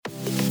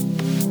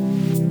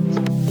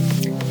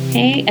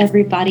Hey,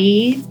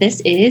 everybody.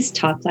 This is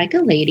Talk Like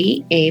a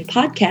Lady, a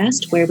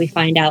podcast where we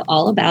find out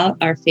all about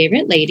our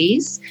favorite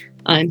ladies.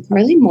 I'm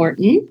Carly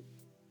Morton.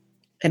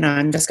 And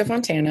I'm Jessica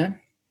Fontana.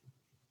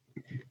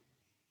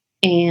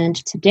 And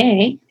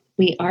today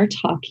we are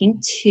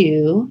talking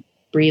to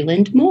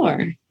Breland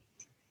Moore.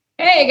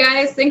 Hey,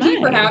 guys. Thank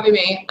you for having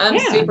me. I'm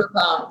super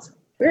pumped.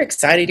 We're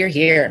excited you're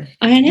here.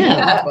 I know.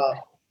 Yeah.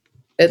 Well,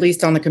 at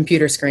least on the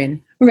computer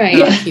screen. Right.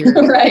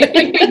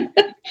 Right.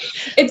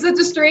 It's such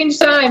a strange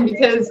time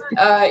because,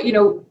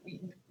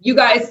 you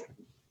guys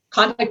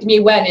contacted me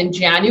in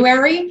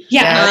January?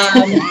 Yeah.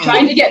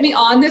 Trying to get me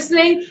on this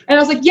thing. And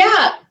I was like,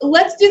 yeah,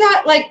 let's do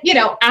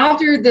that.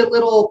 After the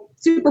little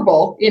Super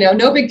Bowl,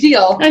 no big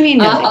deal. I mean,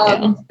 no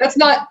big deal. That's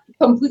not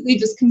completely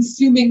just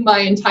consuming my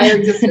entire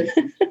existence.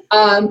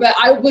 But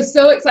I was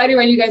so excited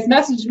when you guys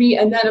messaged me.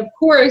 And then, of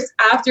course,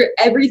 after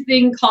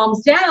everything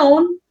calms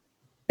down,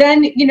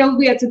 then,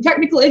 we had some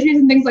technical issues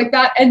and things like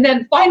that. And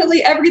then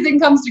finally everything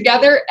comes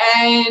together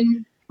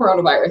and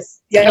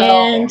coronavirus.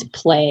 And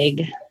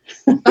plague.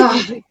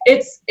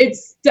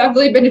 It's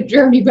definitely been a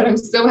journey, but I'm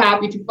so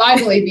happy to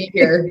finally be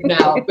here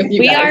now with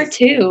you guys. We are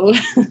too.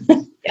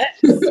 Yes.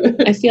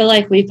 I feel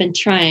like we've been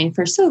trying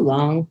for so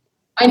long.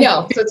 I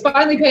know. So it's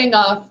finally paying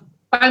off.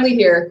 Finally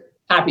here.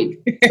 Happy.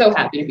 So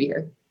happy to be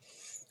here.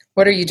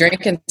 What are you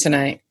drinking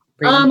tonight?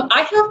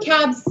 I have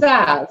Cab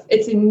Sav.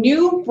 It's a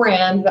new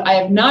brand that I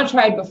have not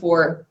tried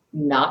before.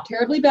 Not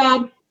terribly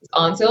bad. It's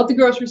on sale at the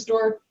grocery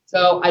store.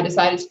 So I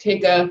decided to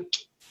take a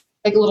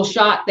little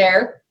shot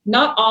there.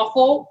 Not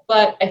awful,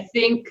 but I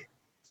think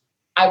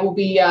I will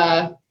be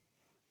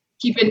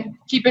keeping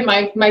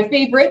my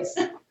favorites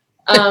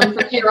from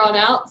here on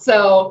out.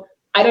 So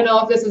I don't know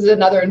if this is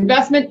another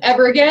investment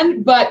ever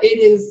again, but it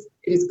is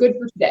good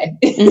for today.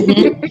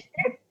 Mm-hmm.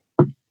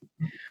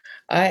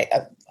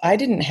 I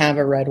didn't have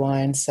a red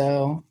wine,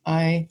 so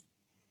I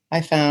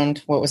found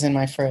what was in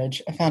my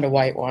fridge. I found a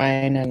white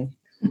wine and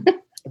a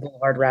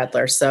Boulevard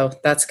Radler, so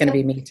that's going to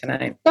be me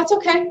tonight. That's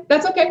okay.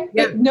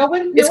 Yeah.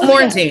 It's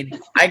quarantine.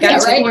 I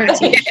got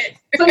quarantine.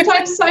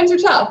 Sometimes times are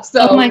tough,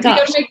 so oh my gosh.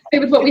 We got to make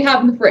do with what we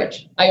have in the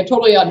fridge. I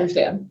totally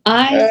understand.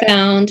 I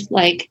found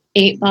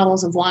 8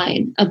 bottles of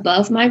wine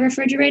above my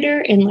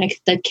refrigerator in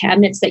the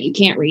cabinets that you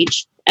can't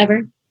reach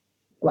ever.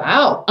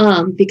 Wow.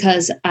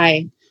 Because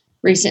I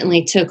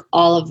recently took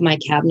all of my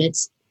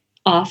cabinets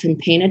off and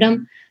painted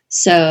them.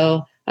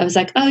 So I was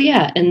like, oh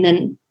yeah. And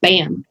then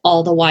bam,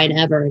 all the wine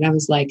ever. And I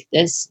was like,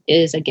 this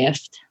is a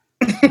gift.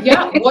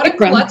 Yeah. What a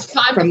clutch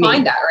time to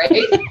find that,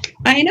 right?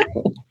 I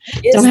know.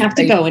 Don't have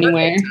to go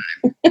anywhere.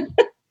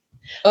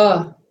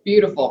 Oh,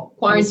 beautiful.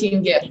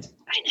 Quarantine gift.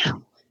 I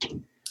know.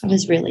 I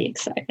was really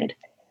excited.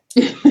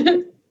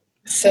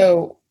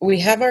 So we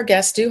have our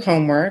guests do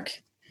homework.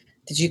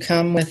 Did you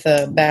come with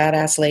a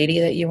badass lady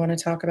that you want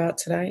to talk about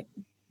tonight?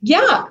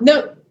 Yeah,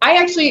 no, I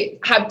actually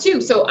have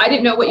two. So I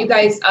didn't know what you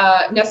guys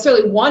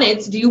necessarily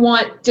wanted. So do you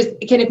want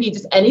can it be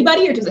just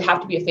anybody or does it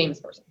have to be a famous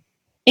person?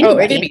 Anybody.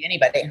 Oh, it could be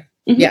anybody.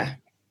 Mm-hmm. Yeah.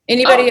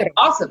 Anybody.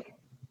 Awesome.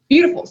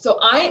 Beautiful. So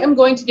I am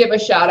going to give a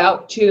shout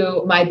out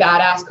to my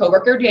badass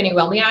coworker, Danny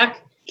Welmiak.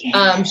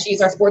 Yes. She's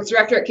our sports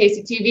director at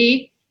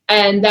KCTV.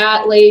 And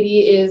that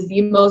lady is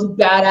the most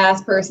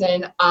badass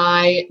person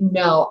I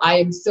know. I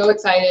am so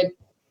excited.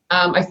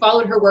 I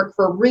followed her work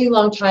for a really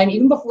long time,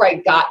 even before I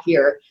got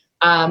here.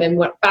 And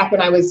back when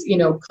I was,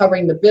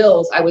 covering the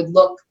Bills, I would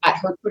look at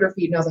her Twitter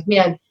feed and I was like,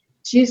 man,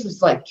 she's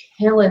just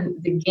killing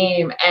the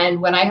game.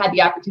 And when I had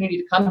the opportunity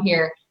to come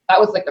here, that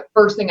was the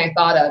first thing I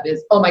thought of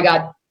is, oh my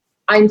God,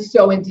 I'm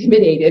so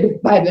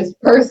intimidated by this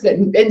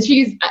person. And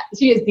she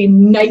is the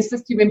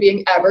nicest human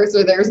being ever.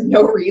 So there's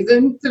no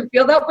reason to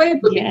feel that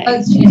way, but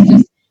because she's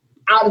just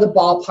out of the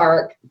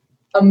ballpark,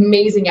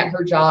 amazing at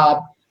her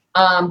job.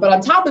 But on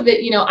top of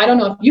it, I don't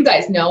know if you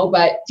guys know,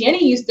 but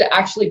Danny used to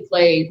actually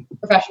play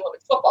professional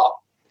women's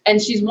football,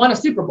 and she's won a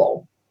Super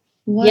Bowl.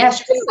 What? Yeah,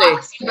 she's a wide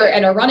receiver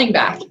and a running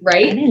back,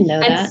 right? I didn't know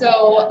that. And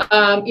so,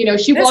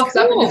 she That's walks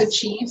up into the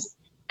Chiefs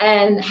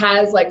and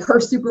has her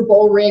Super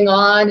Bowl ring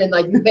on, and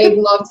they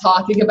love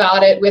talking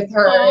about it with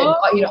her.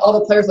 And all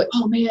the players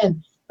oh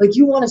man,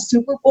 you won a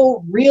Super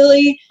Bowl,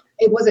 really?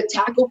 Was it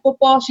tackle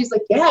football? She's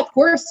like, yeah, of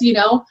course,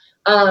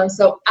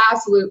 So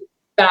absolute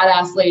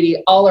badass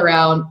lady all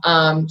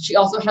around. She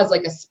also has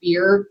a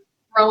spear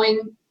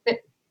throwing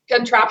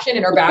contraption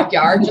in her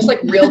backyard, just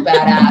real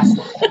badass.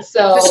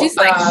 So she's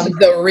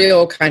the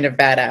real kind of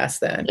badass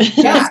then.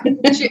 Yeah,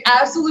 she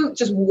absolute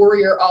just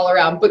warrior all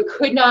around, but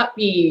could not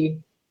be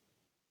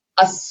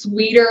a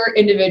sweeter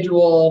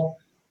individual,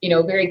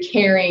 very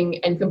caring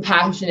and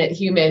compassionate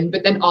human,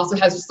 but then also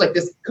has just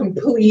this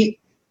complete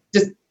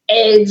just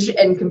edge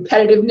and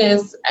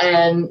competitiveness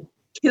and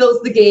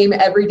kills the game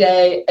every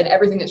day and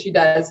everything that she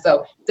does.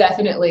 So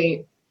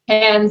definitely,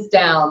 hands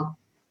down,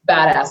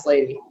 badass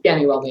lady,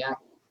 Danny Welmiak.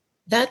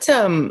 That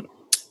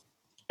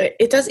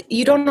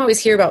you don't always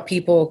hear about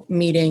people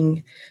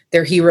meeting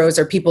their heroes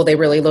or people they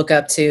really look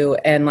up to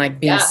and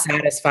being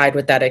satisfied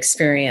with that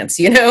experience.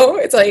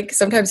 It's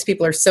sometimes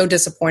people are so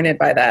disappointed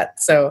by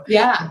that. So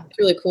yeah, it's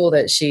really cool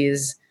that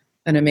she's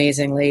an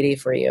amazing lady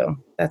for you.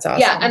 That's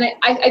awesome. Yeah. And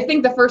I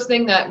think the first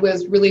thing that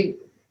was really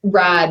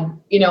rad,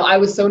 I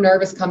was so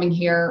nervous coming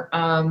here.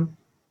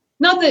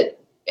 Not that,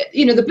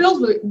 the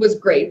build was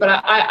great, but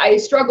I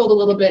struggled a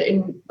little bit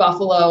in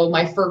Buffalo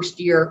my first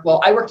year.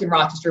 Well, I worked in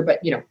Rochester, but,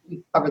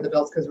 we covered the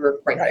Bills because we're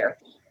right there.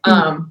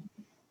 And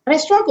I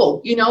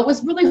struggled, it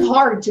was really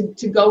hard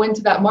to go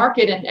into that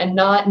market and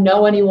not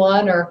know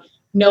anyone or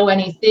know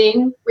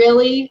anything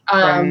really.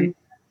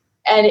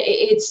 And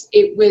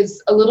it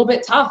was a little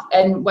bit tough.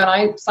 And when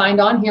I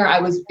signed on here, I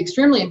was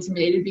extremely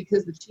intimidated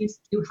because the Chiefs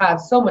do have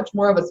so much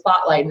more of a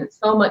spotlight, and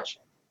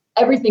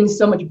everything's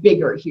so much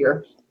bigger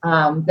here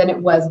than it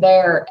was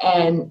there.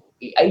 And,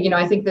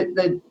 I think that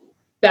the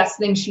best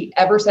thing she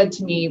ever said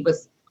to me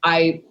was,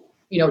 I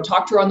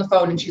talked to her on the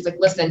phone, and she's like,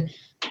 listen,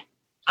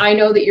 I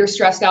know that you're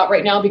stressed out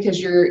right now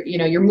because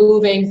you're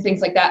moving,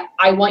 things like that.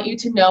 I want you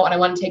to know, and I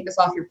want to take this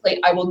off your plate,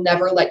 I will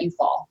never let you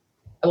fall.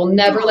 I will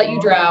never let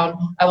you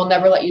drown. I will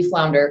never let you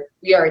flounder.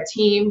 We are a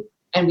team,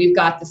 and we've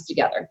got this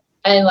together.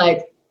 And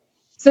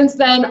since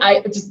then, I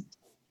just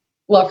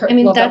love her. I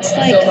mean, that's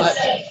so much.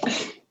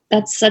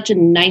 That's such a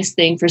nice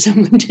thing for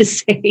someone to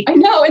say. I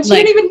know. And she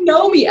didn't even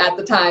know me at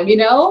the time,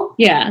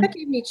 Yeah. That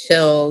gave me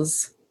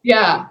chills.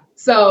 Yeah.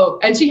 So,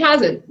 and she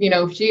hasn't,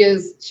 she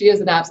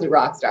is an absolute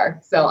rock star.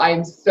 So I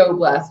am so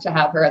blessed to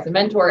have her as a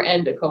mentor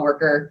and a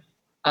coworker.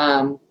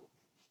 And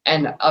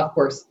of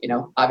course,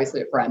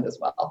 obviously a friend as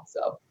well.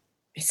 So.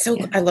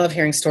 I love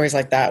hearing stories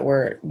like that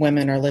where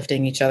women are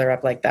lifting each other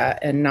up like that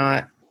and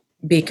not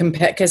be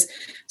because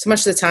so much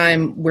of the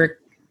time we're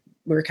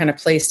kind of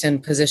placed in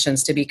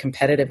positions to be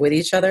competitive with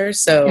each other.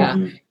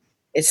 So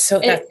it's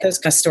those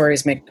kind of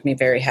stories make me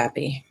very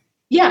happy.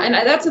 Yeah. And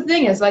that's the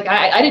thing is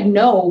I didn't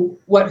know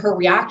what her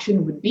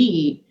reaction would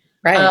be.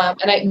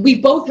 Right.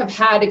 We both have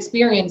had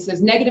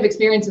negative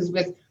experiences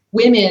with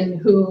women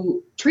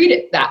who treat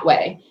it that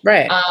way.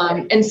 Right.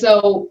 And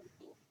so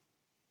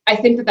I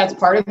think that that's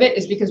part of it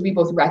is because we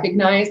both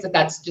recognize that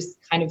that's just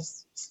kind of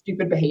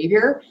stupid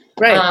behavior.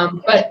 Right.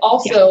 But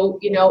also,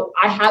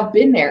 I have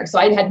been there. So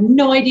I had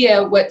no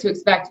idea what to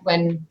expect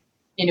when,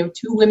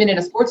 two women in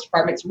a sports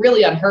department, it's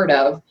really unheard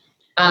of.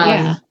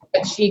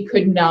 But she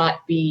could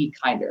not be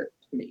kinder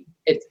to me.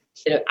 It's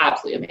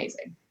absolutely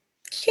amazing.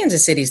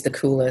 Kansas City's the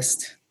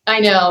coolest. I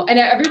know. And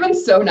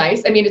everyone's so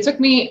nice. I mean, it took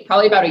me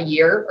probably about a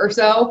year or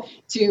so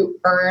to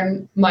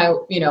earn my,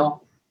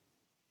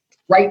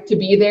 right to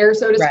be there,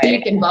 so to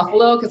speak, in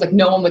Buffalo, because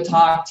no one would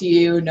talk to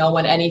you, no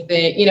one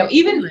anything.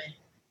 Even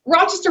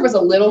Rochester was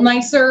a little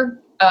nicer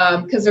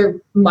because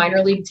they're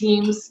minor league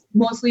teams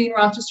mostly in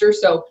Rochester,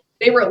 so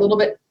they were a little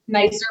bit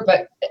nicer.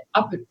 But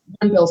up at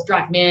One Bills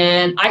Drive,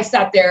 man, I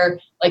sat there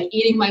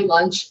eating my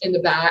lunch in the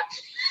back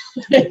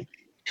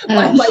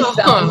by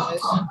myself.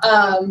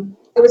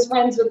 I was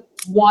friends with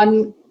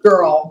one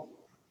girl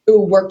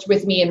who worked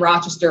with me in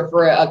Rochester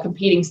for a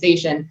competing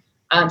station.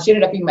 She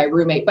ended up being my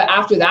roommate, but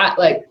after that,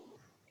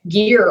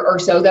 year or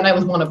so, then I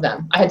was one of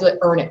them. I had to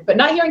earn it, but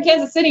not here in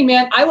Kansas City,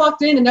 man. I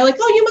walked in and they're like,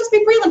 "Oh, you must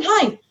be Freeland.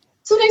 Hi,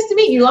 so nice to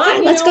meet you.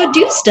 Let's go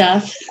do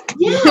stuff."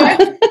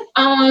 Yeah.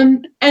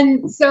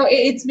 And so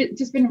it's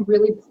just been a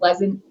really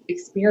pleasant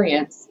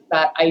experience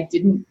that I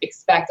didn't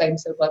expect. I'm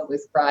so pleasantly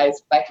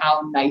surprised by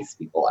how nice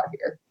people are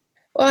here.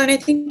 Well, and I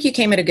think you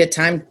came at a good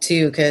time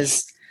too,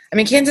 because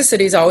Kansas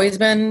City's always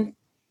been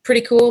pretty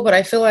cool, but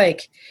I feel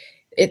like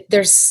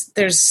there's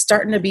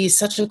starting to be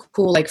such a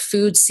cool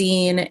food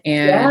scene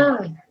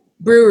and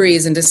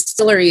breweries and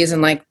distilleries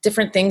and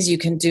different things you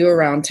can do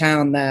around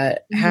town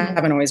that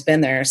haven't always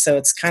been there. So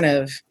it's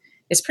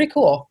pretty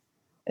cool.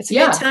 It's a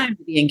good time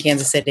to be in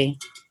Kansas City.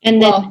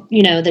 And then,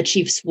 the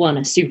Chiefs won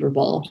a Super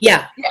Bowl.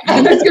 Yeah.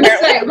 I was going to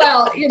say,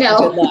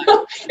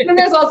 then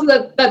there's also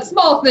that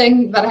small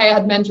thing that I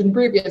had mentioned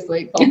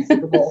previously called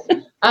Super Bowl.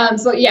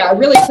 So yeah, I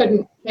really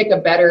couldn't pick a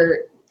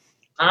better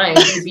time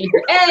to be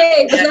here.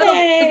 Hey!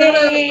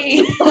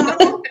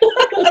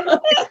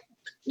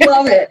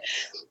 Love it.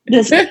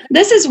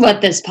 This is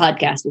what this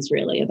podcast is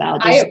really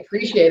about. I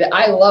appreciate it.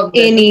 I love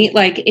this.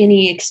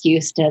 any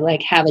excuse to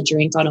have a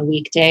drink on a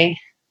weekday.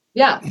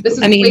 Yeah, this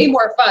is way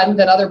more fun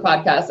than other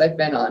podcasts I've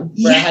been on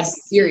where I had to be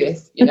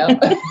serious,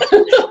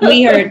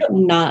 We are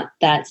not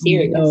that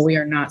serious. No, we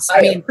are not.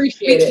 I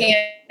appreciate it. We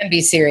can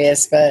be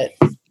serious, but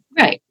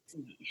right.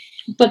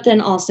 But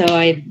then also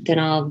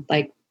I'll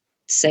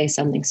say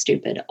something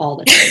stupid all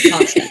the time,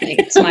 constantly.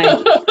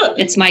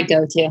 It's my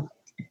go-to.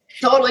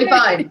 Totally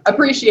fine.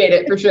 Appreciate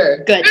it for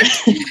sure. Good.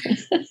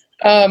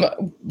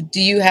 Do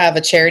you have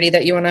a charity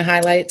that you want to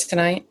highlight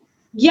tonight?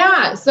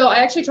 Yeah. So I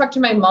actually talked to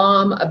my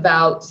mom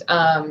about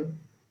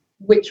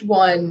which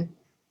one.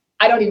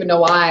 I don't even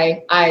know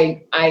why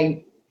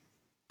I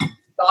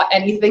thought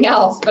anything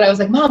else, but I was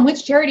like, Mom,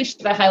 which charity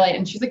should I highlight?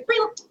 And she's like,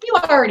 you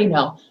already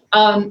know.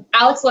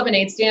 Alex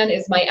Lemonade Stand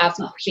is my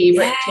absolute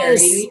favorite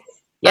charity.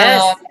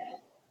 Yes.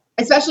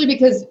 Especially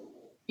because,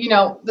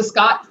 the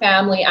Scott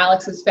family,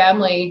 Alex's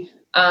family,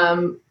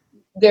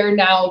 they're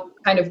now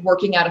kind of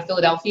working out of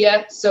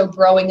Philadelphia. So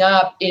growing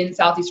up in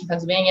southeastern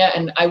Pennsylvania,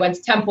 and I went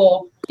to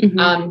Temple,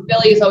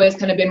 Billy has always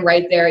kind of been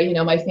right there.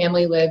 My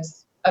family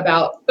lives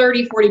about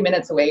 30, 40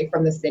 minutes away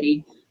from the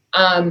city.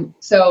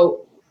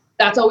 So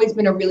that's always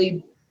been a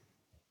really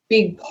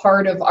big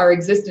part of our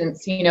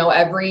existence. You know,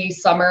 every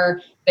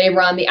summer they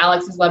run the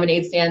Alex's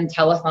Lemonade Stand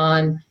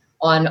telethon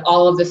on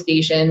all of the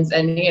stations.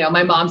 And, you know,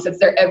 my mom sits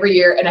there every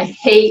year, and I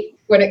hate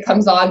when it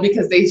comes on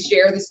because they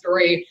share the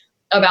story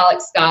of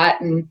Alex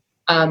Scott and,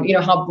 you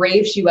know, how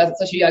brave she was at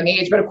such a young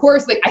age. But of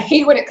course, like, I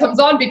hate when it comes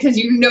on because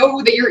you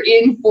know that you're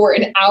in for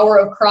an hour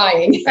of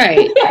crying.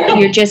 Right.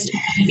 You're just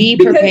be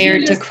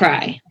prepared to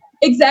cry.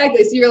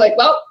 Exactly. So you're like,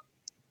 well,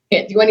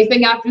 can't do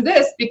anything after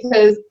this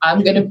because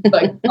I'm going to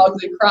like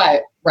ugly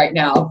cry right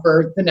now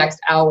for the next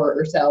hour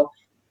or so.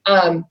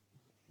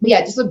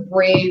 Yeah, just a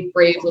brave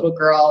little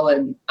girl,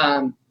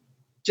 and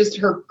just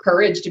her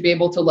courage to be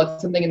able to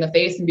look something in the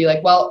face and be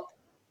like, well,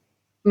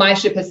 my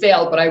ship has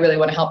sailed, but I really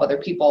want to help other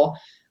people.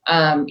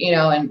 You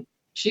know, and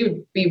she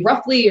would be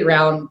roughly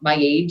around my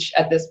age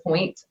at this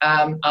point.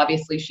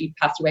 Obviously she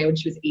passed away when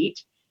she was 8.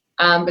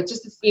 But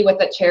just to see what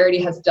that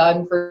charity has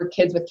done for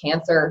kids with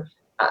cancer,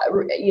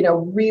 you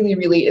know, really,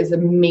 really is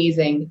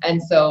amazing.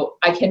 And so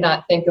I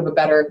cannot think of a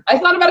better, I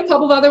thought about a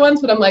couple of other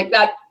ones, but I'm like,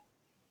 that,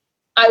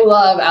 I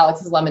love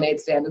Alex's Lemonade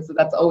Stand. And so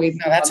that's always,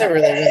 that's a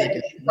really, really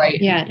good one. Right.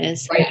 Yeah, it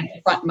is. Right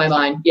in front of my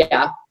mind.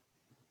 Yeah.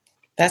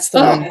 That's the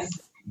one.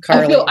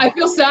 Carly. I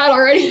feel sad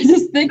already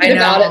just thinking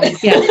about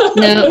it. Yeah.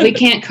 No, we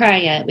can't cry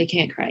yet.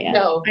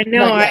 No. I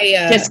know.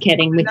 Just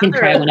kidding. We can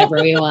cry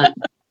whenever we want.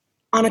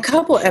 On a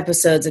couple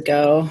episodes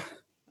ago,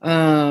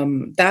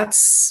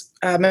 that's,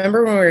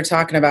 remember when we were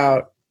talking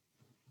about,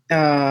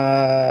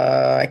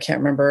 I can't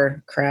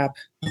remember, crap.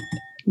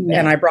 Yeah.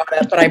 And I brought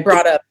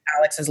up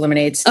Alex's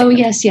Lemonade Stand. Oh,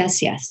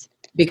 yes.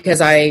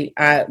 Because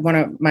one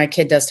of my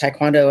kid does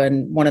Taekwondo,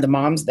 and one of the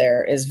moms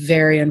there is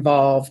very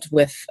involved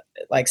with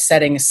like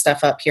setting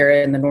stuff up here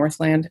in the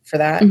Northland for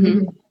that.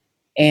 Mm-hmm.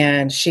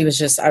 And she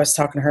was I was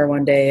talking to her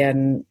one day,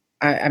 and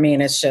I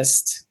mean, it's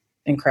just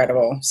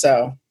incredible.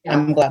 So yeah.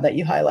 I'm glad that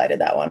you highlighted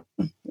that one.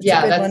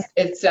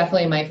 It's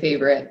definitely my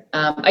favorite.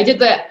 I did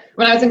that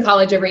when I was in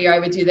college. Every year I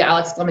would do the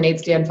Alex Lemonade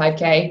Stand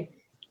 5K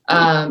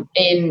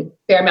in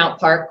Fairmount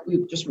Park. We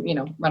would just, you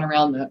know, run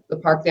around the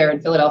park there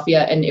in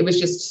Philadelphia. And it was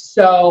just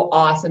so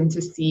awesome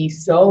to see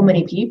so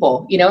many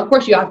people. You know, of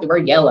course you have to wear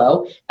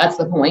yellow. That's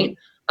the point.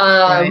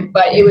 Right.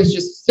 But it was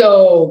just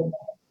so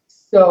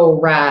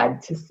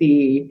rad to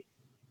see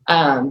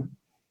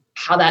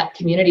how that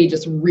community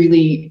just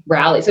really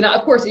rallies. And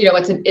of course, you know,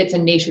 it's a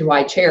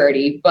nationwide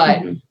charity, but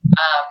mm-hmm.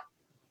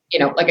 You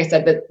know, like I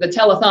said, the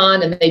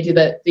telethon, and they do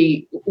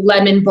the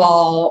lemon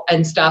ball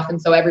and stuff. And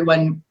so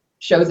everyone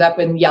shows up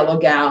in yellow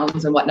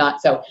gowns and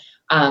whatnot. So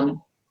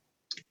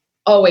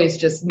always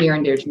just near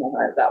and dear to my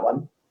heart, that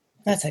one.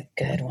 That's a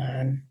good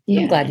one.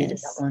 Yeah, I'm glad you did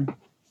that one.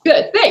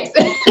 Good, thanks.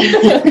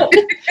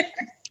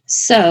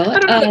 So I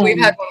don't know that we've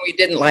had one we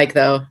didn't like,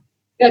 though.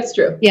 That's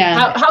true.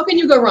 Yeah. How can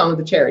you go wrong with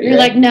a charity? You're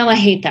right? like, no, I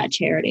hate that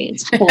charity.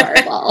 It's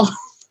horrible.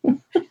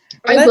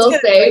 I will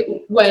say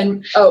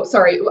when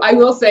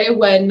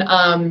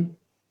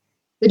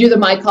they do the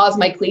My Cause,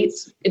 My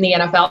Cleats in the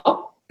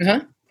NFL.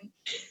 Uh-huh.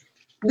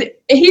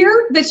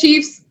 Here, the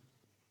Chiefs,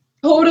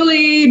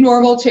 totally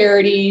normal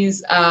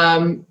charities.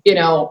 You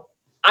know,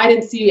 I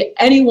didn't see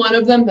any one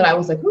of them that I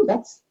was like, "Ooh,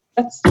 that's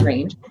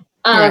strange."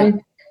 Right.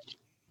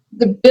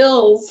 The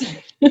Bills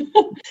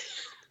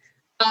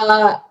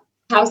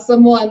have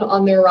someone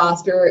on their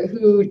roster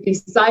who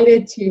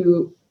decided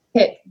to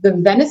pick the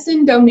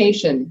Venison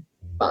Donation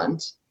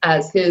Fund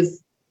as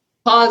his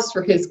cause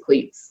for his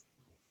cleats.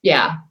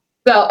 Yeah.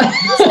 So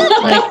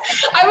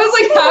I was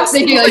like half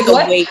thinking, like,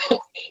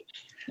 what?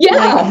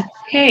 Yeah. Like,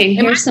 hey,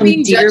 here's some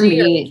deer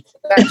meat.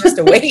 That's just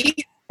a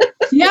wait.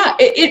 Yeah,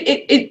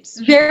 it's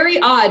very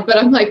odd, but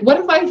I'm like, what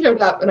if I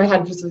showed up and I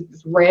had just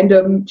this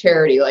random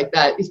charity like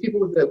that? These people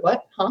would be like,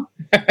 what? Huh?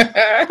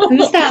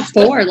 Who's that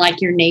for?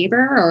 Like your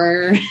neighbor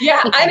or?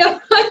 Yeah, I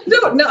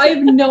don't know. I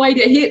have no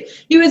idea.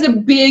 He was a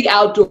big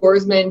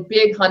outdoorsman,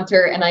 big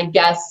hunter, and I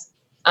guess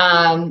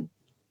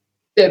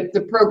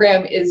the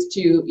program is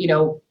to, you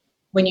know,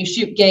 when you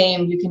shoot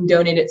game, you can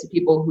donate it to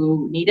people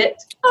who need it.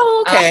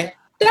 Oh, okay.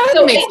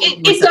 So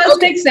it does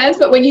make sense,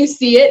 but when you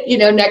see it, you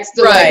know, next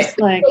to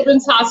like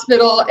Children's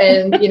Hospital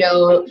and, you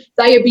know,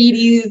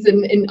 diabetes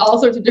and all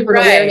sorts of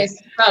different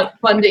awareness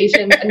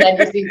foundations, and then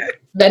you see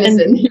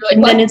venison, you're like,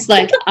 and then it's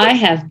like, I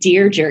have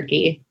deer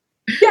jerky.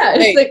 Yeah,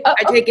 it's like,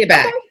 I take it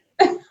back.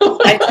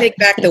 I take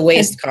back the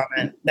waste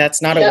comment.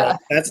 That's not a waste.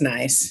 That's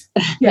nice.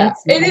 Yeah,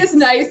 it is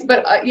nice,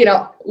 but you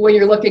know, when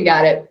you're looking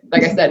at it,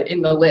 like I said,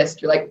 in the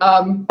list, you're like,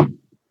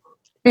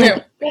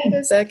 wait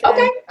a second.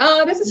 Okay,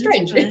 this is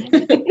strange.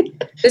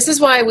 This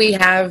is why we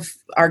have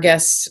our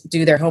guests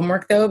do their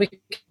homework, though,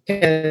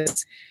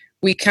 because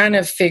we kind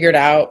of figured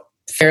out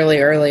fairly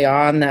early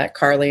on that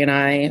Carly and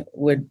I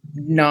would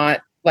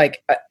not,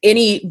 like,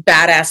 any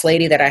badass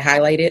lady that I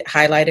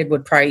highlighted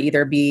would probably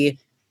either be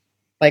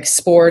like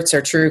sports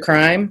or true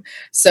crime.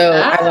 So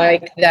I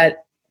like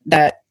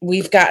that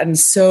we've gotten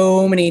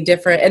so many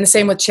different, and the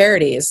same with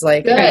charities.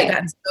 Like, we've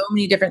gotten so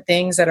many different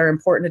things that are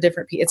important to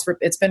different people.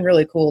 It's been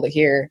really cool to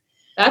hear.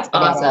 That's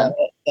awesome.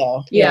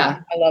 So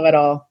yeah, I love it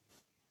all.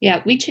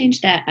 Yeah, we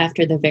changed that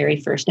after the very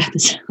first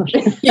episode.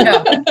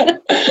 Yeah.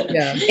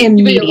 Yeah.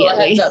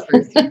 Immediately.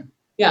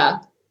 Yeah.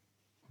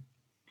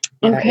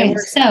 Okay,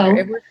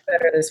 It works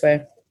better this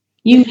way.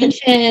 You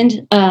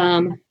mentioned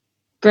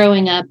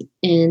growing up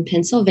in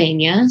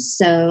Pennsylvania.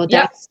 So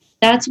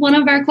that's one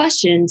of our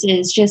questions,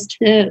 is just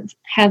to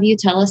have you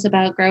tell us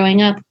about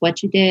growing up,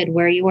 what you did,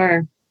 where you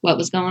were, what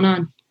was going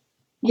on.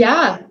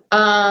 Yeah.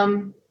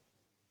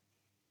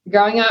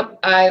 Growing up,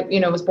 I,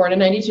 was born in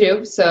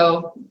 92.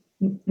 So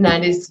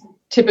 90s,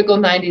 typical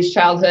 90s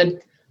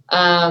childhood.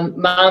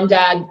 Mom,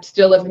 dad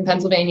still live in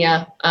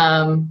Pennsylvania.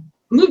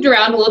 Moved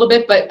around a little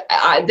bit, but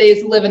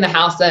they live in the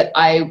house that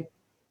I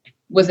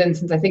was in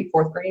since I think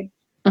 4th grade.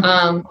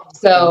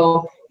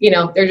 So,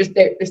 they're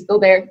still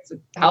there. It's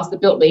the house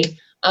that built me.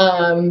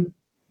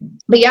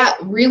 But yeah,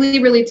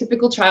 really, really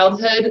typical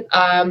childhood.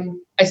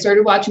 I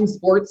started watching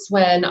sports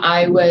when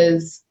I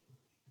was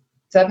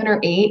 7 or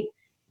 8.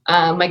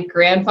 My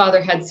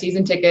grandfather had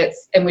season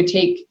tickets and would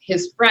take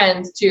his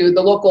friends to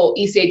the local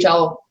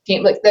ECHL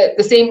team, like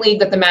the same league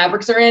that the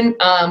Mavericks are in.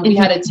 We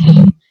had a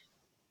team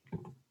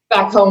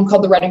back home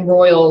called the Reading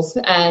Royals,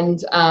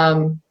 and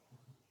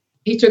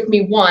he took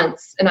me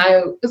once, and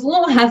I was a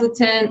little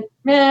hesitant.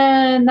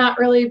 Not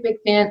really a big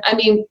fan. I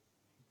mean,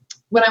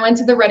 when I went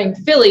to the Reading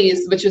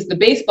Phillies, which is the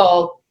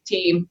baseball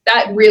team,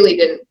 that really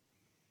didn't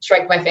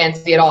strike my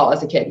fancy at all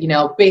as a kid.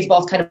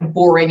 Baseball's kind of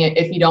boring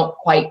if you don't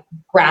quite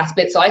grasp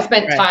it. So I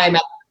spent time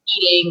at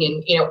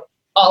eating and,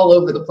 all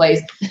over the place.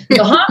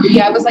 So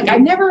hockey, I was like,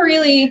 I've never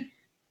really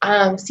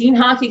seen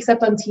hockey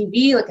except on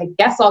TV. Like, I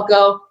guess I'll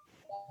go.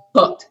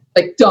 Hooked,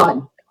 like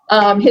done.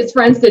 His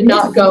friends did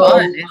not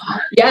go.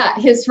 Yeah,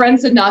 his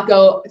friends did not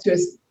go to,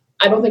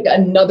 I don't think,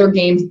 another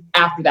game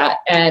after that.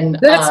 And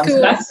that's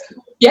cool.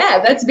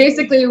 That's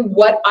basically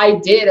what I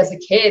did as a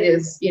kid,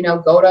 is,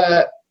 go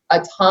to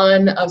a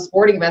ton of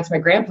sporting events with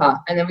my grandpa.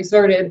 And then we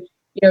started,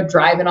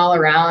 driving all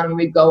around, and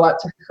we'd go up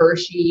to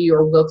Hershey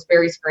or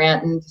Wilkes-Barre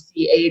Scranton to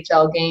see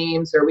AHL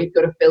games, or we'd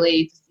go to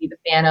Philly to see the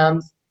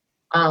Phantoms,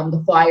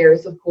 the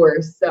Flyers, of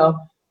course. So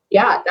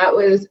yeah, that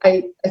was,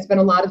 I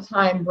spent a lot of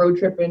time road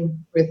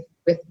tripping with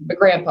my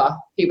grandpa.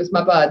 He was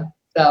my bud.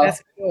 So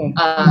that's cool.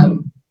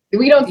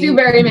 We don't do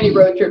very many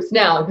road trips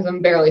now because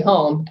I'm barely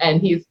home, and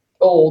he's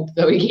old,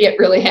 so he can't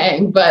really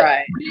hang.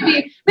 But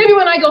maybe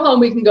when I go home,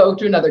 we can go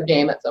to another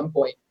game at some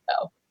point.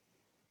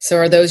 So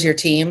are those your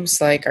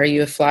teams? Like, are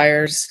you a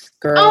Flyers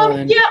girl?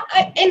 And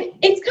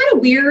it's kind of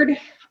weird.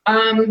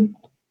 I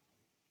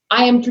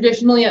am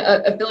traditionally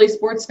a Philly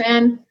sports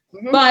fan,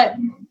 but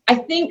I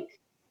think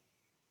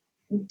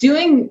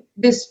doing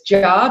this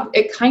job,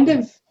 it kind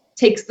of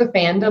takes the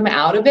fandom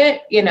out of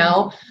it.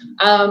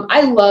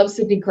 I love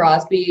Sidney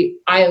Crosby.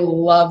 I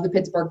love the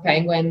Pittsburgh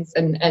Penguins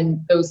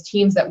and those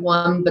teams that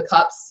won the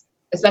cups,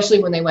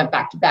 especially when they went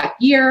back-to-back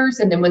years.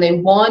 And then when they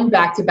won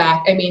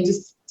back-to-back, I mean,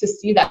 just to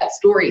see that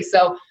story.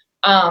 So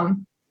I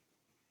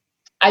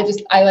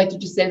like to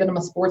just say that I'm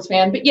a sports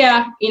fan. But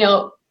yeah,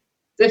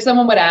 if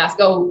someone would ask,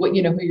 who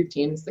your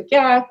team is, like,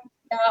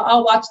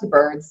 I'll watch the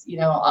Birds,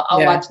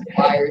 I'll watch the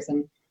Flyers,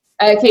 and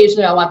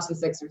occasionally I'll watch the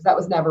Sixers. That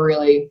was never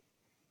really,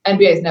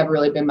 NBA has never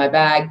really been my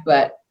bag,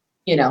 but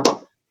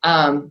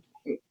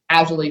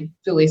casually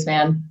Phillies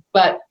fan.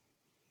 But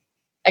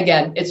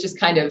again, it's just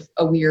kind of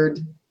a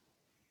weird,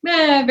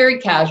 very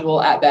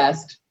casual at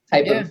best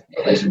type of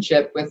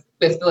relationship with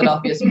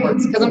Philadelphia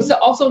sports, because I'm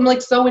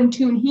so in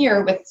tune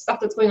here with stuff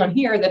that's going on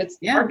here that it's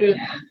hard to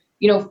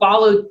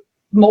follow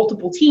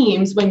multiple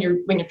teams when you're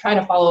trying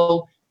to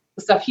follow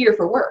the stuff here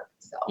for work.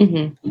 So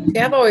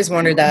yeah, I've always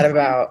wondered that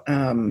about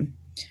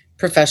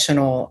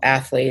professional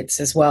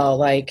athletes as well,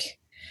 like,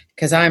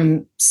 because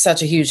I'm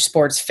such a huge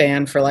sports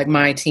fan for like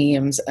my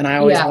teams, and I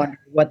always wonder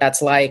what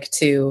that's like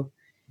to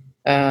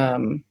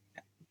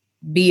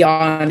be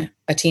on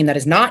a team that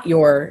is not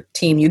your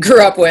team you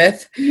grew up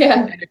with.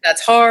 Yeah. And if that's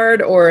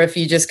hard, or if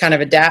you just kind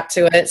of adapt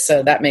to it.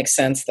 So that makes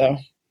sense though.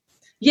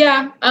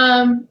 Yeah.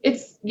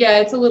 It's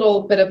a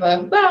little bit of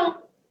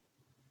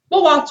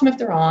we'll watch them if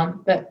they're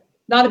on, but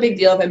not a big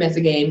deal if I miss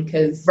a game,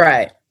 because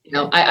I've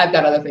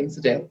got other things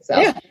to do. So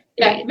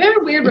yeah,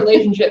 very weird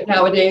relationship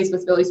nowadays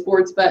with Philly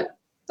sports, but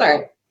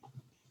sorry.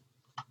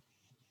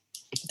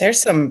 There's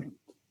some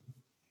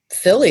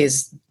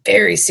Phillies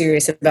very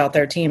serious about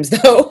their teams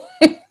though.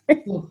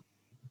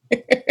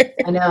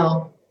 I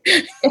know.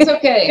 It's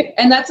okay.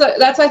 And that's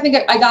I think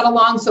I got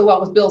along so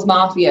well with Bill's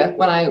Mafia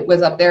when I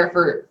was up there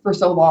for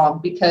so long,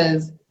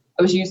 because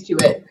I was used to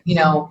it,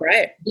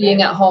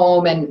 being at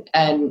home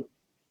and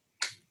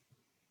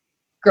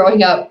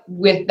growing up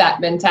with that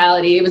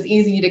mentality. It was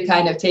easy to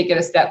kind of take it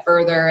a step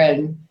further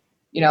and,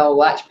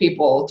 watch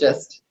people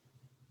just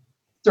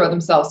throw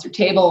themselves through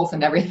tables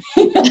and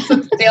everything else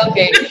at the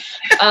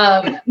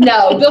tailgate.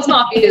 No, Bill's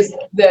Mafia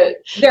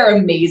they're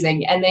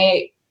amazing, and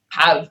they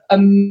have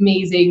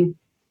amazing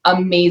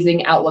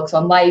outlooks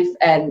on life.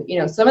 And,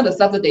 some of the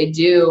stuff that they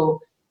do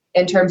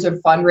in terms of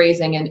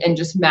fundraising and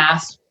just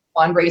mass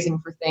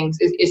fundraising for things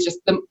is just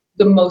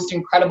the most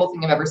incredible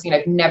thing I've ever seen.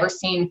 I've never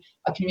seen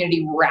a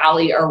community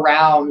rally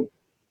around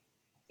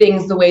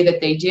things the way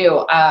that they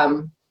do.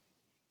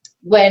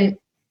 when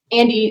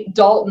Andy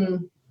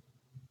Dalton,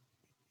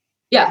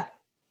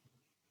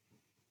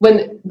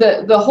 when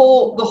the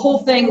whole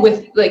thing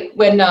with like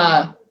when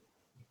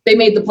they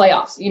made the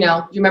playoffs, do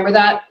you remember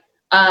that?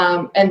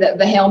 And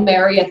the Hail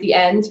Mary at the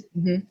end.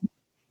 Mm-hmm.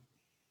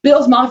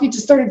 Bills Mafia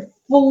just started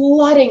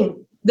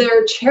flooding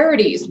their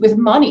charities with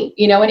money,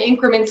 in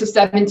increments of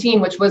 17,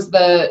 which was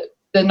the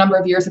number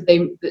of years that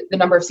the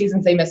number of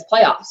seasons they missed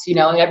playoffs, and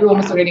everyone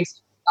was getting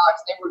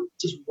stocks. They were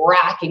just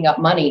racking up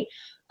money.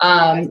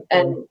 And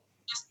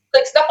just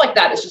like stuff like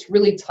that is just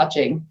really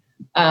touching.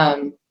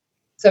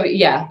 So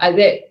yeah,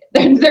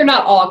 they're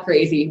not all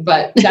crazy,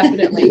 but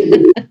definitely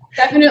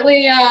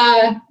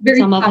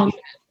very passionate.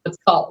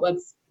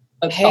 Let's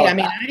hey, I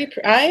mean,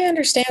 I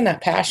understand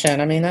that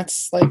passion. I mean,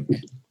 that's like,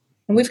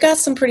 we've got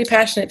some pretty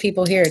passionate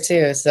people here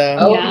too.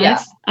 So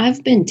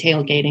I've been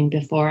tailgating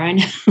before. I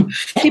know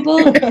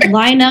people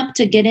line up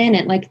to get in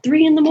at like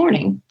 3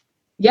 a.m.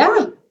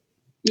 Yeah,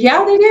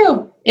 they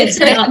do. It's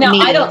not now.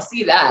 I don't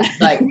see that.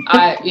 Like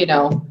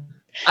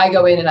I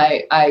go in and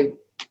I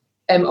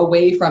am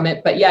away from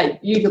it. But yeah,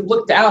 you could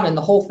look down and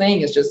the whole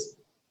thing is just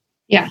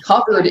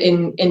covered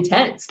in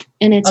tents.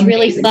 And it's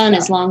really fun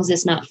as long as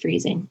it's not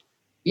freezing.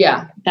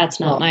 Yeah. That's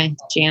not my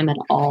jam at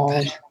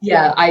all.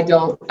 Yeah, I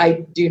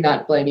do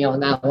not blame you on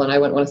that one. I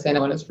wouldn't want to stand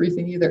out when it's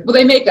freezing either. Well,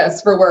 they make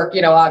us for work,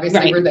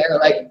 obviously we're there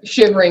like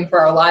shivering for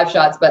our live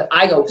shots, but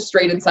I go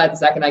straight inside the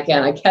second I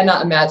can. I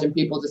cannot imagine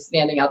people just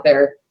standing out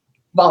there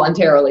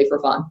voluntarily for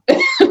fun.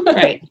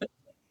 Right.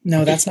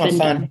 No, that's not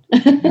fun.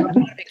 I'm not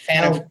a big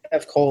fan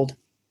of cold.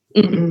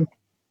 Mm-mm.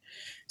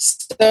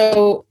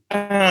 So,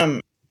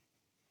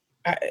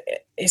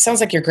 it sounds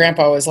like your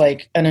grandpa was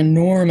like an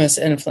enormous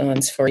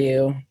influence for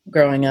you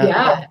growing up.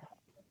 Yeah.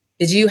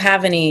 Did you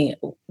have any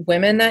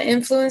women that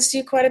influenced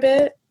you quite a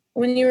bit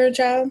when you were a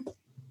child?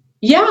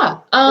 Yeah.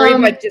 Or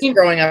even like just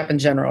growing up in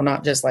general,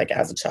 not just like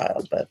as a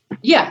child, but.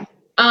 Yeah.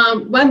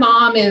 My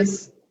mom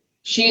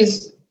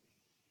she's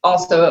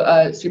also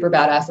a super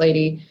badass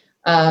lady.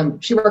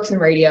 She works in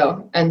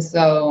radio. And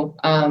so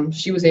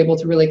she was able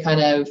to really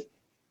kind of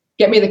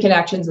get me the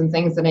connections and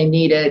things that I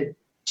needed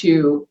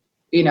to,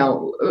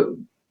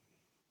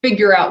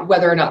 figure out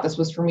whether or not this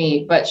was for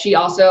me. But she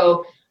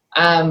also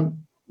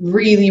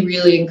really,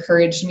 really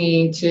encouraged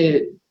me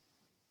to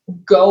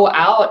go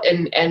out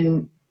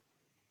and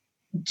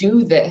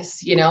do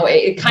this.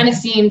 It kind of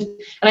seemed, and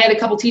I had a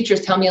couple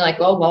teachers tell me like,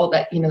 oh, well,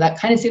 that, that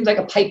kind of seems like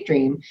a pipe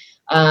dream.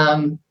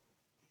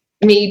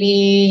 Maybe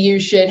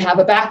you should have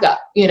a backup,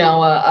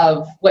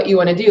 of what you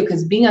want to do.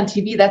 Because being on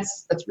TV,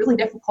 that's really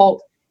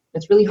difficult.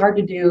 It's really hard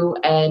to do.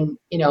 And,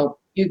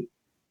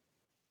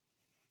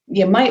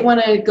 you might want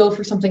to go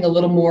for something a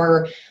little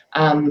more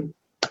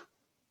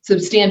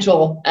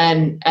substantial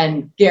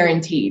and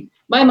guaranteed.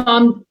 My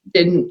mom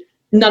didn't,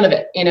 none of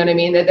it, you know what I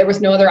mean? That there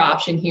was no other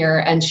option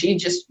here. And she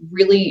just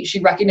really, she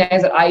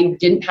recognized that I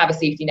didn't have a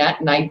safety net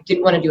and I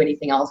didn't want to do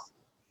anything else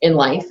in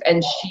life.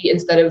 And she,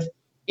 instead of,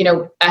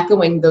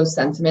 echoing those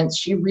sentiments,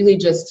 she really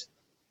just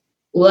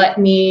let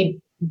me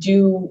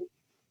do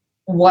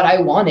what I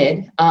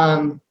wanted.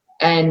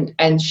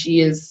 And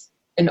she is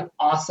an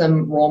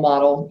awesome role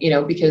model,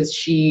 because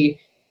she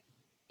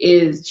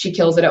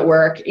kills it at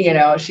work.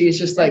 She's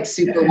just like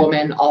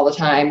superwoman all the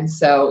time.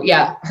 So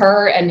yeah,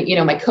 her and,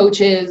 my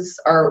coaches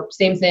are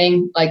same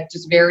thing, like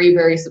just very,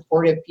 very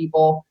supportive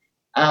people.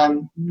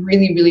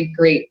 Really, really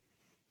great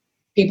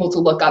people to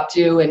look up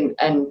to and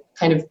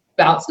kind of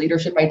bounce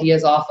leadership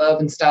ideas off of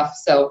and stuff.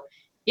 So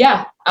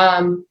yeah,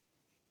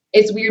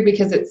 it's weird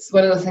because it's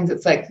one of those things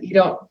that's like,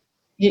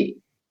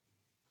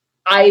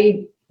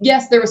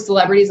 yes, there were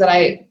celebrities that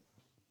I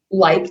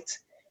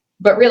liked,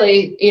 but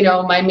really,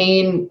 my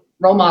main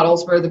role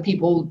models were the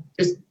people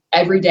just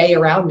every day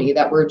around me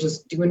that were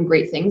just doing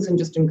great things and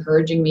just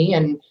encouraging me.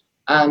 And,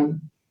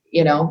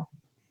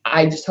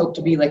 I just hope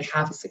to be like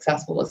half as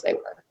successful as they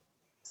were.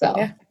 So,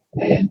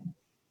 yeah.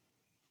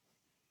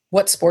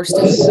 What sports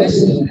did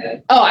you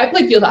play? Oh, I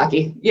played field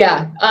hockey.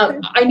 Yeah.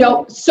 I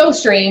know, so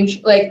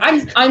strange. Like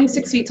I'm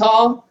 6 feet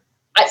tall.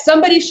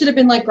 Somebody should have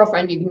been like,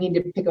 girlfriend, you need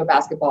to pick up a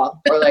basketball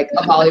or like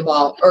a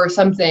volleyball or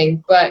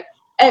something. But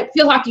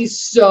field hockey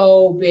is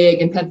so big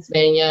in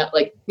Pennsylvania.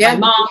 Like my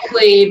mom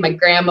played, my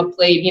grandma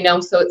played,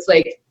 so it's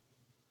like,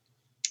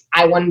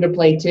 I wanted to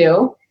play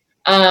too.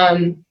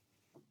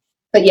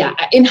 But yeah,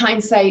 in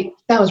hindsight,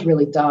 that was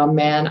really dumb,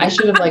 man. I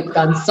should have like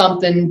done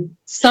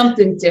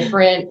something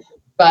different,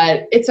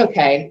 but it's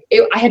okay.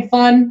 I had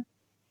fun.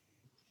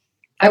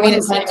 I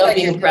wasn't planning on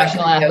being a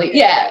professional athlete.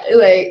 Yeah.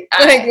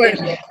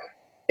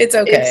 It's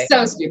okay. It's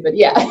so stupid.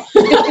 Yeah.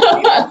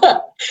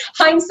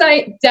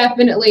 Hindsight,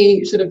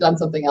 definitely should have done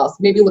something else.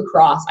 Maybe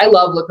lacrosse. I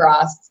love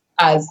lacrosse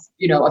as,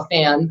 a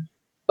fan,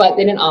 but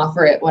they didn't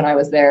offer it when I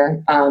was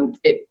there.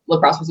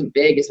 Lacrosse wasn't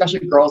big, especially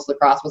girls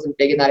lacrosse wasn't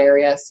big in that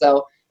area.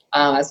 So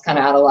I was kind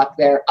of out of luck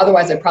there.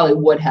 Otherwise, I probably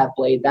would have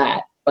played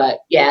that. But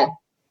yeah,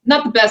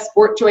 not the best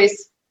sport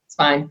choice. It's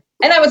fine.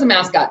 And I was a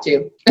mascot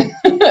too.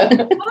 Well,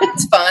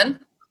 that's fun.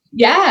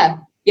 Yeah.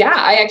 Yeah.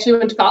 I actually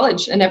went to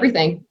college and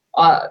everything.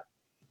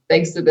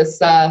 Thanks to this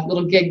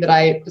little gig that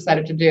I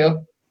decided to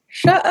do.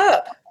 Shut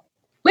up.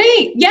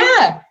 Wait,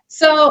 yeah.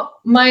 So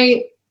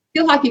my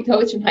field hockey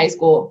coach in high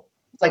school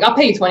was like, I'll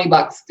pay you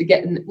 $20 to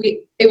get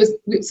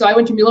in. So I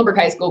went to Muhlenberg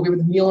High School. We were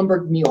the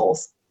Muhlenberg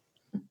Mules.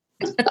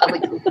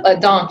 Like a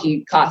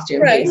donkey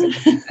costume. Right.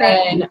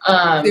 And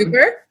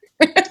Super.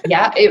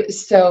 yeah, it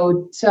was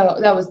so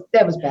that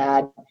was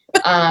bad.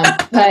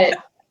 But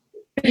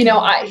you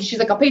know, she's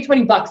like, I'll pay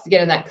 $20 to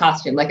get in that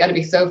costume. Like, that'd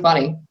be so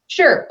funny.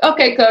 Sure.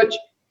 Okay, coach.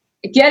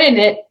 Get in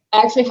it.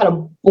 I actually had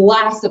a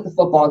blast at the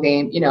football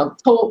game, you know,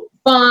 total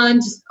fun,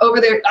 just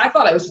over there. I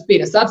thought I was just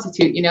being a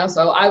substitute, you know,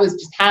 so I was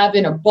just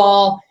having a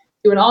ball,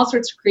 doing all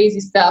sorts of crazy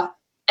stuff.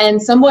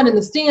 And someone in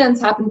the stands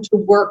happened to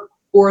work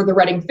for the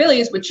Reading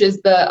Phillies, which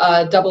is the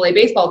AA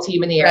baseball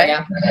team in the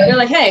area. Right. They're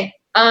like, hey,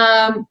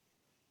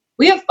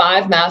 we have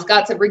 5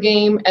 mascots every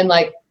game, and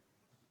like,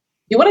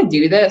 you want to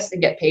do this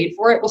and get paid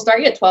for it? We'll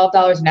start you at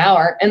 $12 an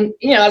hour. And,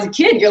 you know, as a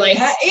kid, you're like,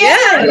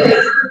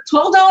 yeah,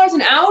 $12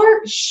 an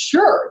hour?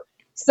 Sure.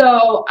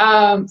 So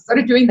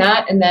started doing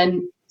that, and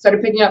then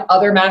started picking up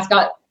other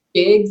mascot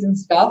gigs and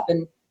stuff.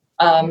 And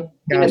you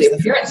know, the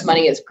appearance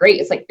money is great.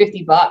 It's like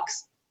 $50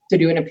 to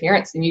do an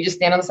appearance, and you just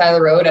stand on the side of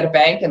the road at a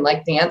bank and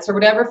like dance or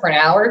whatever for an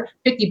hour.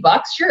 $50,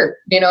 sure,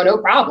 you know, no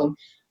problem.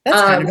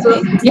 That's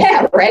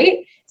yeah,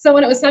 right. So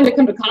when it was time to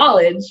come to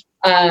college,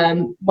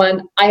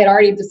 when I had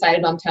already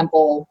decided on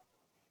Temple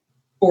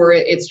for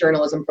its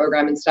journalism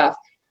program and stuff,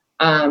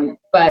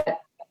 but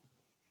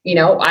you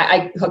know,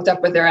 I hooked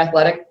up with their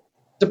athletic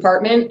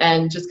department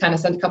and just kind of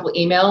sent a couple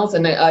emails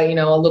and you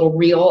know, a little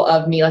reel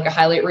of me, like a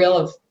highlight reel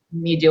of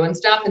me doing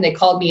stuff, and they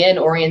called me in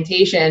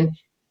orientation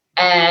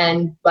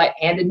but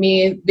handed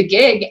me the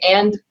gig,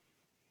 and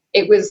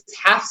it was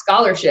half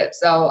scholarship,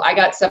 so I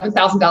got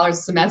 $7,000 a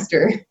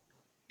semester.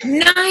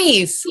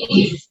 Nice. to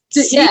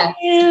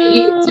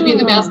be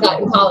the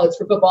mascot in college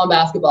for football and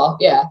basketball.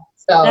 Yeah.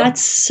 So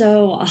that's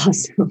so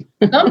awesome.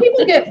 Some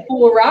people get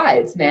full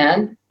rides,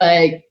 man.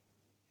 Like,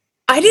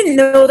 I didn't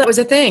know that was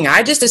a thing.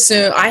 I just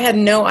assumed, I had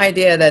no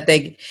idea that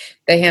they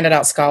handed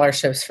out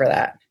scholarships for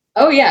that.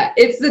 Oh yeah.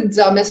 It's the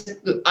dumbest.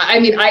 I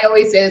mean, I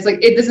always say it's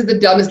like, this is the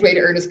dumbest way to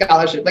earn a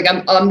scholarship. Like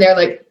I'm there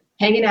like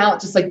hanging out,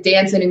 just like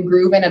dancing and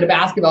grooving at a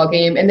basketball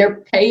game, and they're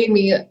paying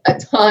me a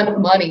ton of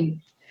money.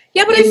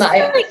 Yeah, but in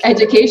my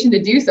education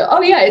to do so.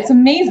 Oh yeah, it's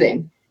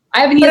amazing.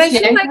 I have an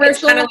ESPN commercial.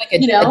 It's kind of like a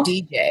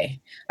DJ.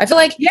 I feel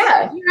like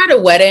if you're at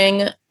a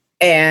wedding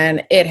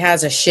and it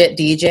has a shit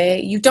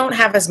DJ, you don't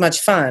have as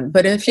much fun.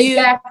 But if you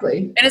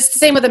and it's the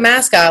same with a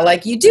mascot.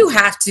 Like, you do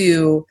have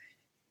to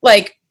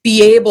like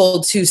be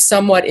able to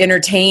somewhat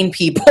entertain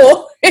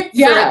people.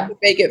 To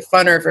make it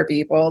funner for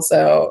people.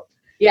 So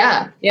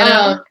yeah, you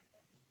know,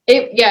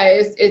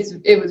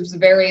 it was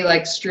very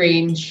like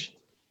strange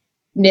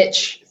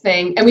niche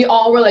thing, and we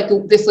all were like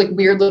this like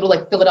weird little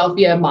like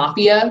Philadelphia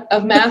mafia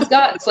of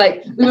mascots.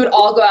 Like, we would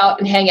all go out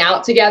and hang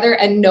out together,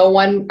 and no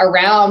one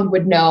around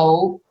would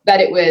know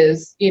that it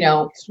was, you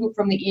know, Swoop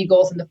from the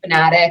Eagles and the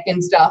Fanatic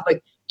and stuff,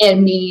 like,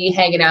 and me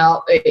hanging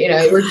out, you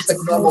know. We're just like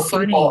normal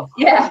people.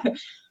 Yeah.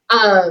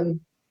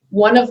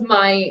 One of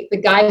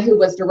the guy who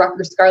was the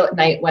Rutgers Scarlet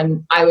Knight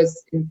when I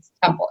was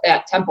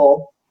at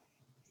Temple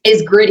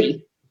is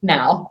Gritty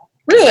now.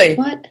 Really?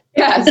 What?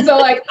 Yeah. So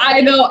like,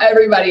 I know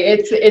everybody.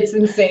 It's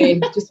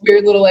insane. Just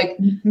weird little like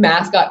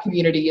mascot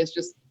community is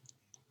just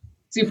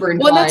super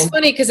inclined. Well, that's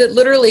funny because it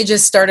literally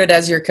just started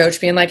as your coach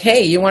being like,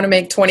 "Hey, you want to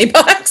make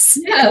 $20?"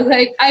 Yeah.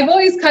 Like, I've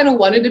always kind of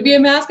wanted to be a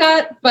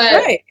mascot,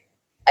 but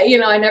you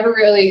know, I never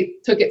really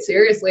took it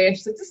seriously. And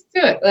she's like, "Just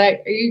do it.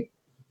 Like,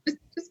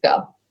 just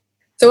go."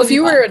 So if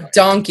you were a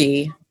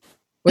donkey,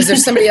 was there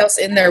somebody else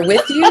in there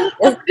with you,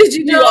 or did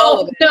you do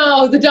all of it?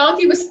 No, the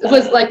donkey was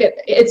like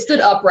it stood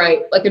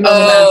upright like a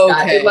normal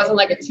mascot. Okay. It wasn't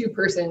like a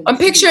 2-person. I'm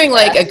picturing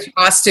like a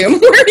costume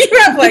where you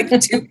have like 2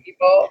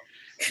 people.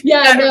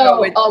 Yeah,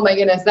 no. Oh my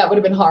goodness, that would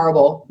have been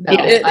horrible. No,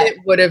 it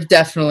would have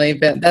definitely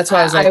been. That's why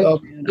I was like, oh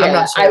man, I'm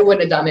not sure. I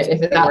wouldn't have done it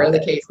if that were the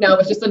case. No, it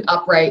was just an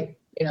upright,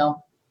 you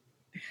know,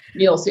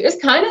 mule suit.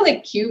 It's kind of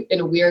like cute in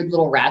a weird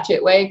little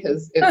ratchet way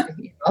because it's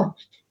you know,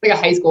 like a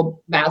high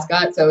school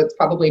mascot, so it's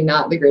probably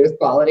not the greatest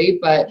quality,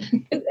 but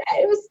it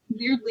was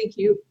weirdly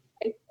cute.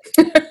 If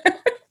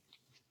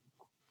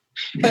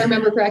I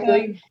remember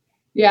correctly.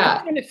 Yeah.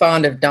 I'm kind of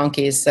fond of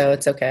donkeys, so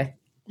it's okay.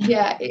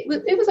 Yeah, it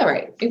was all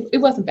right. It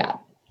wasn't bad.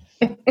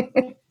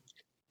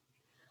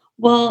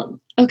 Well,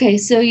 okay,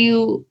 so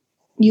you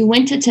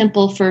went to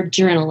Temple for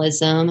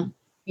journalism.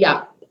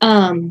 Yeah.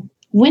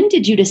 When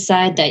did you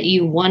decide that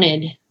you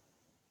wanted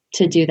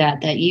to do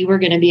that you were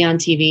going to be on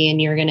TV and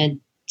you were going to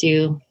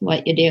do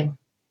what you do?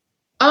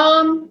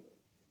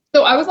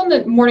 So I was on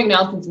the morning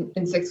announcements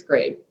in 6th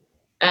grade,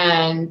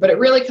 but it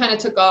really kind of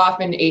took off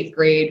in 8th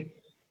grade.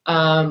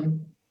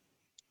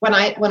 When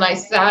I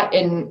sat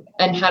and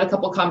had a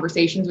couple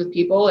conversations with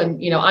people,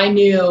 and, you know, I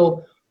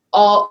knew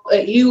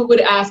you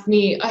would ask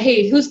me,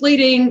 hey, who's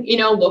leading, you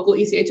know, local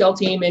ECHL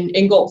team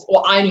in goals?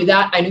 Well, I knew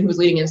that. I knew who was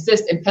leading in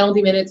assists and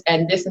penalty minutes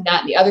and this and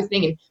that and the other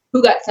thing, and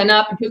who got sent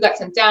up and who got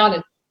sent down.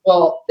 And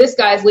well, this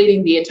guy's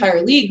leading the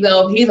entire league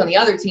though. He's on the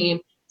other team.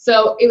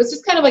 So it was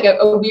just kind of like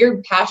a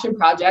weird passion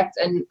project.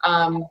 And,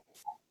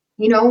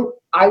 you know,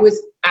 I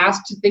was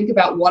asked to think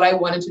about what I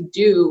wanted to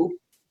do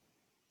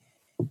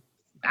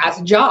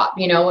as a job,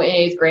 in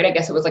 8th grade. I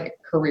guess it was like a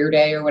career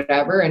day or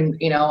whatever. And,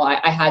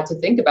 I had to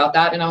think about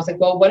that. And I was like,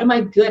 well, what am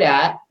I good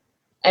at?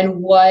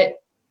 And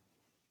what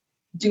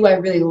do I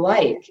really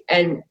like?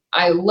 And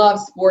I love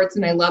sports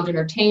and I loved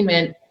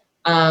entertainment.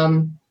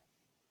 And,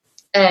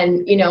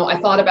 I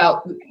thought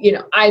about,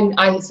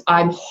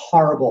 I'm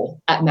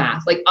horrible at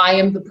math. Like, I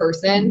am the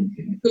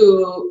person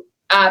who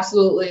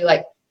absolutely,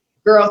 like,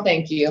 girl,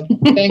 thank you.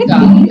 Thank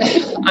God.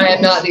 I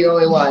am not the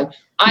only one.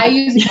 I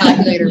use a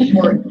calculator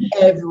for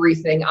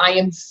everything. I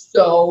am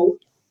so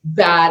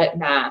bad at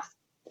math.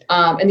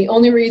 And the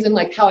only reason,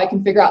 like, how I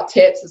can figure out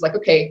tips is like,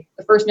 okay,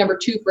 the first number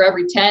 2 for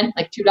every 10,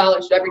 like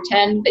 $2 for every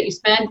 10 that you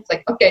spend. It's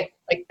like, okay,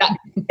 like that.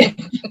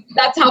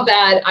 That's how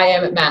bad I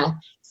am at math.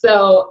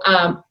 So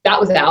that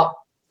was out.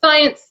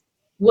 Science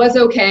was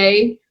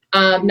okay.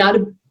 Not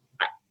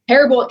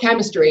terrible at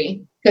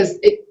chemistry because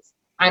it's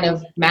kind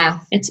of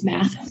math. It's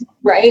math.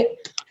 Right?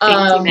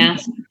 Fancy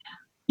math.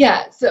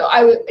 Yeah. So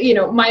I was,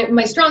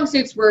 my strong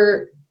suits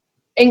were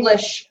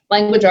English,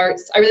 language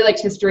arts. I really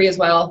liked history as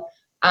well.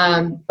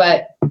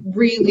 But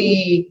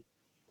really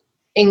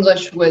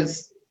English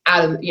was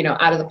out of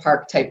the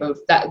park type of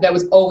that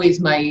was always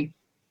my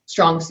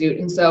strong suit.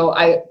 And so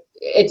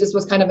it just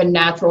was kind of a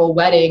natural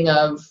wedding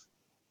of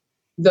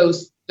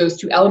those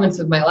two elements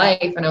of my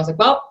life. And I was like,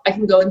 well, I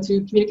can go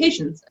into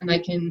communications and I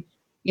can,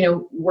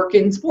 work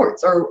in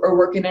sports or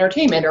work in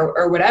entertainment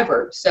or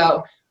whatever.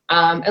 So,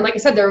 and like I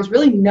said, there was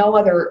really no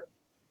other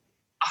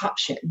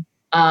option.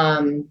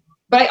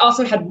 But I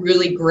also had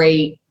really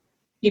great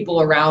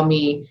people around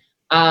me.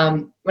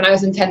 When I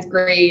was in 10th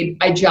grade,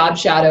 I job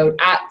shadowed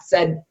at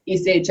said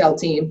ECHL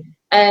team.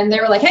 And they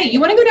were like, hey,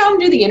 you want to go down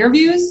and do the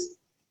interviews?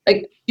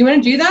 Like, you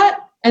want to do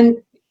that? And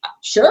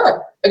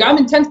sure. Like, I'm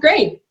in 10th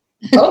grade.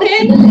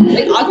 Okay.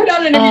 Like, I'll go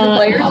down and interview the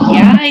players.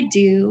 Yeah, I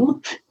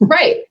do.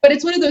 Right. But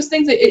it's one of those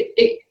things that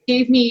it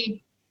gave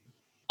me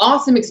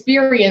awesome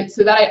experience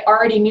so that I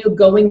already knew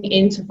going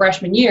into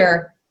freshman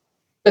year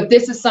that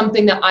this is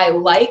something that I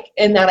like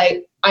and that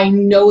I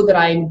know that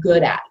I'm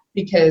good at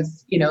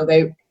because,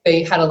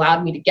 they had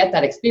allowed me to get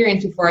that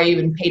experience before I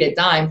even paid a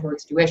dime for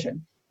its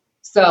tuition.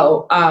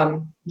 So,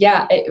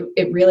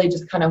 it really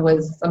just kind of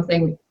was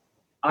something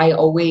I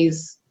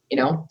always,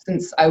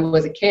 since I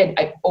was a kid,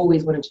 I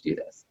always wanted to do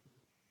this.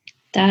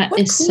 That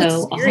is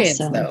so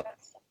awesome. Though.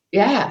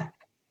 Yeah.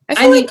 I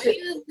feel like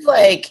you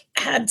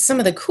had some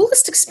of the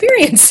coolest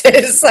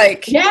experiences.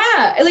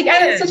 Yeah,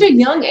 at such a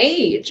young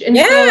age. And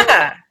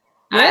yeah.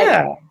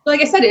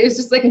 Like I said, it was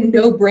just like a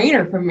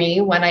no-brainer for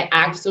me when I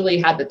actually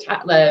had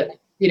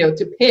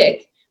to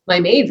pick my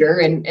major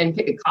and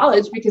pick a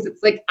college because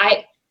it's like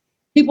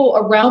people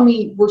around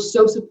me were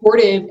so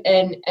supportive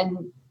and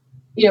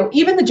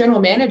even the general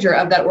manager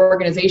of that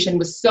organization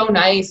was so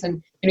nice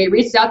and he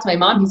reached out to my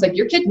mom. He's like,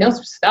 your kid knows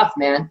her stuff,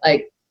 man.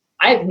 Like,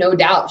 I have no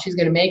doubt she's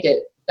going to make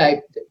it.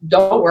 Like,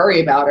 don't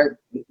worry about her.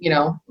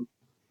 Not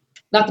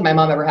that my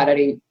mom ever had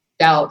any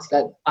doubts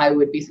that I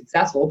would be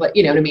successful, but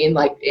you know what I mean?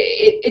 Like,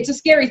 it's a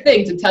scary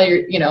thing to tell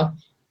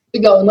to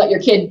go and let your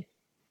kid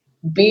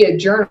be a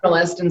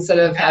journalist instead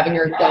of having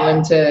her go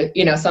into,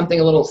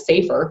 something a little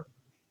safer.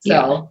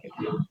 So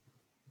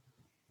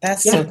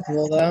that's so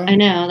cool though. I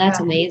know. That's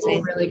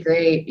amazing. Really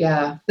great.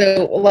 Yeah.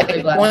 So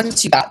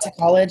once you got to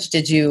college,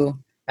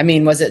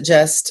 was it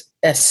just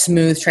a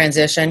smooth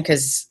transition?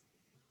 Cause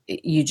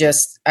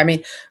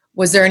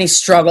was there any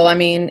struggle,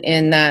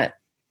 in that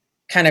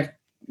kind of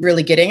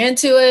really getting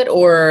into it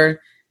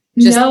or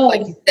just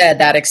like you said,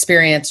 that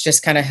experience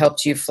just kind of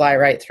helped you fly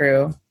right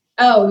through?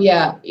 Oh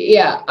yeah.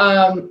 Yeah.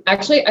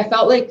 Actually I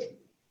felt like,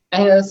 I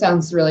know this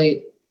sounds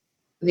really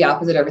the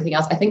opposite of everything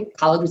else. I think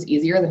college was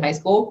easier than high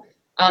school.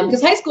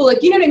 Cause high school,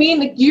 you know what I mean?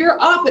 Like, you're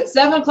up at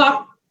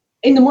 7:00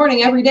 in the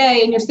morning every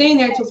day and you're staying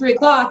there until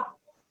 3:00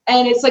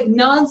 and it's like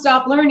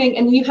nonstop learning.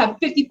 And you have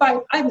 55,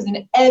 I was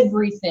in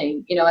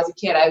everything, as a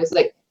kid. I was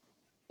like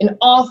in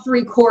all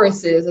 3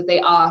 choruses that they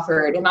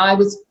offered. And I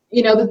was,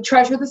 the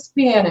treasurer of the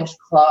Spanish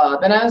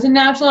club, and I was in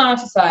National Honor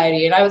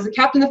Society, and I was the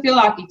captain of the field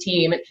hockey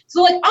team. And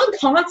so I'm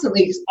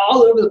constantly just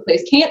all over the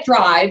place. Can't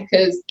drive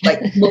because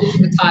most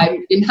of the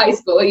time in high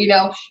school, you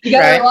got to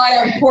rely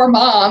on poor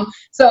mom.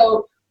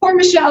 So poor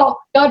Michelle,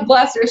 God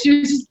bless her. She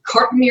was just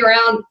carting me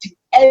around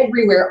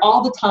everywhere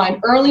all the time,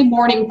 early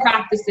morning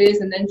practices,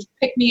 and then she'd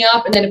pick me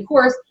up. And then of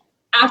course,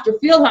 after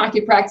field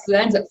hockey practice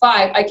that ends at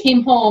 5, I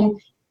came home,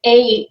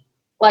 ate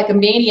like a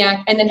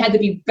maniac, and then had to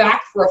be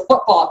back for a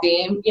football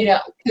game,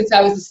 because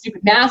I was a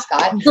stupid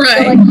mascot.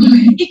 Right. So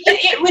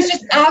it was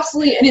just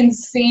absolutely an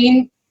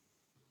insane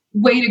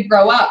way to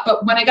grow up.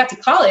 But when I got to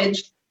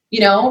college,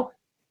 and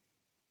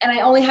I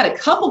only had a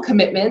couple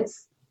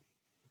commitments,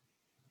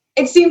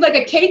 it seemed like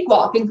a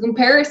cakewalk in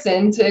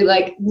comparison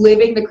to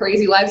living the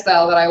crazy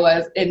lifestyle that I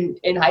was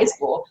in high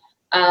school.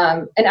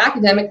 And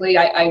academically,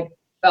 I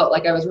felt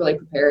like I was really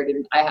prepared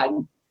and I had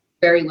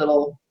very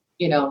little,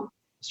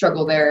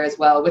 struggle there as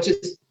well, which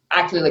is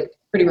actually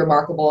pretty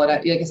remarkable. And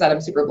like I said, I'm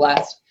super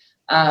blessed,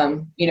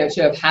 to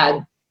have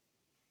had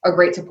a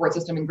great support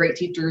system and great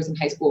teachers in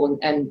high school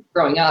and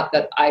growing up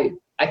that I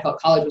I felt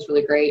college was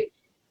really great.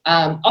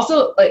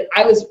 Also, like,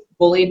 I was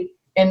bullied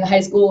in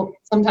high school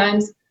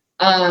sometimes.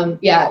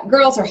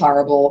 Girls are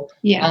horrible.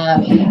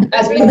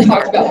 As we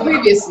talked about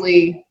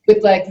previously,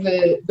 with like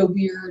the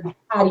weird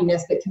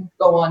cattiness that can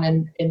go on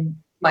in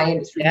my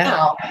industry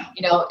now,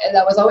 and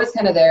that was always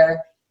kind of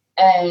there.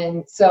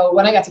 And so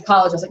when I got to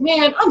college, I was like,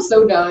 man, I'm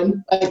so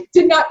done. Like,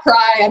 did not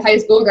cry at high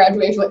school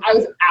graduation. Like, I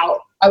was out.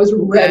 I was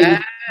ready.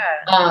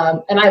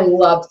 And I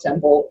loved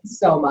Temple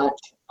so much.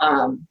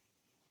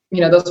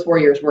 Those 4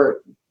 years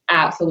were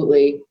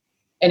absolutely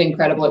an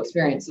incredible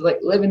experience. So, like,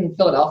 living in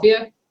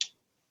Philadelphia,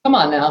 come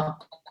on now.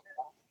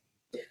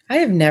 I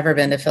have never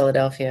been to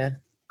Philadelphia.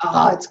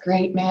 Oh, it's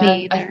great,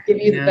 man. I can give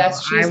you the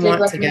best cheesesteak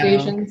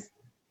recommendations.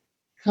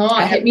 Come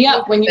on, hit me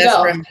up when you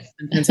go. From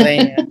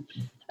Pennsylvania.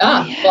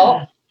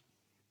 Well,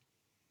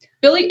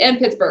 Philly and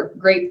Pittsburgh,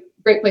 great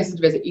places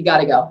to visit. You got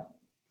to go.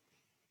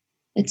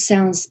 It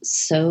sounds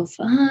so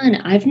fun.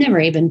 I've never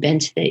even been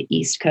to the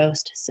East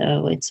Coast,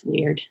 so it's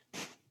weird.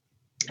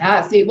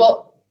 See,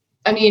 well,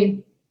 I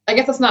mean, I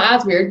guess that's not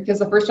as weird because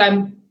the first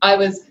time I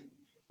was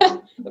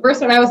in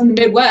the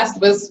Midwest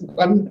was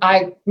when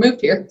I moved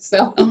here.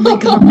 So, oh my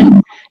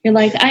God, you're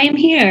like, I am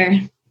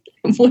here.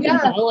 What the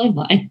hell am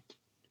I?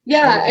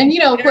 Yeah, and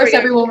of course,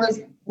 everyone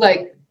was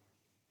like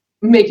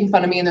making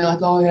fun of me, and they're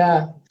like, "Oh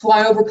yeah,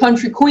 fly over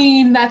country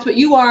queen. That's what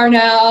you are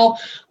now."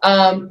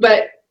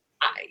 But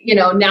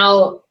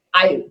now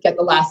I get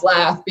the last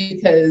laugh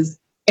because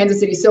Kansas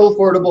City is so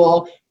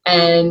affordable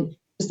and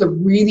just a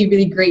really,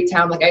 really great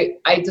town. Like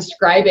I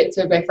describe it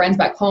to my friends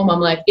back home. I'm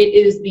like, it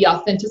is the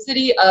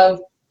authenticity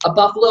of a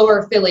Buffalo or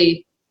a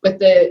Philly with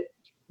the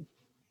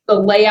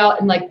layout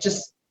and like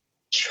just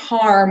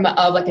charm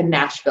of like a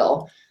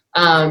Nashville.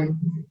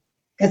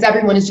 Because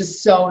everyone is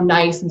just so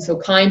nice and so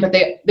kind, but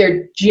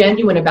they're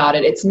genuine about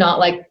it. It's not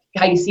like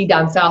how you see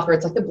down south where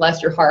it's like,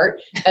 bless your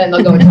heart, and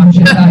they'll go and talk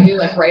shit about you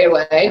like right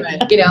away.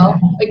 Like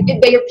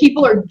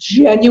people are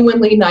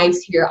genuinely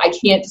nice here. I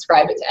can't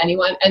describe it to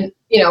anyone. And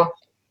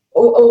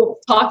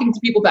talking to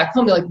people back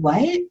home, they're like,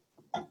 what?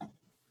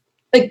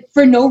 Like,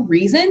 for no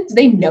reason? Do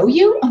they know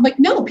you? I'm like,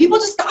 no, people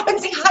just stop and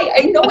say hi.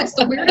 I know, it's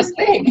the weirdest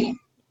thing.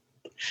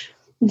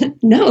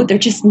 No, they're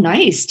just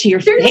nice to your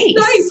face. They're just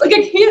nice. Like,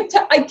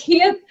 I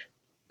can't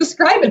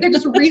describe it. They're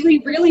just really,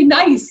 really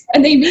nice,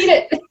 and they mean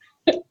it.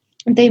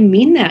 They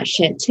mean that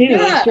shit too.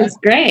 Yeah. It's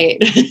just great.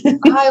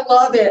 I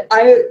love it.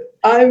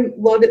 I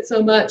love it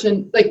so much.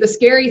 And like the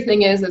scary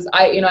thing is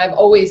I've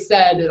always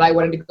said that I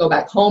wanted to go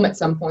back home at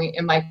some point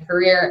in my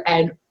career.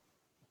 And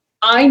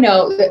I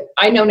know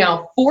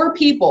now 4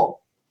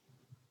 people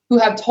who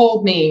have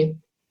told me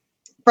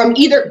from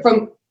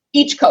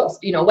each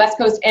coast, West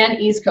Coast and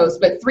East Coast,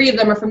 but 3 of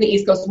them are from the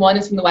East Coast. 1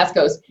 is from the West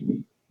Coast.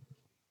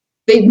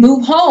 They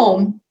move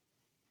home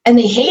and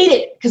they hate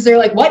it because they're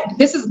like, what?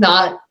 This is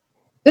not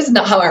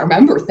how I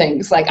remember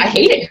things. Like, I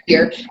hate it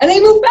here. And they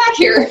move back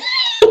here.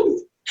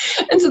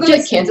 And so they're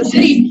like, Kansas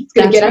City, it's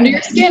going to get under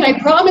your skin. I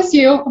promise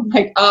you. I'm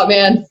like, oh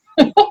man.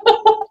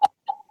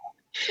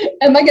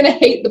 Am I going to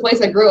hate the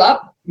place I grew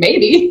up?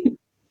 Maybe.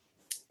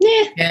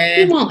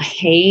 You won't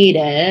hate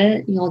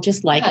it. You'll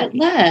just like it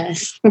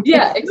less.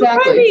 Yeah,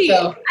 exactly.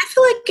 So I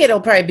feel like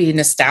it'll probably be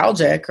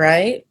nostalgic,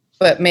 right?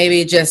 But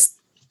maybe just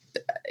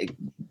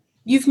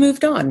you've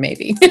moved on,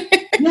 maybe.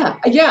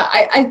 Yeah.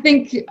 I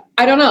think,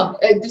 I don't know.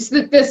 Just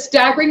the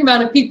staggering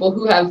amount of people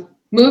who have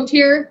moved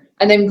here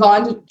and then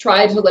gone to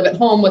try to live at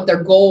home what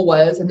their goal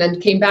was and then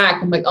came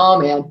back. I'm like, oh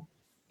man,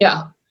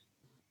 yeah.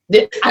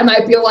 I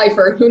might be a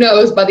lifer. Who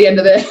knows by the end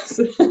of this?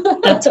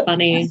 That's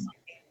funny.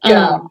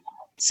 Yeah.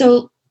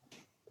 So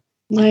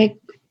like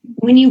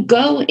when you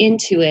go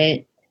into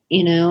it,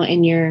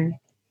 and you're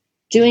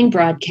doing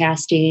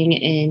broadcasting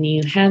and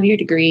you have your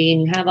degree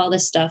and you have all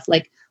this stuff,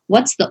 like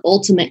what's the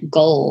ultimate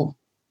goal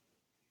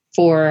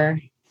for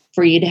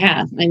you to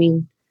have? I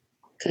mean,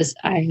 because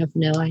I have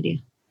no idea.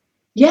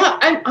 Yeah,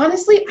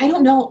 I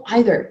don't know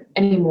either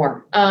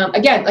anymore.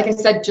 Again, like I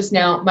said just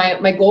now,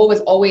 my goal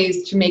was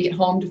always to make it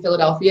home to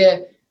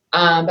Philadelphia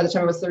by the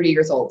time I was 30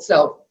 years old.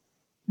 So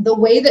the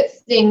way that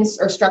things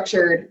are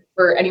structured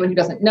for anyone who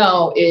doesn't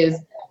know is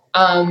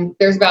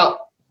there's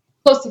about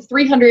close to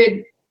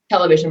 300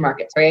 television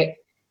markets, right?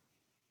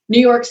 New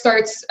York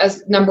starts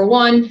as number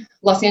 1,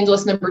 Los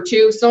Angeles number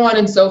 2, so on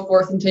and so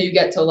forth until you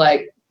get to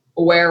like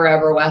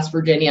wherever, West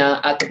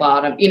Virginia at the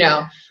bottom,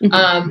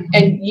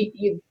 and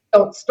you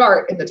don't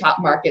start in the top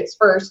markets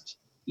first.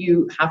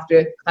 You have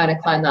to kind of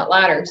climb that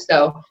ladder.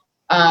 So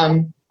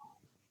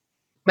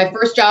my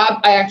first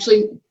job, I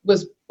actually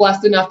was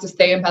blessed enough to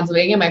stay in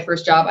Pennsylvania. My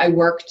first job, I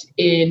worked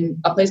in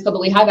a place called the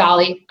Lehigh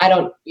Valley. I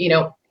don't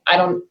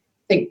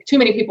think too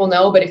many people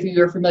know, but if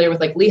you're familiar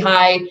with like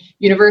Lehigh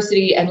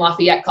University and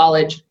Lafayette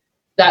College,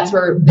 that's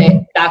where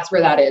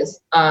that is.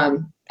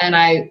 And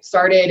I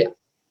started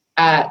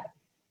at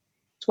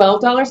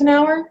 $12 an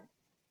hour.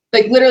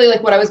 Like literally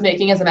like what I was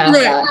making as a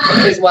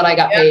mascot is what I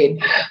got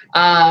paid.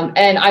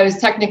 And I was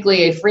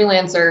technically a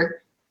freelancer.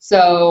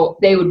 So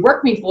they would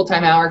work me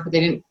full-time hours, but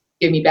they didn't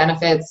give me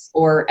benefits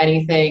or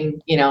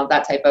anything,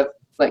 that type of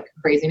like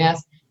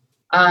craziness.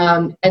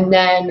 And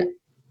then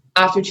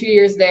After 2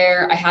 years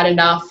there, I had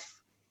enough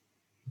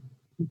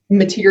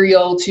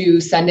material to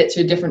send it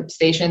to different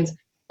stations.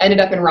 Ended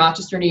up in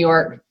Rochester, New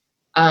York,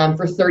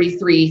 for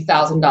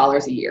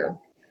 $33,000 a year.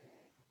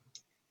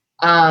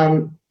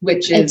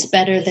 Which is, it's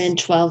better than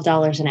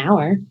 $12 an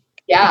hour.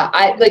 Yeah.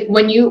 I like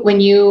when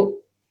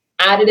you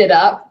added it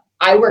up,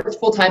 I worked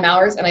full-time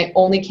hours and I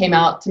only came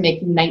out to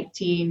make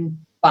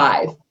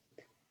 $19,500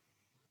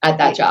 at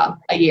that job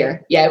a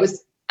year. Yeah. It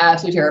was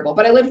absolutely terrible,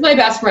 but I lived with my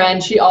best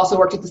friend. She also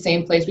worked at the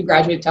same place. We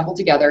graduated Temple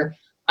together.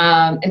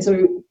 And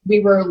so we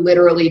were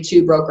literally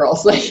two broke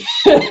girls, like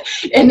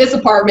in this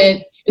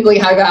apartment in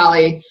Lehigh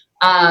Valley.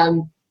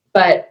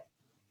 But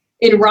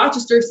in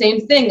Rochester,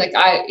 same thing. Like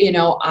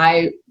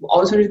I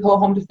always wanted to go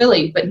home to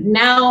Philly, but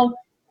now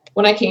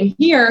when I came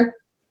here,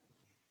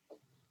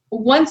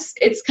 once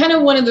it's kind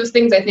of one of those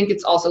things, I think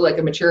it's also like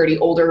a maturity,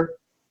 older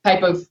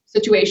type of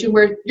situation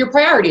where your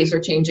priorities are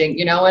changing,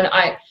 and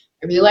I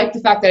really like the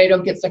fact that I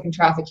don't get stuck in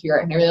traffic here.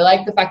 And I really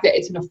like the fact that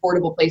it's an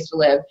affordable place to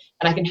live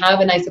and I can have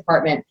a nice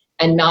apartment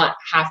and not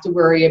have to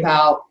worry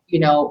about,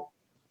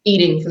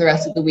 eating for the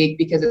rest of the week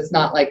because it's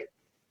not like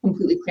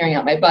completely clearing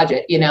out my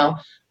budget,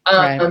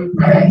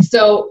 Right.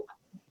 So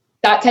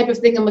that type of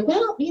thing, I'm like,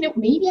 well,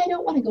 maybe I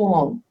don't want to go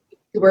home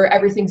where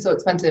everything's so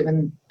expensive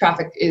and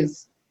traffic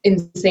is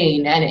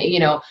insane. And,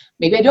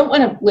 maybe I don't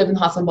want to live in the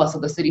hustle and bustle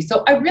of the city.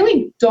 So I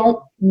really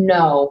don't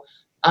know.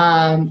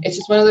 It's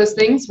just one of those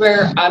things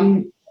where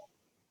I'm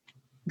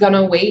going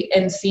to wait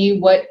and see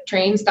what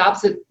train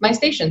stops at my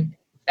station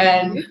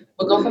and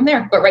we'll go from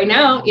there. But right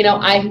now,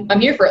 I'm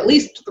here for at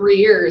least 3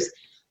 years.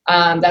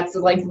 That's the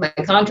length of my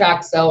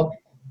contract. So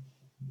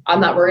I'm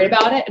not worried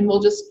about it. And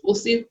we'll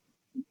see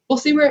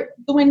where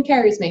the wind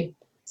carries me.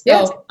 So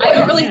Yes. I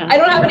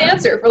don't have an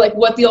answer for like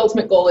what the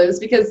ultimate goal is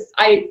because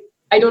I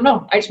don't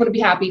know. I just want to be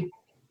happy.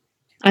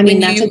 I mean,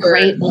 When that's you a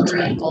great were-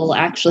 ultimate goal,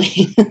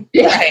 actually.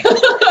 Yeah. Right.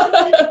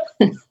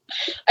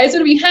 I just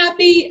want to be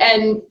happy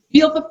and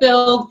feel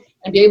fulfilled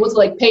and be able to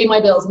like pay my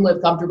bills and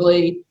live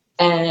comfortably.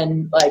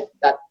 And like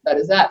that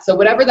is that. So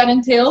whatever that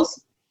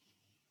entails,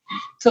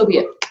 so be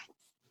it.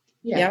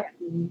 Yeah.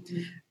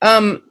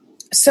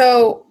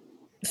 So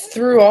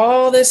through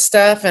all this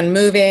stuff and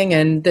moving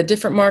and the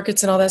different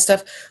markets and all that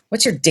stuff,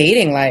 what's your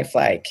dating life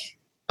like?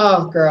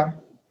 Oh, girl,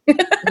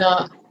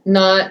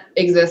 not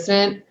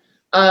existent.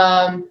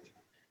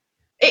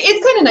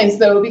 It's kind of nice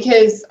though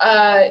because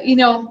I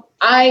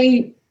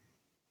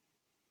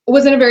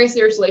was in a very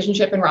serious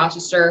relationship in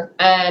Rochester,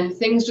 and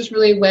things just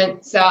really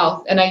went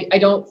south. And I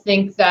don't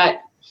think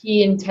that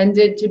he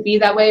intended to be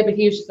that way, but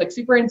he was just like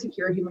super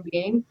insecure human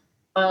being.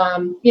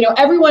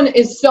 Everyone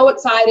is so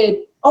excited.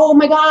 Oh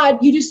my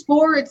God, you do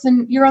sports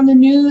and you're on the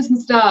news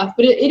and stuff.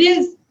 But it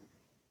is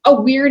a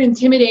weird,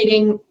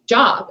 intimidating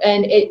job,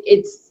 and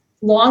it's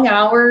long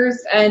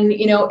hours. And,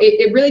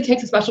 it really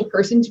takes a special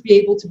person to be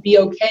able to be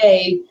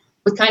okay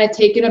with kind of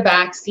taking a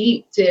back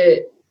seat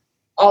to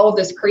all of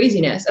this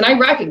craziness. And I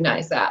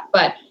recognize that.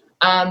 But,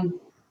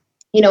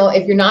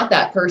 if you're not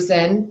that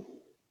person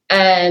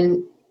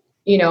and,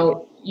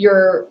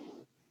 you're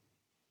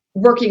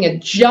working a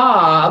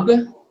job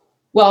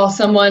while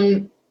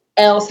someone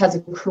else has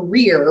a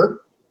career,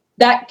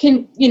 that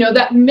can,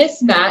 that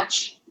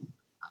mismatch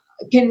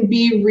can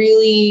be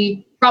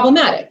really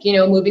problematic,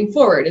 moving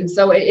forward. And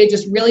so it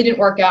just really didn't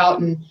work out.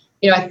 And,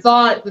 I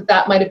thought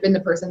that might have been the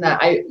person that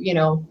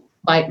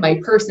my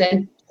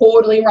person,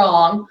 totally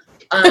wrong.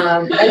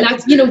 And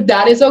that's,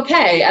 that is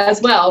okay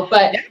as well.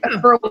 But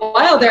for a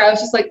while there, I was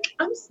just like,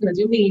 I'm just going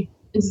to do me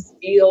and just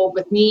deal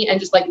with me and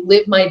just like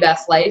live my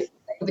best life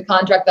with the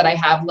contract that I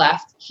have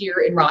left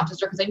here in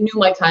Rochester. Cause I knew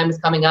my time was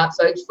coming up.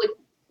 So I just like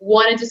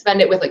wanted to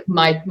spend it with like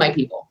my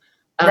people.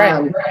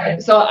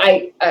 Right. So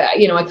I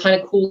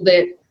kind of cooled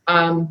it,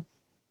 on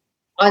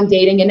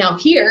dating. And now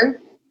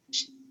here,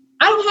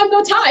 I don't have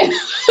no time.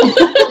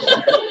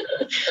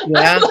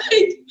 Yeah. I'm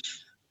like,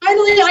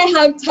 finally I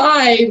have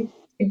time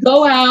to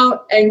go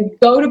out and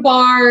go to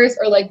bars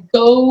or like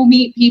go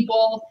meet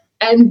people.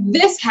 And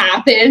this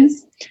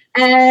happens.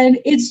 And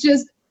it's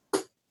just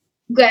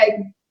like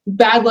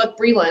bad luck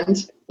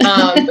Breland.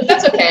 But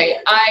that's okay.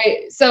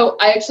 I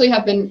actually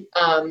have been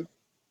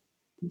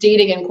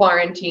dating in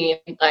quarantine,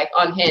 like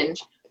on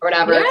Hinge or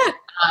whatever. Yeah.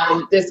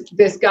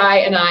 This guy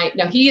and I,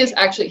 now he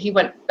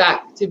went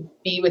back to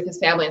be with his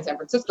family in San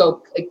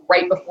Francisco, like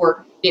right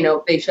before,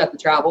 they shut the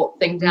travel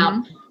thing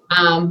down.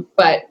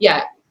 But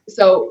yeah,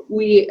 so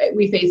we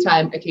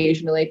FaceTime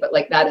occasionally, but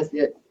like that is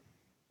it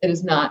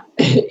is not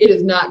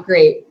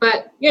great,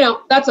 but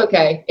that's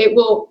okay. It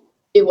will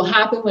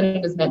happen when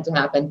it is meant to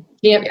happen.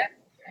 Can't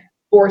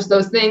force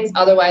those things.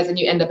 Otherwise, then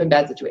you end up in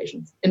bad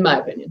situations, in my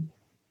opinion.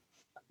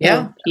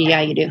 Yeah.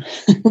 Yeah, you do.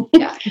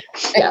 Yeah.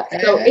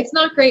 So it's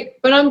not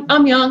great, but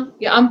I'm young.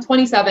 Yeah, I'm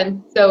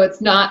 27, so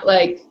it's not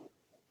like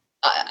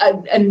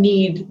a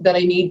need that I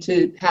need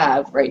to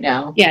have right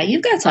now. Yeah,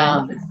 you've got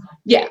time.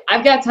 Yeah,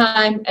 I've got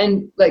time,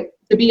 and like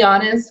to be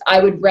honest,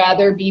 I would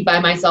rather be by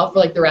myself for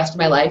like the rest of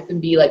my life than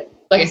be like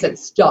I said,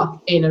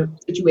 stuck in a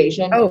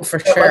situation. Oh, for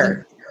that sure.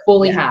 wasn't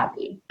fully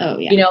happy. Oh,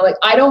 yeah. Like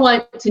I don't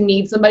want to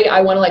need somebody.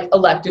 I want to like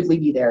electively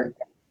be there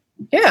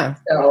Yeah.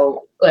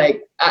 So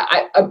like,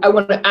 I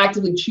want to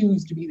actively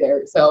choose to be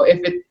there. So if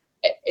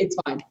it's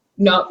fine.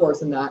 Not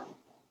forcing that.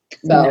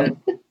 So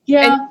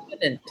yeah.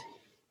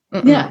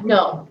 Yeah,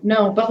 no,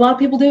 but a lot of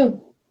people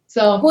do.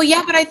 So well,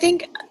 yeah, but I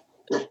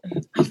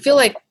feel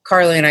like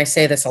Carly and I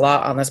say this a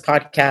lot on this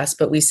podcast,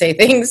 but we say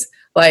things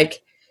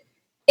like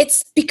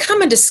it's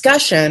become a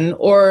discussion,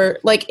 or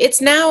like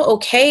it's now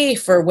okay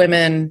for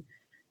women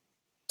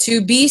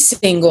to be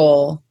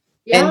single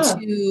and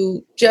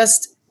to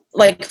just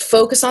like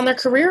focus on their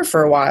career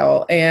for a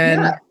while.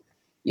 And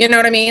you know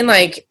what I mean?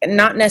 Like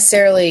not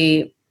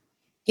necessarily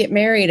get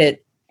married at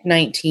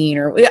 19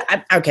 or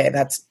okay,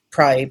 that's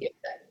probably.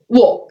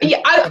 Well,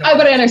 yeah,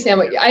 but I understand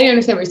what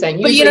you're saying.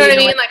 But you know what I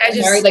mean? Like I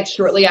just married like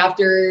shortly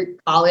after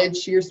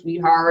college to your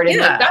sweetheart, and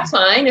like that's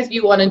fine if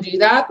you want to do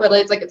that. But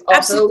it's like it's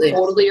also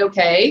totally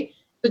okay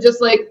to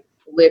just like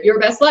live your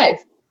best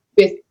life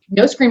with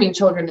no screaming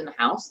children in the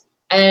house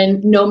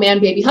and no man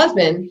baby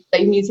husband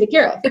that you need to take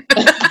care of.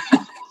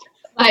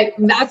 Like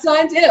that's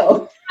fine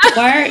too.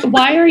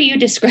 Why are you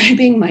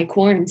describing my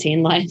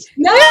quarantine life?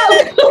 No.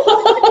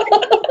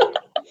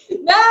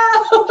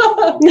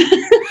 No.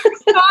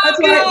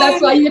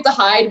 That's why you have to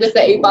hide with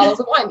the 8 bottles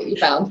of wine that you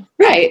found.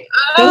 Right.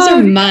 Those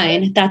are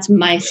mine. That's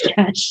my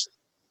stash.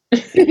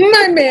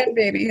 My man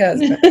baby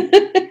husband.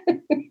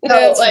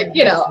 So like,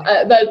 you know,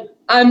 but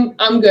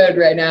I'm good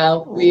right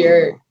now.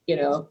 We're, you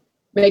know,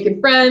 making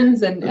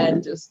friends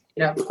and just,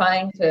 you know,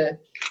 trying to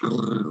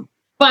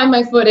find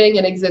my footing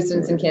and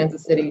existence in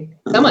Kansas City.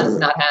 Someone's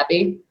not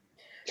happy.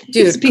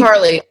 Dude,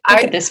 Carly,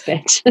 look at this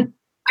bitch.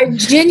 I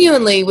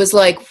genuinely was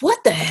like,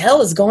 what the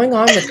hell is going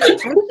on with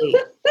Carly?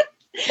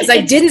 Because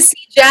I didn't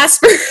see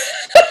Jasper.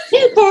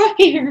 He's brought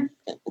here.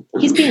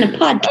 He's being a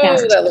podcast.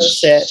 Oh, that little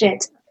shit.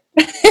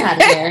 Out of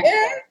there.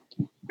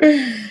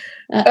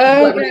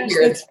 Oh, gosh,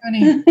 that's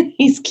funny.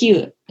 He's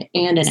cute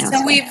and an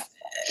asshole.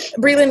 So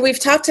Breland, we've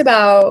talked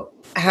about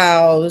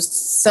how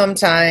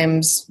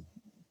sometimes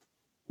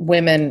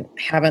women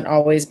haven't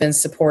always been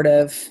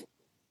supportive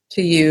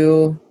to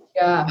you.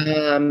 Yeah.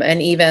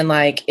 And even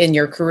like in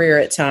your career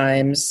at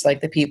times,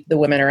 like the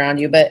women around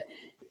you, but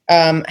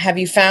have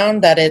you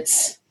found that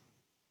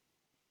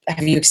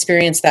have you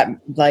experienced that,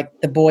 like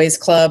the boys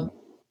club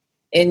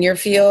in your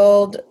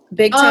field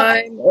big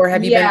time, or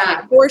have you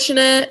been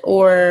fortunate,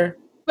 or?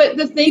 But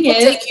the thing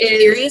is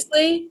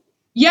seriously?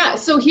 Yeah.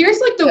 So here's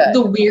like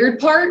the weird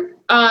part.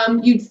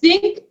 You'd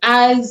think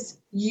as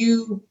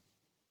you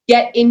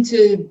get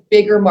into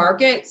bigger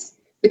markets,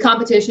 the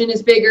competition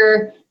is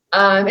bigger.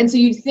 And so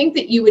you'd think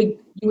that you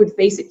would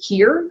face it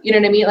here, you know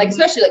what I mean? Like,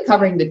 especially like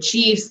covering the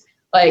Chiefs,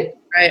 like,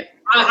 right.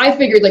 I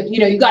figured like, you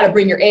know, you got to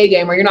bring your A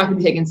game or you're not going to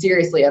be taken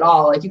seriously at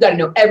all. Like you got to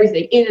know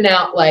everything in and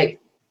out, like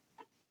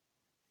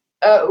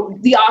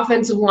the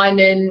offensive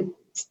lineman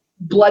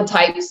blood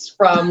types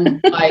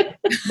from like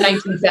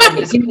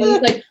 1970s, you know,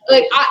 like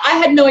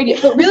I had no idea,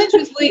 but really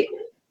truthfully,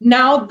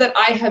 now that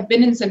I have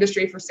been in this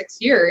industry for 6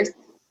 years,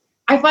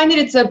 I find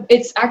that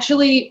it's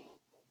actually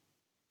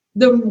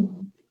the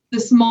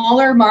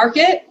smaller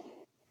market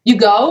you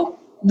go,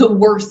 the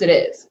worse it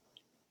is.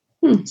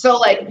 So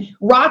like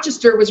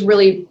Rochester was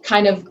really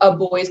kind of a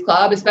boys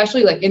club,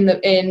 especially like in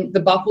the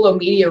Buffalo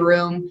media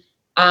room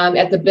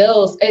at the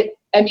Bills.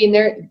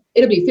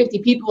 It'll be 50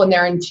 people in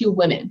there and 2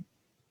 women,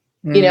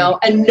 you know,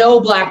 and no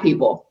black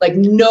people, like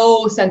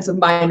no sense of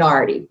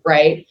minority.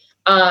 Right.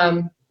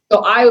 So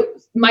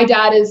my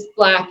dad is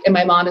black and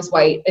my mom is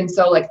white. And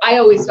so like, I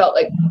always felt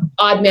like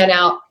odd man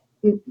out,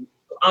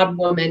 odd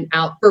woman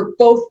out for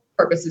both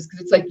purposes.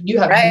 Cause it's like, you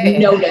have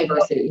no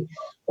diversity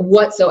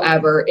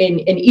whatsoever in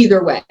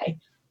either way.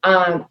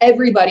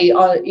 Everybody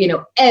you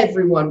know,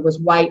 everyone was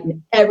white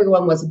and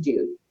everyone was a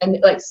dude, and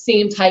like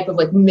same type of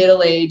like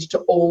middle-aged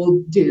to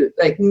old dude,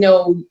 like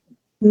no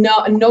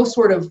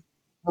sort of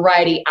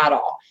variety at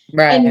all.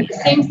 Right. And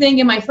same thing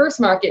in my first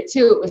market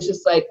too. It was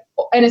just like,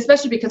 and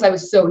especially because I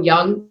was so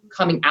young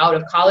coming out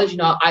of college, you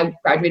know, I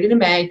graduated in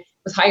May,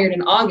 was hired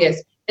in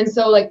August. And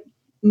so like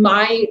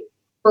my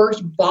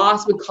first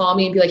boss would call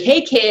me and be like,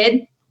 hey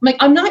kid. I'm like,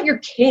 I'm not your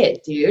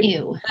kid, dude.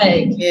 Ew.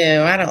 Like,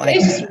 ew, I don't like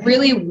it's just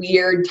really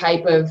weird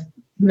type of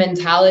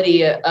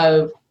mentality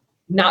of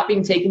not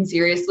being taken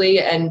seriously.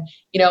 And,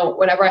 you know,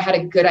 whenever I had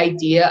a good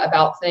idea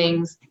about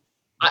things,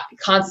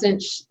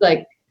 constant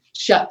like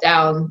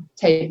shutdown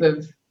type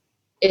of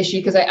issue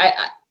because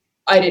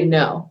I didn't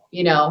know,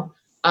 you know.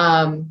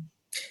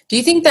 Do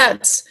you think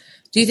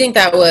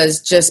that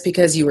was just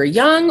because you were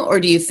young, or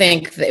do you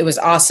think that it was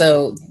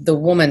also the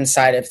woman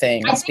side of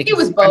things? I think it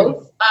was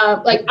both.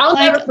 I'll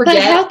never forget.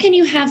 But how can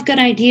you have good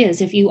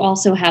ideas if you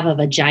also have a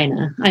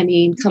vagina? I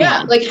mean, come on.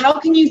 Yeah, like how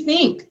can you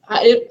think?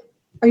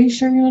 Are you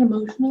sure you're not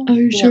emotional? Are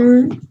you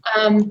sure?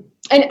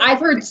 And I've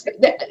heard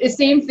the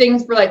same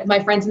things for like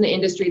my friends in the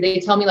industry. They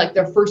tell me like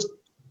their first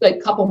like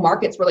couple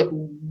markets were like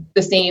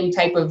the same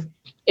type of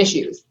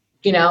issues,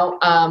 you know,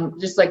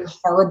 just like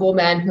horrible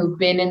men who've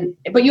been in,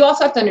 but you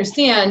also have to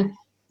understand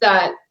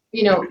that,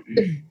 you know,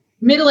 the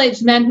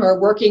middle-aged men who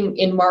are working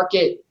in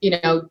market, you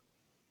know,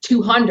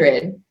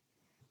 200,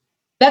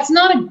 that's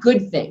not a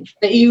good thing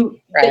that you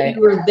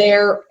were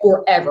there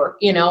forever.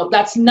 You know,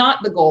 that's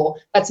not the goal.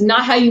 That's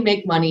not how you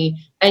make money.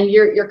 And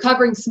you're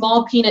covering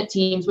small peanut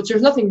teams, which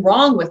there's nothing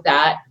wrong with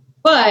that.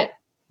 But,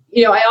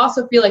 you know, I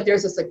also feel like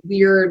there's this like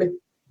weird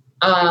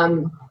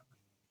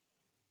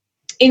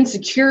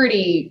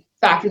insecurity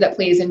factor that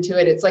plays into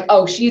it. It's like,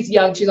 oh, she's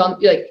young. She's on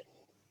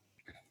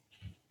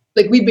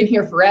like we've been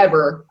here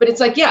forever, but it's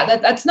like, yeah,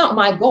 that's not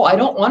my goal. I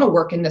don't want to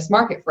work in this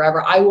market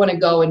forever. I want to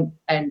go and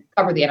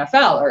cover the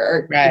NFL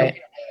or right. You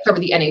know, cover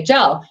the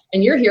NHL.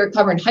 And you're here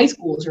covering high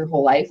schools your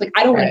whole life. Like,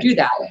 I don't want to do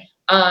that.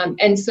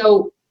 And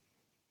so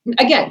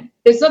again,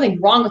 there's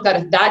nothing wrong with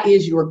that if that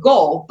is your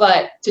goal,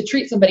 but to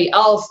treat somebody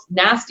else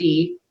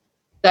nasty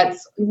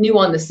that's new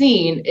on the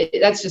scene,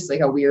 that's just like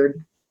a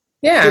weird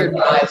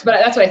vibes. But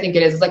that's what I think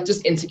it is. It's like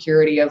just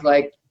insecurity of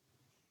like,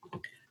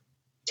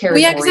 well,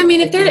 yeah, because I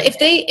mean,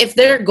 if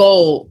their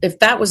goal, if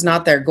that was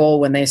not their goal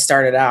when they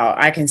started out,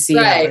 I can see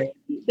I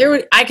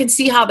can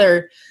see how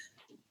there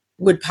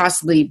would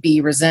possibly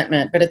be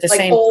resentment, but at the like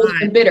same old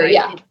time, and bitter, right,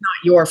 it's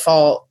not your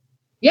fault.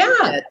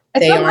 Yeah,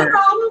 it's not my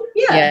problem.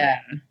 Yeah.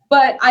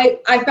 But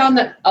I found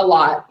that a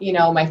lot. You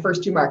know, my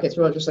first 2 markets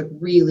were just like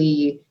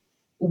really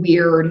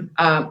weird.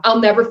 I'll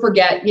never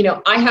forget. You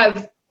know, I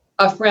have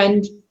a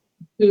friend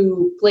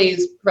who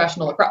plays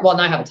professional lacrosse. Well,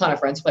 and I have a ton of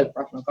friends who play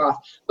professional lacrosse.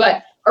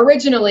 But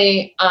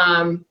originally,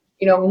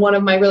 you know, one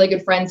of my really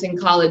good friends in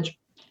college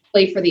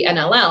played for the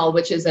NLL,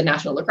 which is a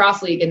National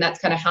Lacrosse League. And that's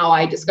kind of how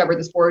I discovered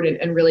the sport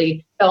and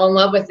really fell in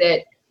love with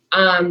it.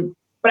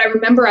 But I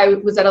remember I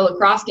was at a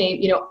lacrosse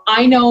game. You know,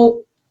 I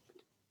know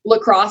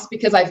lacrosse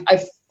because I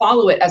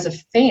follow it as a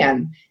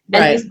fan.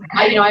 And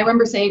I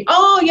remember saying,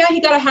 oh, yeah, he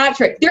got a hat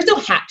trick. There's no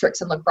hat tricks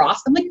in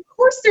lacrosse. I'm like, of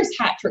course there's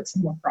hat tricks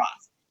in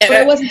lacrosse. But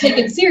I wasn't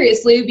taken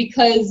seriously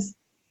because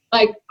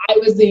like I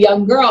was the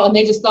young girl and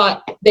they just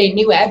thought they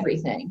knew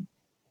everything.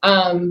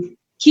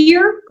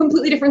 Here,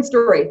 completely different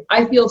story.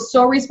 I feel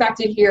so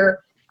respected here.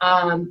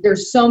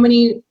 There's so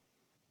many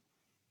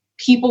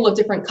people of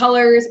different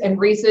colors and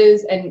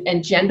races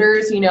and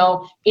genders, you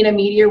know, in a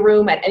media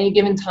room at any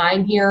given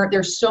time here.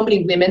 There's so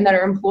many women that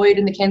are employed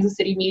in the Kansas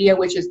City media,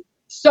 which is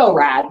so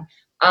rad.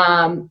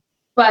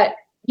 But,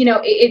 you know,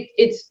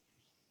 it's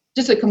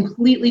just a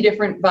completely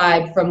different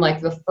vibe from like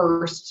the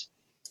first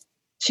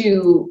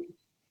 2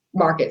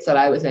 markets that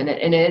I was in.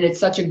 And it's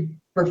such a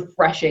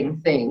refreshing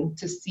thing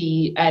to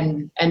see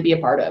and be a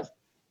part of.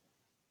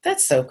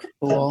 That's so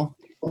cool.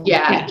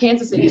 Yeah.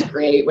 Kansas City is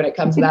great when it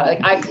comes to that.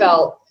 Like I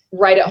felt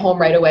right at home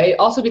right away.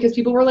 Also because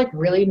people were like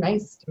really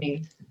nice to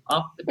me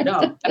off the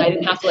jump and I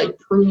didn't have to like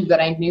prove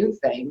that I knew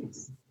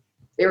things.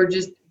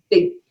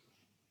 They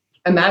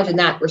imagine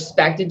that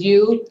respected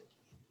you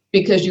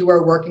because you were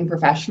a working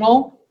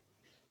professional.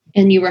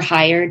 And you were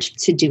hired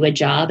to do a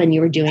job and you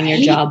were doing your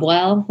job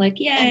well. Like,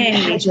 yay.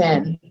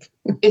 Imagine.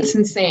 It's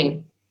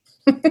insane.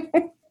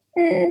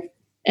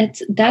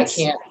 That's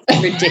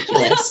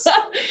ridiculous.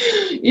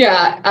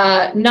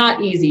 Yeah.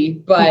 Not easy,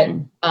 but,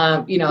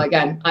 you know,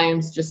 again, I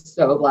am just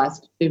so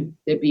blessed to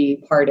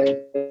be part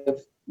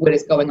of what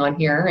is going on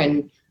here.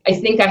 And I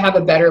think I have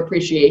a better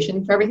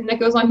appreciation for everything that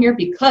goes on here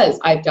because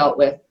I've dealt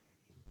with,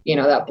 you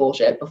know, that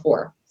bullshit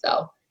before.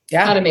 So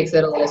yeah, kind of makes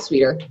it a little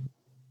sweeter.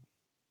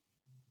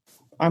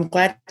 I'm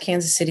glad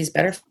Kansas City's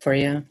better for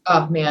you.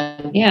 Oh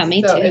man. Yeah,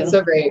 me too. It's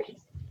so great.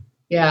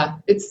 Yeah,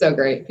 it's so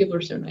great. People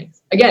are so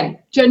nice. Again,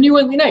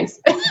 genuinely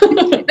nice.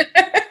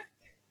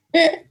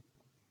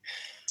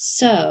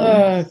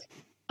 So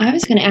I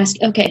was going to ask,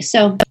 okay,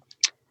 so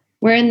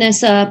we're in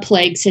this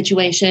plague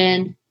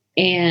situation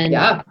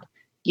and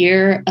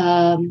you're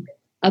a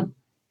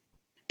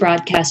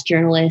broadcast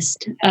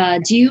journalist.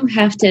 Do you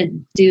have to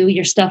do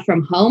your stuff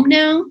from home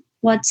now?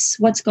 What's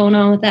going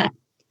on with that?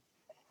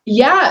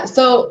 Yeah,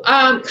 so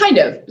kind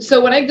of.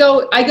 So when I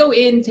go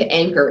into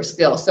anchor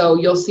still. So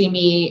you'll see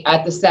me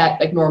at the set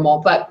like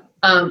normal, but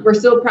we're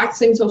still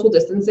practicing social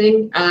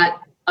distancing at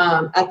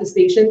the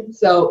station.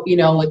 So, you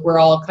know, like we're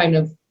all kind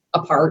of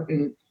apart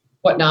and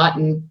whatnot,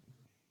 and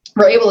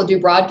we're able to do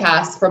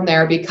broadcasts from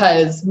there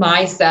because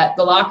my set,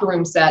 the locker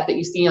room set that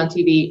you see on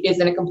TV,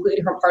 is in a completely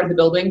different part of the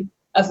building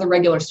as the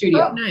regular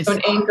studio. Oh, nice. So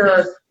an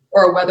anchor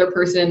or a weather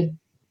person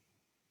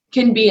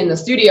can be in the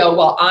studio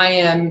while I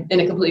am in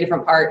a completely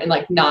different part and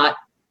like not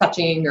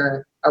touching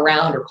or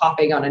around or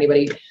coughing on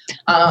anybody.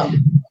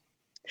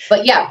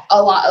 But yeah,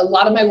 a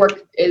lot of my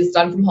work is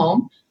done from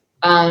home,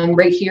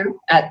 right here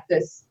at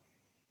this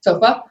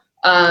sofa.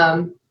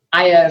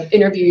 I have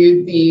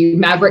interviewed the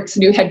Mavericks'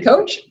 new head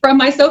coach from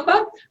my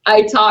sofa.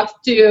 I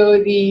talked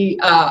to the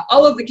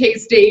all of the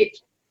K-State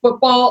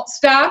football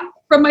staff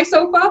from my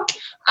sofa.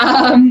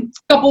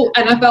 Couple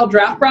NFL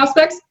draft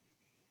prospects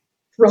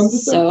from the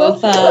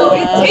sofa. So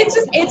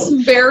it's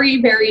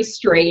very, very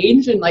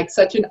strange and like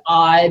such an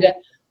odd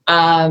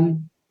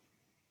time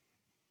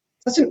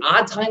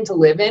to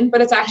live in,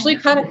 but it's actually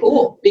kind of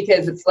cool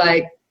because it's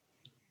like,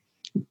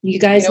 you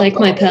guys like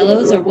my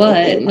pillows or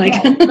what? Like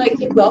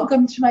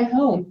welcome to my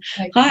home.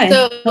 Like, hi,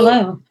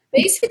 hello.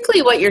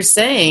 Basically what you're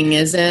saying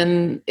is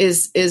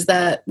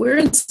that we're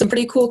in some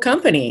pretty cool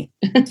company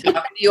talking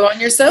to you on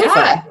your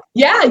sofa.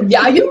 Yeah,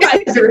 you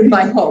guys are in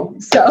my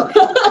home. So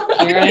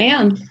here I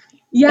am.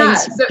 Yeah.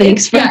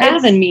 Thanks for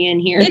having me in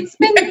here.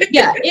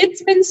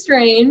 It's been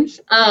strange.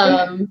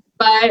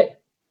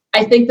 But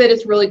I think that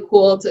it's really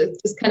cool to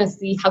just kind of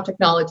see how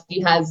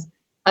technology has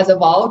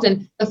evolved,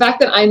 and the fact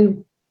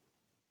that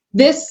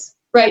this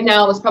right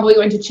now is probably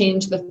going to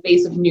change the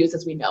face of news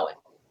as we know it,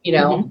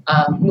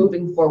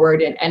 moving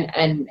forward,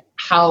 and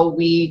how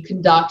we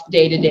conduct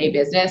day-to-day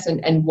business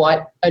and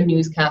what a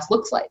newscast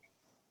looks like.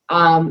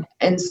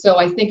 And so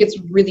I think it's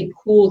really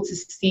cool to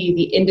see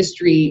the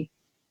industry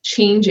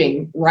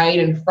changing right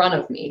in front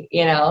of me,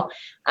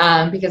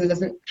 because it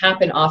doesn't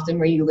happen often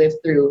where you live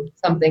through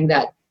something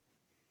that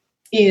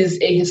is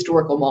a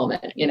historical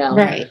moment,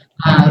 Right.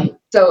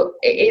 So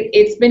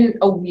it's been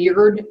a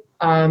weird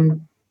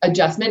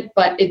adjustment,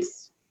 but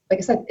it's, like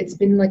I said, it's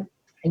been like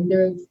kind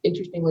of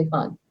interestingly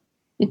fun.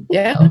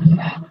 Yeah. So,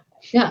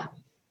 yeah.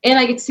 And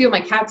I get to see what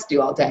my cats do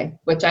all day,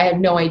 which I have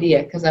no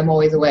idea because I'm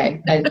always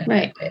away.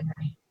 Right.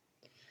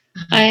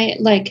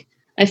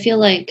 I feel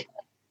like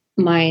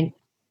my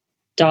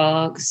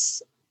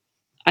dogs,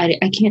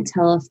 I can't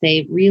tell if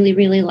they really,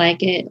 really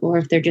like it or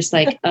if they're just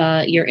like,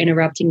 you're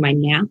interrupting my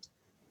nap.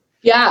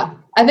 Yeah.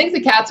 I think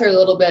the cats are a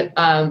little bit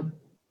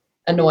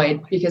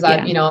annoyed because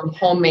I'm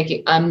home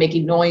I'm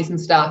making noise and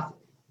stuff,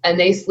 and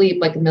they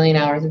sleep like 1 million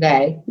hours a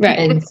day. Right.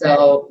 And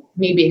so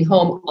me being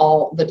home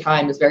all the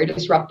time is very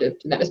disruptive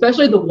to them,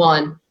 especially the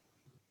wind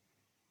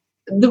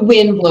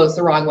blows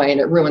the wrong way and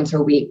it ruins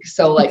her week.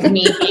 So like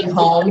me being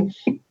home,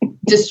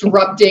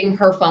 disrupting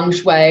her feng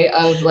shui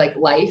of like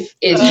life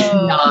is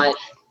not.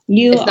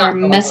 You are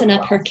messing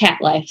up her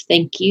cat life.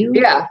 Thank you.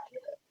 Yeah.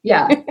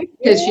 Yeah.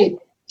 Because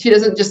she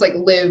doesn't just like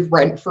live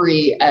rent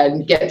free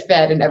and get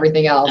fed and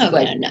everything else.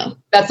 No.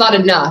 That's not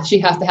enough. She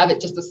has to have it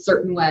just a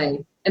certain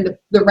way. And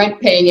the rent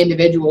paying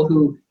individual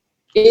who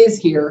is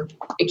here,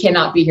 it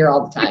cannot be here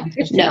all the time.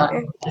 It's not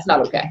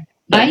okay.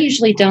 Yeah. I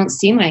usually don't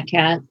see my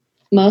cat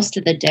most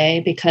of the day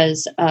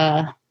because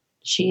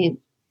she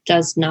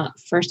does not,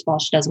 first of all,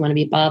 she doesn't want to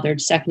be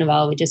bothered. Second of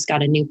all, we just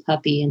got a new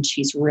puppy and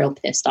she's real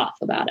pissed off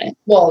about it.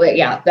 Well,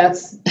 yeah,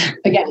 that's,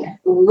 again,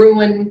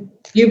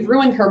 you've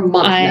ruined her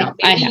month now,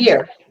 maybe a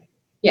year.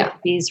 Yeah.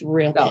 He's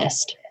real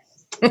pissed.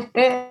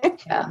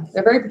 Yeah,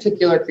 they're very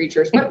particular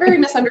creatures, but very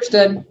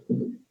misunderstood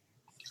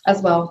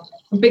as well.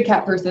 I'm a big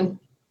cat person.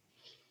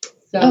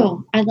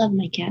 So, I love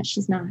my cat.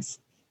 She's nice.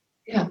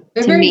 Yeah,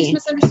 they're very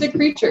misunderstood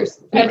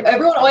creatures. Right.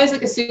 Everyone always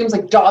assumes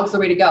like dogs are the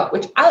way to go,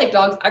 which I like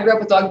dogs. I grew up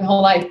with dogs my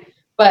whole life,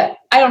 but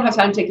I don't have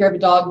time to take care of a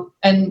dog.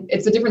 And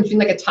it's the difference between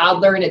like a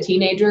toddler and a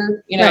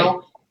teenager, Right.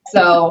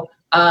 So,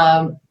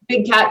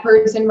 big cat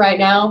person right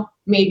now.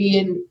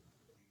 Maybe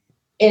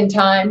in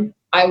time,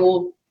 I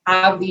will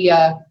have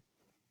the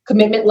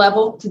commitment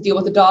level to deal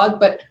with a dog,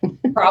 but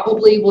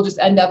probably we'll just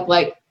end up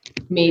like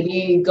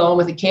maybe going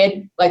with a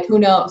kid. Like who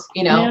knows?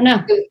 We don't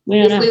know.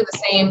 We don't know.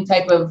 The same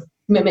type of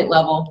commitment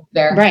level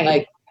there, right?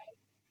 Like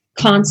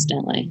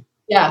constantly.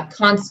 Yeah,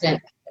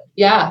 constant.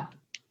 Yeah.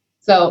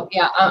 So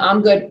yeah,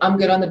 I'm good. I'm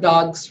good on the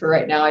dogs for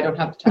right now. I don't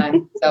have the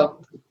time.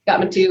 So got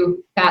my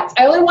 2 cats.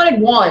 I only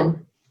wanted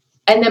 1,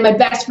 and then my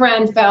best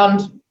friend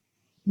found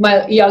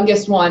my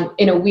youngest one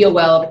in a wheel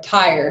well of a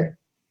tire.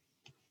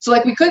 So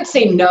like we couldn't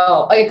say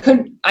no. Like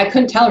I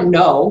couldn't tell her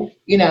no.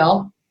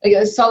 Like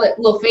I saw that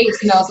little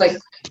face, and I was like,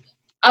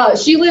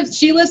 she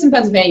lives in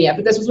Pennsylvania,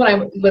 but this was when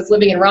I was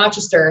living in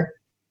Rochester.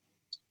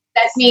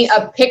 Sent me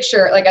a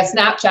picture, like a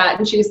Snapchat,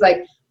 and she was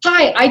like,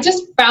 "Hi, I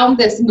just found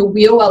this in the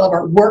wheel well of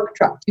our work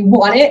truck. Do you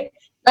want it?"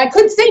 And I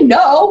couldn't say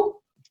no.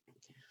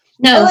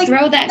 No, like,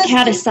 throw that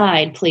cat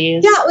aside,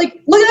 please. Yeah,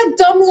 like look at that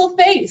dumb little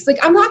face. Like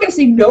I'm not going to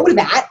say no to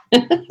that.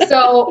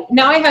 So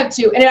now I have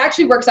 2, and it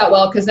actually works out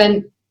well because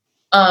then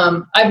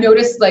I've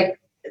noticed like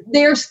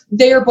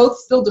they are both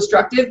still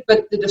destructive,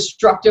 but the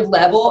destructive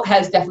level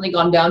has definitely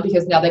gone down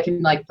because now they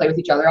can like play with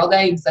each other all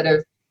day instead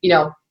of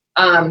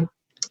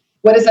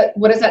what is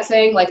that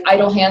saying? Like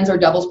idle hands are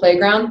devil's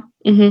playground.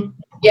 Mm-hmm.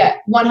 Yeah,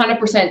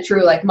 100%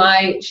 true. Like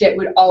my shit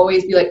would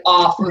always be like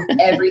off of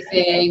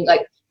everything,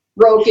 like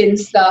broken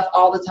stuff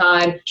all the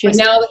time. But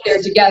now that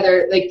they're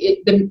together, like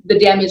the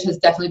damage has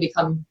definitely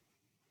become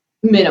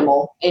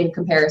minimal in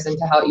comparison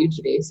to how it used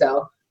to be.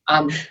 So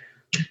I'm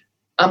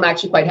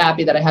actually quite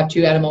happy that I have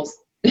 2 animals.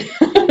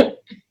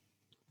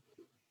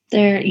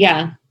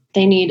 They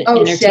need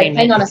entertainment. Shit,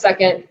 hang on a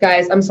second,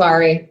 guys. I'm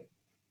sorry.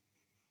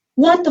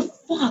 What the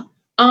fuck?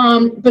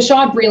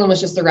 Bashaud Breeland was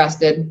just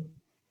arrested.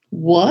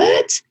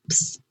 What?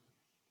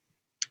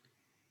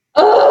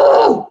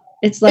 Oh,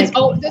 it's like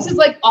this is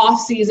like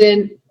off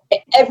season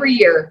every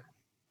year.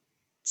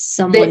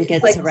 Someone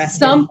gets like, arrested.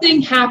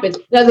 Something happens.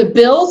 Now the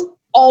Bills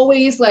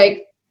always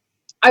like.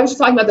 I was just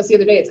talking about this the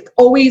other day. It's like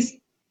always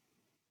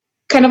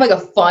kind of like a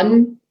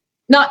fun,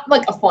 not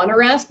like a fun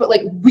arrest, but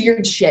like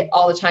weird shit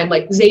all the time.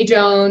 Like Zay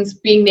Jones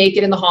being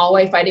naked in the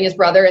hallway, fighting his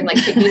brother and like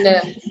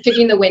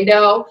kicking the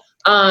window.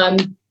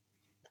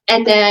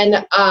 And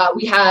then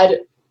we had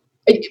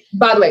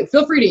By the way,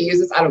 feel free to use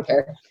this. I don't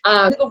care.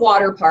 The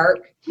water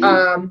park.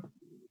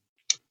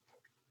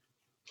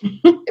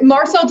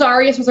 Marcel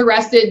Darius was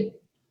arrested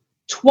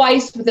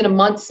twice within a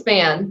month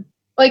span.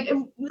 Like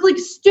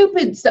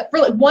stupid stuff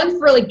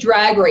for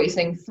drag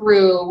racing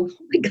through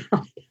Oh my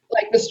God.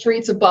 like the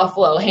streets of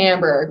Buffalo,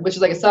 Hamburg, which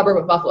is like a suburb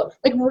of Buffalo.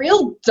 Like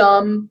real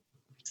dumb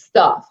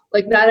stuff.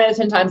 Like 9 out of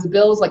 10 times the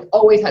Bills like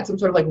always had some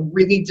sort of like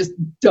really just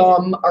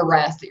dumb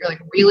arrest that you're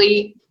like,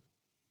 really?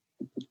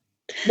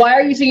 Why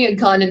are you taking a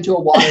gun into a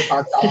water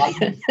park, dog?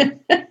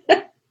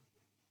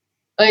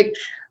 like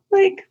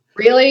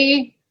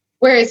really?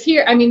 Whereas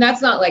here, I mean,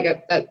 that's not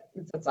like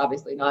that's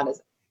obviously not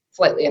as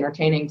slightly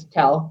entertaining to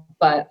tell,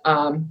 but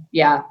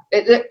yeah.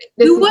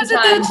 Who was it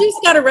that just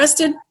got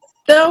arrested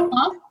though?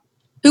 Huh?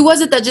 Who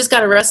was it that just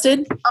got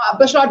arrested?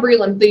 Bashad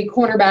Breeland, the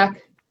cornerback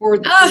for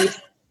the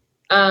Chiefs.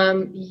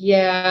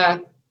 Yeah,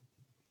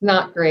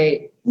 not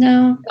great.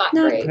 No, Not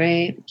not great.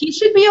 great. He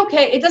should be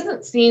okay. It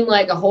doesn't seem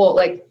like a whole,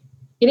 like,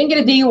 he didn't get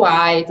a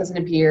DUI. It doesn't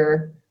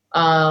appear.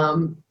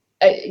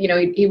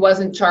 He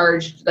wasn't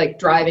charged, like,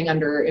 driving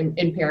under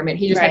impairment.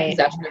 He just had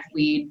possession of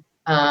weed.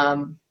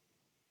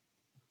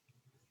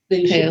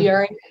 He should be all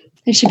right.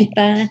 It should be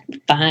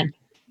fine.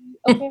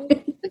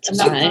 Okay.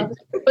 It's fine.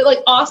 But, like,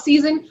 off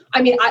season,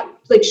 I mean,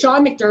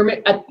 Sean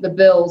McDermott at the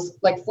Bills,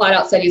 like, flat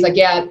out said, he's like,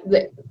 yeah,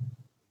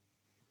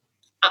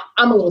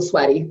 I'm a little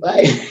sweaty.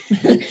 Like,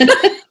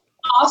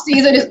 off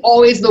season is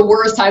always the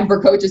worst time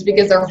for coaches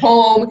because they're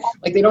home,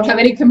 like they don't have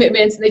any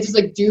commitments, and they just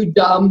like do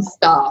dumb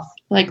stuff.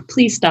 Like,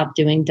 please stop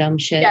doing dumb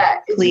shit. Yeah,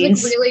 it's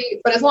please. like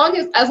really. But as long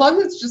as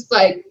it's just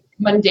like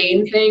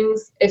mundane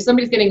things, if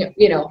somebody's getting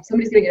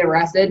get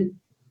arrested,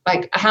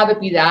 like have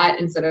it be that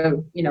instead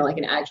of like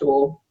an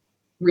actual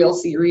real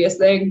serious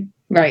thing,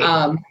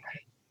 Right.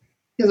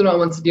 Because no one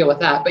wants to deal with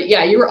that. But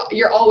yeah,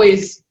 you're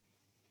always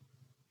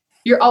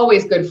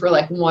good for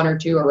like 1 or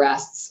 2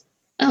 arrests.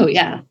 Oh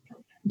yeah.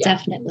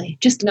 Definitely.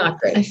 Just not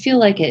great. I feel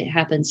like it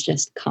happens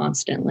just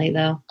constantly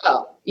though.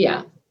 Oh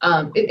yeah.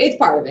 It's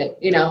part of it,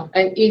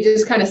 and you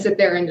just kind of sit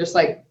there and just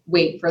like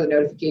wait for the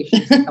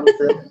notifications to come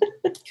through.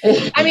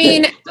 I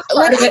mean,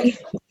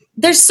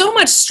 there's so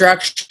much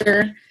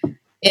structure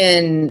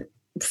in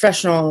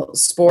professional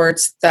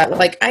sports that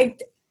like I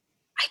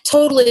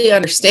totally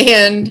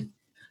understand.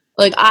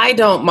 Like I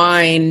don't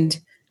mind.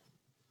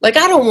 Like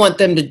I don't want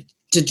them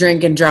to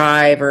drink and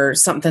drive or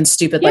something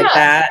stupid like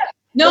that.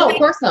 No, like, of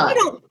course not. I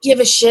don't give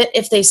a shit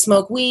if they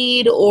smoke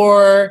weed,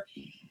 or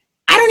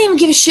I don't even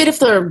give a shit if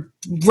they're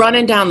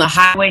running down the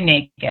highway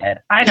naked.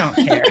 I don't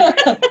care.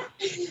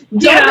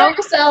 Don't hurt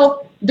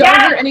yourself. Don't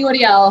hurt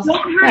anybody else.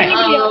 Don't hurt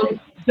anybody else.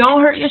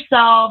 Don't hurt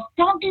yourself.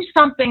 Don't do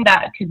something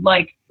that could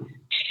like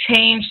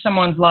change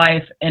someone's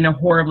life in a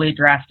horribly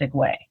drastic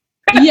way.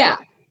 Yeah.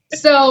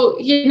 So,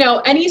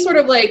 any sort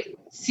of like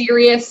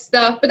serious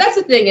stuff, but that's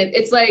the thing.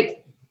 It's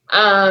like,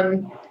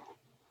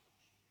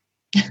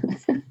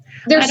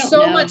 there's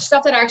so much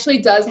stuff that actually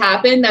does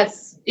happen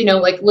that's,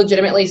 like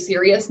legitimately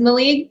serious in the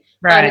league.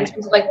 Right. In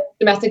terms of like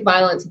domestic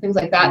violence and things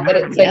like that. But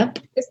it's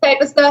like this type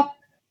of stuff,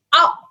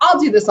 I'll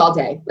do this all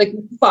day. Like,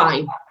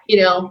 fine.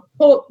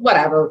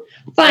 Whatever.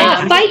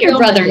 Fight your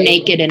brother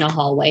naked in a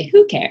hallway.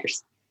 Who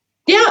cares?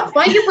 Yeah,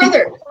 find your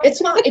brother. It's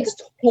fine. It's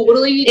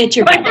totally. It's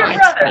your brother. It's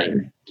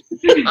fine.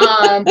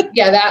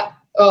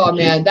 Oh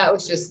man, that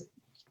was just.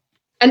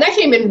 And that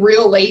came in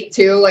real late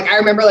too. Like I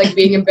remember like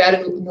being in bed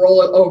and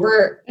rolling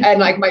over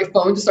and like my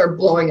phone just started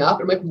blowing up.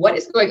 I'm like, what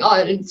is going on?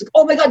 And it's like,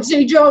 oh my God,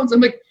 Jimmy Jones.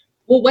 I'm like,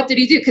 well, what did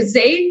he do? Because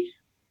Zay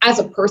as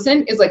a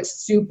person is like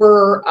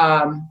super,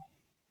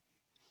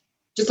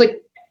 just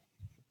like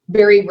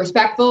very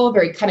respectful,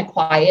 very kind of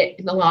quiet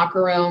in the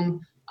locker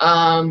room.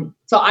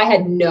 So I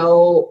had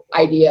no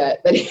idea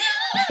that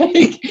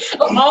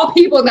of all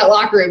people in that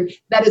locker room,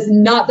 that is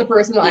not the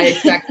person that I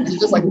expected to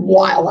just like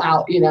wild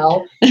out,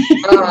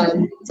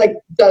 It's like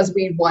does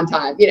weed one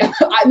time,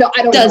 I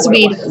don't does know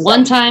weed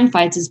one time,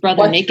 fights his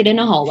brother naked in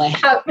a hallway.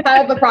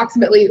 Have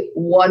approximately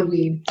 1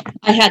 weed.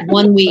 I had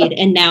 1 weed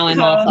and now I'm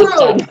all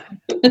fucked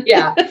up.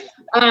 Yeah.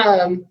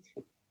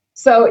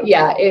 So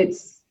yeah,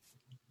 it's.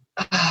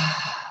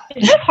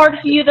 Is it hard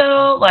for you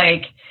though,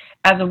 like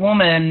as a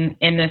woman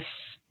in this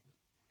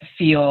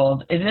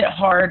field, is it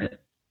hard?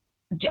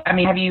 I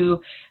mean, have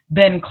you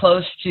been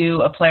close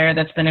to a player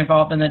that's been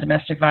involved in the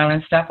domestic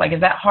violence stuff? Like, is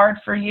that hard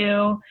for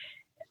you?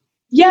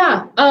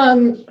 Yeah.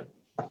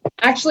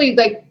 Actually,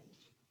 like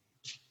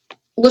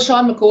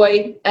LaShawn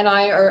McCoy and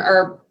I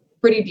are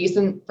pretty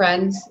decent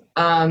friends.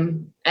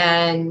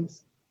 And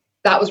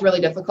that was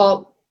really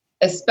difficult,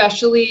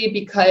 especially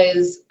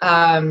because,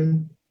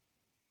 in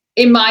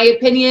my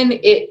opinion,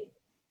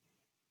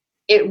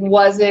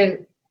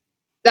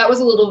 that was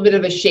a little bit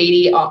of a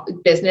shady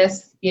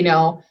business,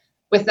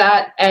 with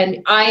that.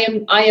 And I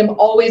am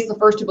always the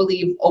first to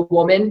believe a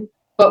woman.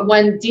 But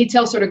when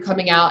details started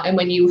coming out and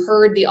when you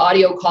heard the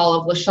audio call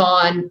of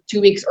LaShawn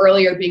 2 weeks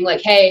earlier being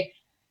like, hey,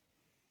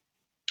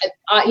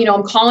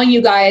 I'm calling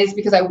you guys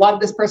because I want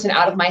this person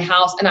out of my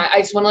house. And I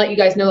just want to let you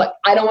guys know, like,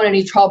 I don't want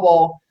any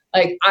trouble.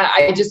 Like,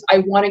 I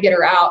want to get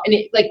her out. And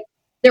it, like,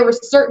 there were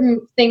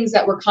certain things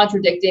that were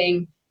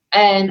contradicting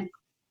And,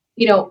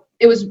 you know,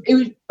 it was,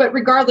 but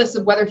regardless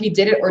of whether he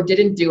did it or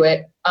didn't do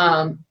it,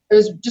 it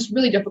was just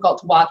really difficult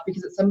to watch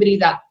because it's somebody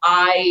that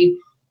I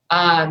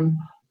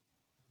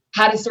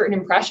had a certain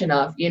impression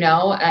of, you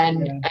know,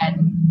 and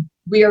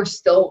we are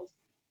still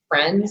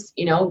friends,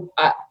 you know.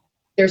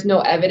 There's no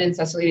evidence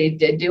necessarily he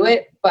did do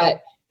it,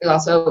 but there's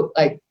also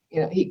like,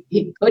 you know,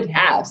 he could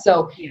have.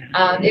 So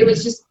it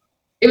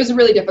was a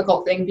really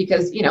difficult thing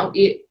because, you know,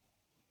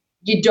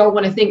 you don't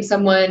want to think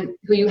someone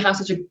who you have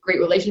such a great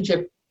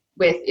relationship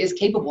with is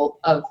capable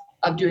of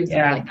doing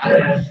something like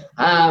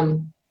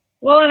that.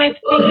 Well, and I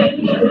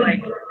think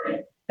like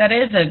that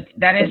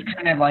is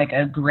kind of like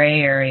a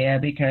gray area,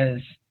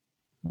 because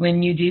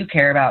when you do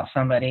care about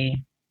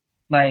somebody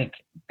like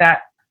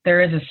that,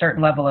 there is a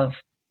certain level of,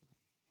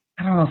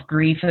 I don't know if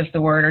grief is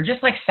the word, or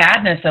just like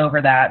sadness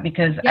over that,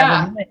 because as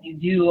a woman, you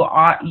do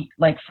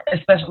like,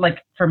 especially like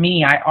for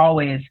me, I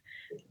always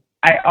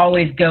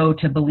go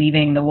to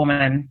believing the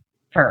woman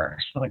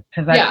first,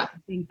 because I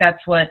think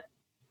that's what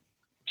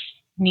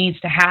needs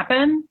to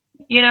happen,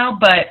 you know.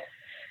 But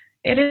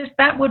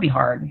that would be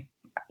hard,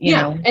 you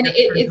know. And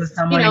it's,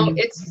 you know,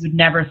 you would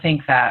never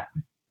think that.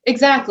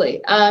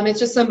 Exactly. It's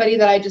just somebody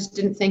that I just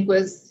didn't think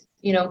was,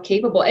 you know,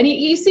 capable. And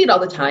you see it all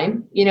the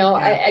time, you know,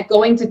 at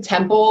going to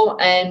Temple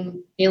and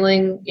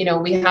feeling, you know,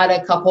 we had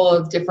a couple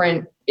of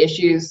different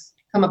issues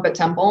come up at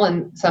Temple,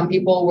 and some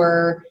people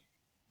were,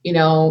 you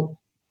know,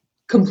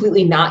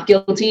 completely not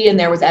guilty, and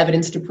there was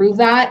evidence to prove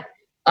that.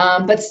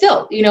 But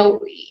still, you know,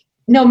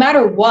 no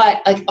matter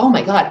what, like, oh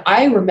my God,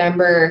 I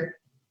remember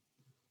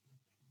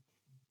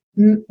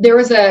there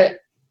was a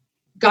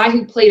guy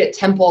who played at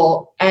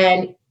Temple,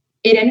 and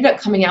it ended up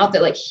coming out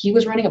that like he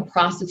was running a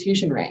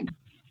prostitution ring.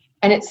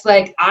 And it's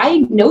like,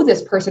 I know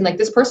this person, like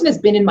this person has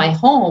been in my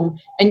home,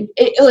 and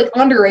like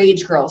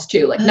underage girls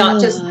too, like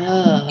not just,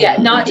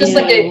 not just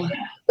like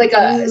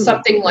a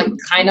something like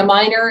kind of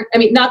minor. I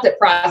mean, not that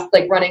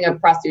like running a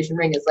prostitution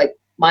ring is like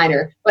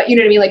minor, but you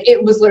know what I mean? Like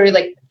it was literally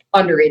like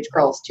underage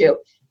girls too.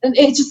 And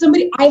it's just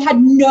somebody I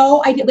had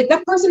no idea, like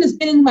that person has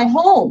been in my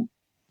home,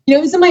 you know,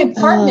 it was in my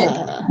apartment.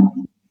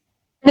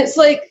 And it's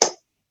like,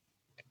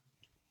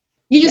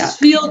 you just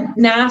feel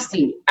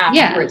nasty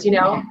afterwards, you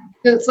know?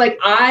 It's like,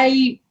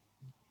 I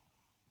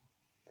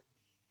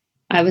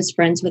was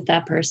friends with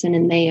that person,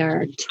 and they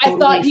are totally I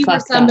thought you were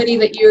somebody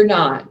that you're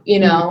not, you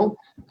know?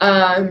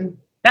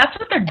 That's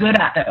what they're good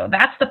at, though.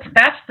 That's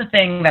the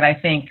thing that I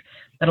think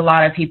that a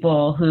lot of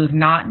people who've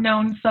not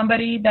known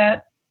somebody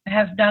that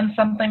has done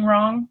something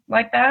wrong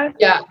like that,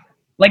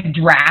 like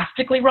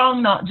drastically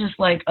wrong, not just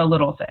like a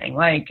little thing,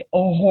 like a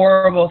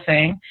horrible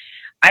thing.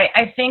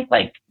 I think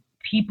like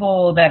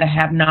people that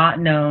have not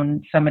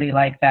known somebody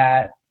like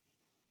that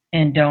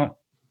and don't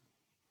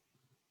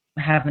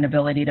have an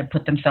ability to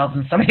put themselves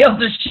in somebody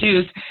else's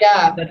shoes,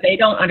 but they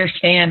don't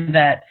understand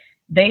that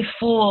they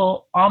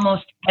fool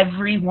almost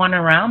everyone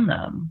around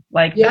them.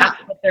 Like that's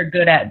what they're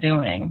good at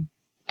doing.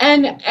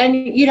 And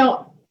you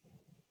know,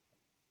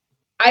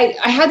 I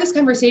had this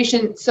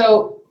conversation.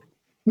 So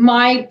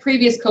my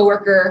previous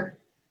coworker,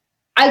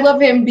 I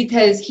love him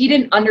because he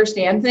didn't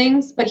understand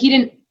things, but he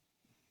didn't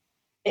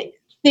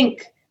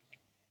think,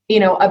 you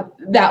know,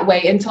 that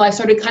way until I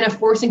started kind of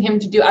forcing him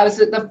to do. I was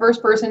the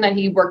first person that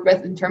he worked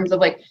with in terms of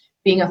like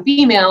being a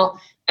female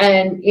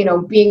and, you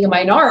know, being a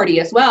minority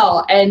as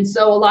well. And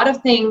so a lot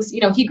of things, you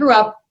know, he grew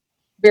up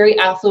very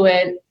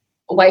affluent,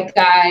 white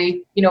guy,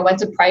 you know, went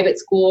to private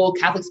school,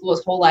 Catholic school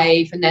his whole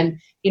life. And then,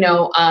 you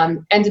know,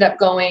 ended up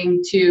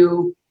going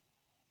to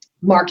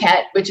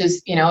Marquette, which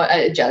is, you know,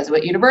 a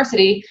Jesuit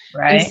university.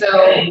 Right. And so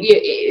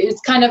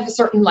it's kind of a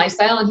certain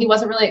lifestyle, and he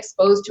wasn't really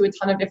exposed to a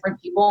ton of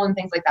different people and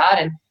things like that.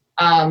 And,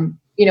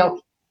 you know,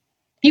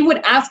 he would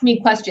ask me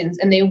questions,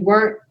 and they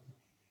weren't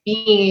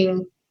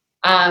being,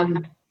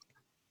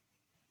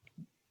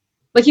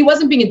 like he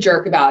wasn't being a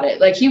jerk about it.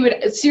 Like he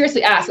would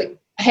seriously ask, like,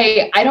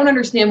 hey, I don't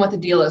understand what the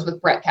deal is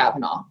with Brett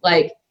Kavanaugh.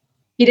 Like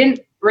he didn't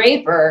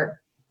rape her,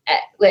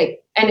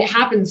 like, and it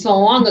happened so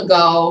long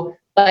ago.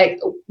 Like,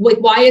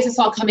 why is this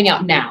all coming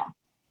out now?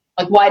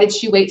 Like, why did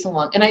she wait so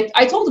long? And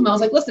I told him, I was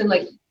like, listen,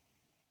 like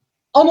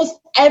almost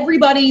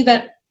everybody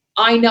that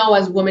I know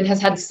as a woman has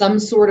had some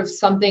sort of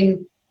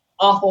something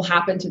awful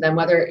happen to them,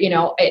 whether, you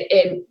know,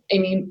 I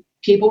mean,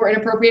 people were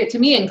inappropriate to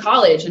me in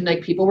college, and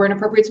like people were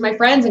inappropriate to my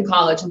friends in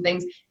college and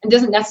things. It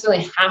doesn't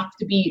necessarily have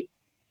to be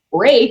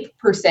rape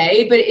per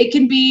se, but it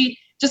can be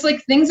just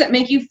like things that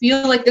make you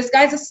feel like this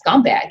guy's a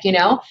scumbag, you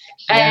know?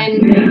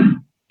 And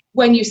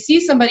when you see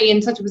somebody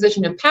in such a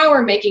position of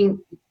power making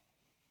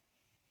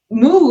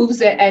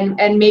moves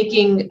and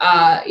making,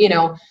 you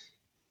know,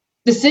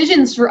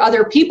 decisions for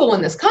other people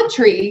in this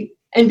country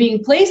and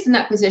being placed in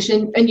that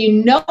position, and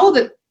you know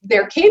that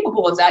they're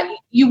capable of that,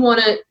 you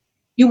want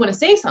to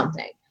say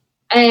something.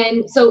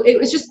 And so it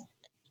was just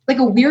like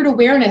a weird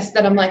awareness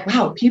that I'm like,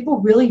 wow, people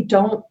really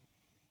don't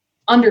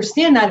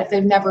understand that if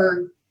they've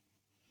never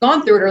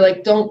gone through it, or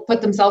like don't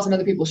put themselves in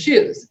other people's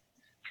shoes.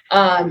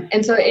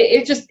 And so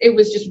it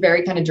was just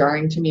very kind of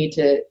jarring to me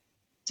to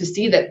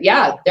see that,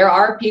 yeah, there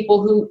are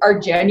people who are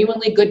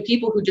genuinely good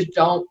people who just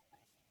don't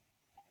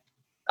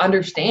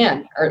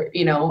understand or,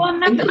 you know. Well,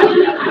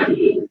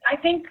 I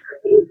think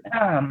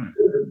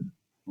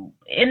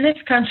in this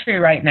country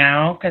right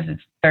now, because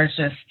it's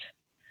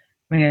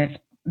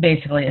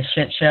basically a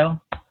shit show.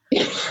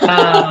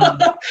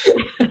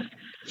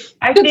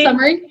 I Good think,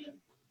 summary.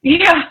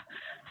 Yeah,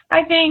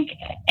 I think,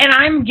 and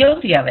I'm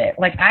guilty of it.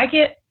 Like I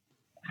get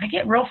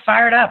real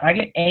fired up. I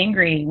get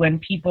angry when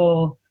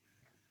people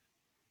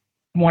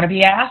want to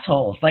be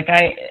assholes. Like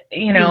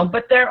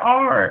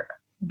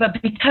but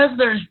because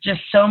there's just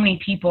so many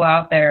people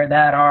out there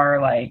that are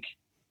like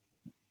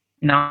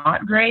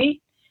not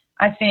great,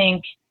 I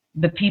think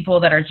the people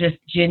that are just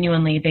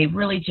they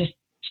really just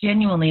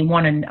genuinely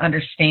want to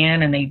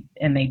understand and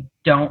they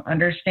don't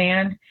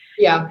understand.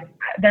 Yeah.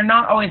 They're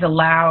not always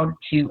allowed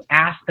to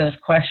ask those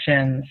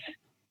questions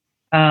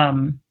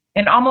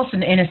in almost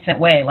an innocent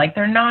way. Like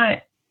they're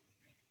not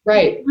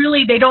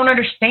really, they don't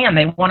understand.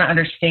 They want to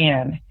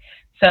understand.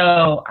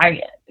 So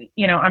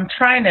I'm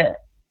trying to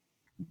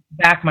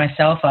back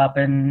myself up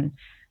and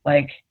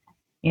like,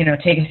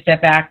 take a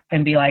step back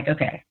and be like,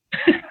 okay.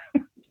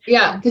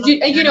 Yeah,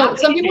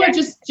 because some people are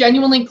just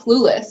genuinely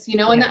clueless,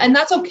 and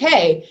that's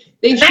okay.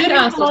 They should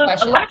ask those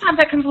questions. A lot of times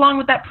that comes along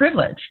with that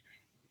privilege.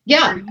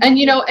 Yeah, and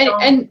you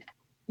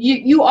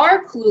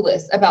are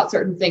clueless about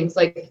certain things,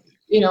 like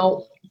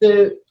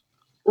the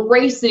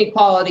race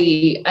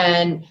inequality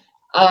and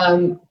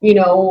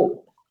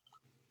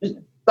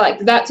like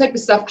that type of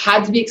stuff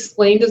had to be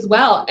explained as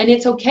well. And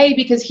it's okay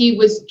because he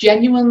was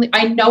genuinely,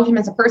 I know him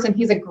as a person,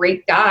 he's a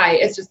great guy.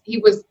 It's just he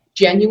was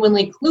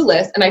genuinely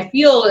clueless, and I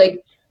feel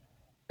like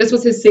this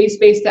was his safe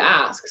space to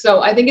ask.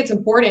 So I think it's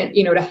important,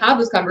 to have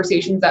those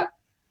conversations that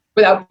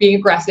without being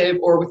aggressive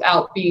or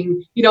without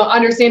being,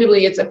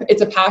 understandably, it's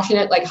a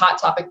passionate, like hot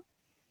topic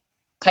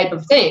type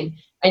of thing.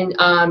 And,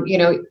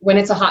 when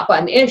it's a hot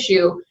button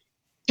issue,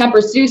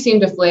 tempers do seem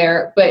to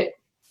flare, but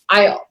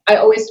I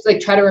always like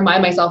try to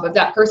remind myself if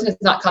that person is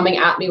not coming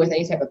at me with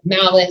any type of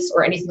malice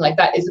or anything like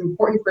that, it's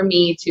important for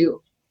me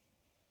to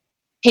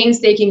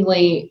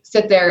painstakingly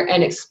sit there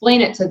and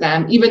explain it to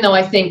them, even though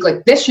I think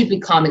like this should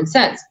be common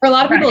sense. For a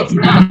lot of people, it's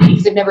not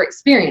because they've never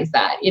experienced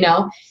that,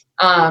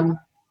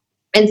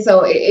 and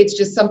so it's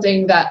just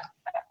something that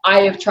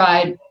I have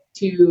tried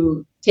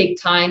to take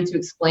time to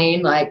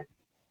explain, like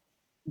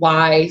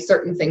why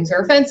certain things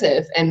are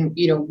offensive and,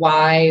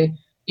 why,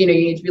 you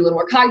need to be a little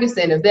more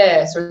cognizant of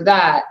this or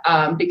that,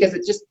 because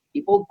it's just,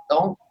 people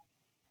don't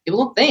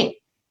think.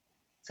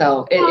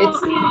 So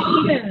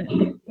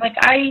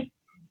I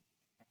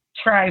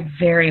try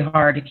very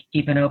hard to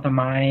keep an open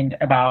mind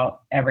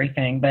about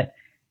everything. But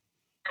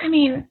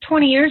 20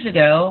 years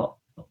ago,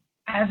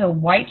 as a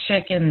white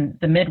chick in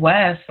the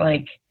Midwest,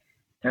 like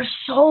there's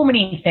so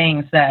many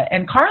things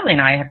and Carly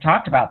and I have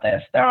talked about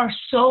this. There are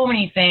so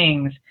many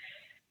things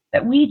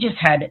that we just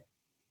had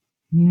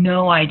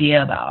no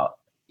idea about.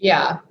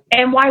 Yeah.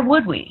 And why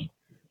would we?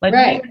 Like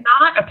we're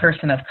not a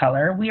person of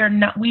color. We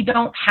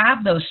don't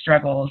have those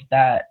struggles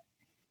that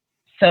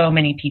so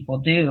many people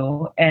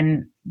do.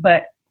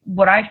 But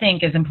what I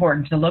think is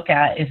important to look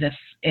at is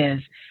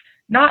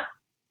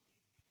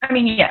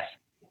yes,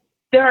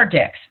 there are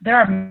dicks. There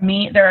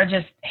are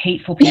just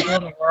hateful people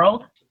in the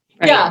world.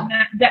 Right? Yeah.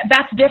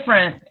 That's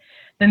different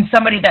than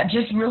somebody that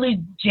just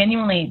really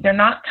genuinely, they're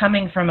not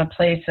coming from a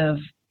place of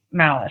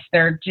malice.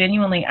 They're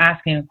genuinely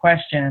asking a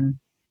question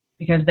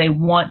because they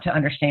want to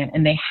understand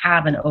and they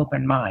have an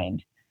open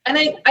mind. And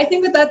I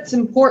think that that's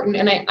important.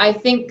 And I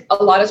think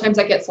a lot of times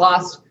that gets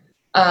lost.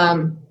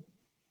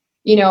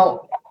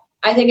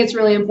 I think it's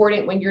really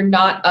important when you're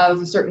not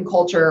of a certain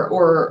culture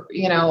or,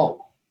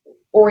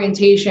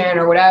 orientation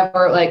or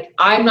whatever. Like,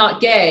 I'm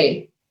not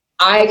gay.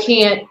 I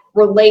can't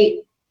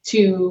relate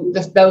to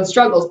those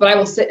struggles, but I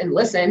will sit and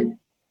listen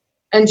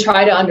and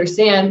try to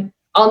understand.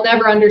 I'll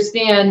never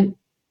understand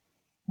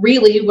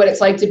really what it's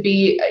like to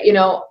be,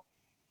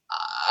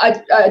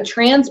 a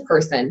trans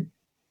person,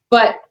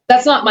 but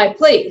that's not my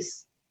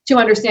place to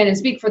understand and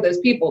speak for those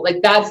people.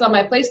 Like, that's not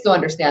my place to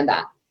understand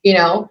that,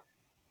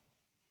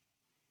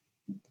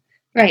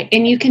 Right.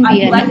 And you can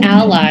be an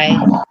ally.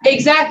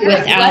 Exactly.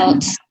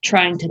 Without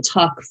trying to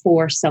talk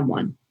for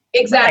someone.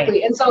 Exactly.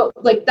 Right. And so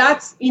like,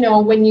 that's,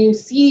 when you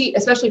see,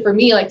 especially for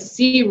me, like to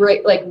see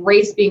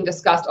race being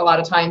discussed a lot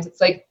of times,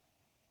 it's like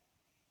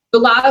the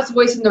loudest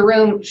voice in the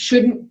room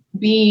shouldn't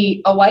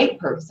be a white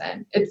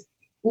person. It's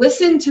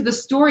listen to the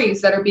stories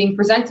that are being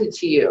presented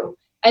to you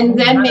and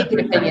then make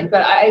an opinion.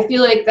 But I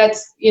feel like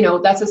that's,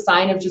 that's a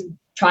sign of just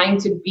trying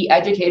to be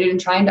educated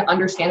and trying to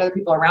understand other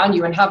people around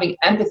you and having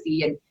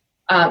empathy. And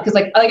because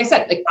like I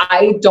said, like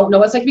I don't know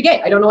what it's like to be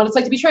gay. I don't know what it's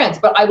like to be trans,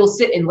 but I will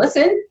sit and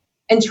listen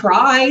and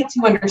try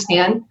to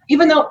understand,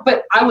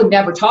 but I would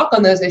never talk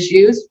on those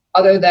issues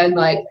other than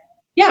like,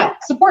 yeah,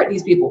 support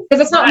these people.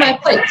 Because it's not my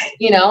place,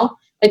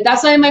 like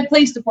that's not my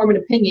place to form an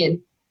opinion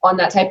on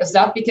that type of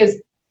stuff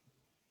because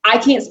I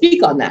can't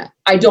speak on that.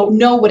 I don't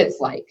know what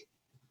it's like.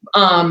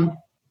 And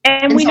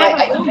we so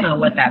never will know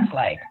what that's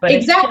like. But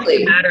exactly.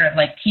 It's just a matter of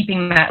like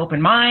keeping that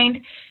open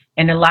mind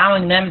and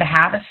allowing them to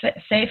have a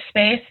safe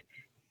space.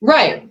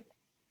 Right.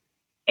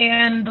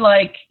 And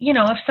like,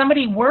 if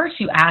somebody were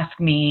to ask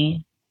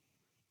me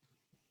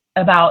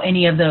about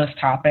any of those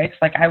topics.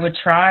 Like I would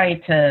try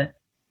to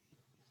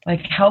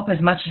like help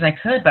as much as I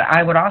could, but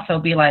I would also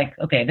be like,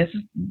 okay, this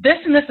is this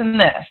and this and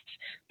this.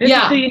 This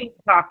is who you need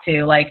to talk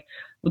to. Like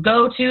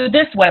go to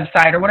this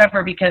website or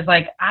whatever, because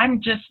like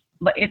I'm just,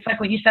 it's like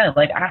what you said,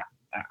 like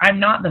I'm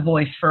not the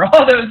voice for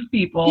all those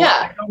people.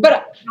 Yeah,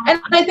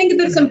 and I think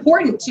that it's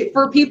important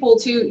for people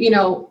to, you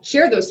know,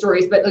 share those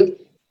stories. But like,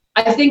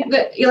 I think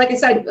that, like I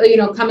said, you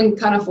know, coming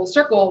kind of full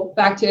circle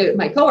back to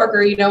my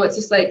coworker, you know, it's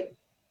just like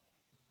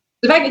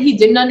the fact that he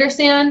didn't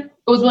understand,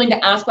 but was willing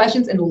to ask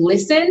questions and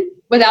listen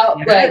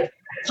without like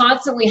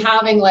constantly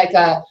having like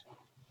a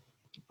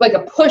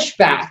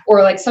pushback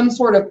or like some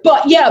sort of,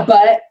 but.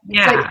 Like,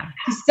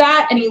 he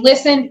sat and he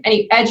listened and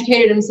he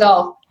educated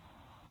himself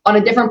on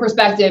a different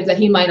perspective that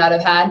he might not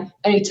have had.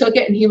 And he took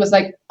it and he was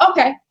like,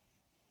 okay,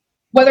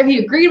 whether he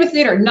agreed with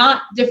it or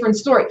not, different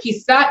story. He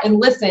sat and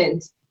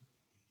listened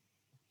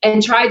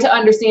and tried to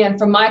understand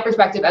from my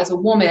perspective as a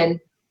woman,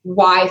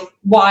 why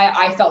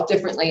I felt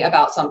differently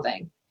about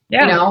something,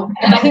 you know?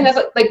 And I think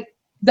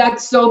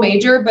that's so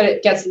major, but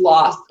it gets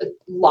lost a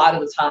lot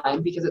of the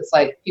time because it's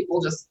like, people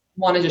just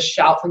want to just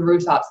shout from the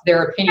rooftops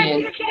their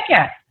opinion.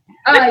 Yeah,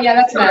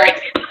 that's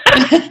Mac.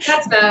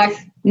 That's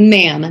Mac.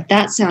 Ma'am,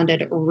 that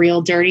sounded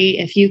real dirty.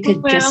 If you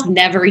could just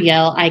never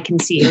yell, I can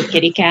see your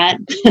kitty cat.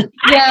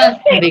 Yeah,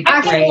 that'd be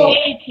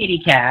great. Kitty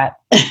cat.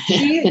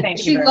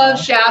 She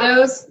loves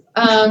shadows.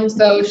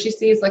 So she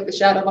sees like the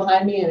shadow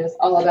behind me and is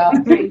all about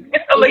ready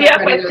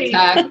to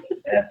attack.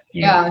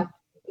 Yeah.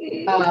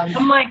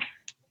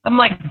 I'm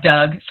like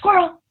Doug,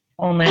 squirrel.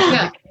 Only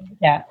cat.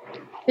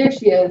 There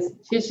she is.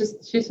 She's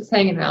just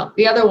hanging out.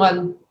 The other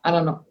one, I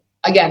don't know.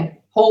 Again,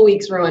 whole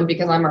week's ruined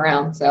because I'm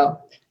around. So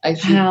I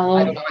don't know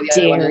where the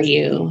other one is.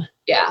 You?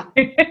 Yeah.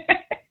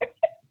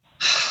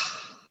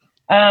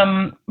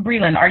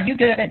 Breland, are you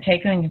good at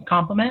taking a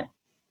compliment?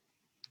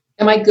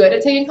 Am I good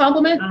at taking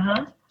compliments?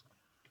 Uh-huh.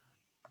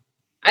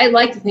 I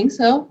like to think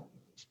so.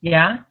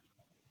 Yeah.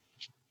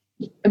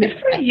 I mean, good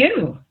for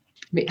you.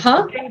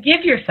 Huh?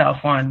 Give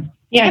yourself one.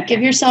 Yeah,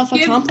 give yourself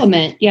a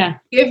compliment. Yeah.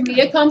 Give me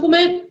a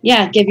compliment?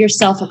 Yeah, give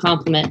yourself a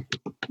compliment.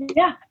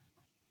 Yeah.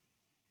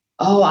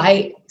 Oh,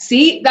 I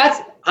see.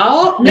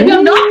 Maybe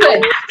I'm not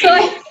good.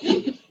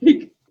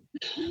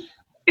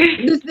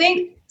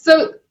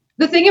 So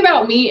the thing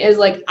about me is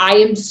like, I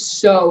am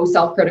so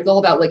self-critical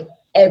about like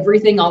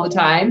everything all the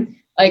time.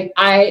 Like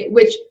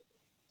which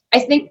I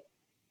think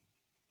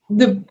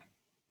the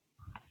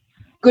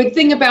good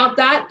thing about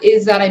that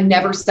is that I'm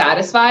never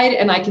satisfied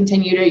and I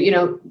continue to, you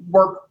know,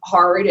 work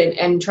hard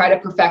and try to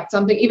perfect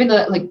something, even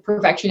though like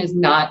perfection is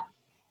not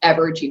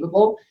ever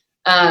achievable.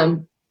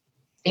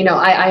 You know,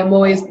 I'm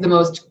always the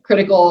most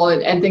critical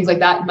and things like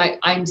that.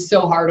 I'm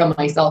so hard on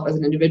myself as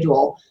an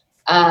individual.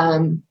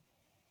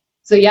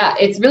 So yeah,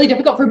 it's really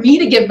difficult for me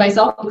to give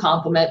myself a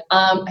compliment.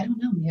 I don't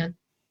know, man.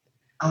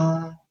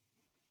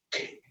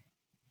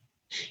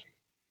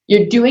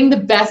 You're doing the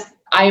best.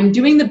 I am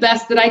doing the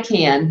best that I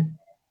can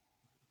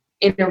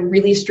in a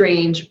really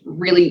strange,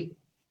 really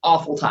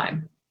awful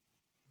time.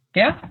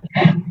 Yeah.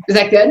 Is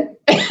that good?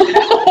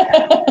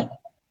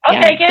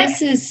 Yeah,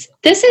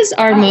 this is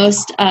our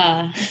most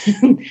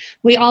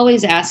we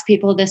always ask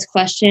people this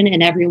question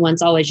and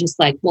everyone's always just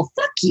like, well,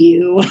 fuck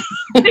you.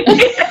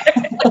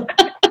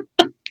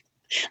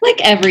 Like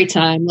every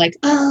time, like,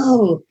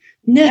 oh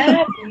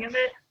no.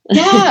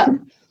 Yeah.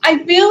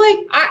 I feel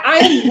like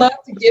I love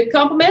to give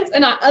compliments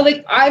and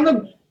I'm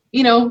a,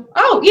 you know,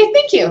 oh yeah,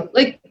 thank you.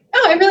 Like,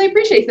 oh, I really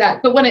appreciate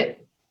that. But when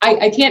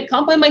I can't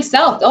compliment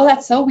myself. Oh,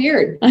 that's so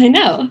weird. I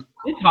know.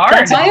 It's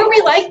hard. Why are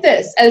we like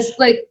this? As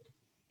like,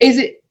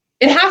 it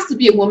has to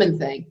be a woman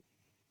thing.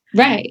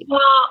 Right.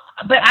 Well,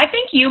 but I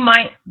think you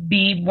might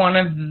be one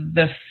of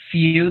the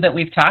few that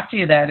we've talked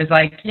to that is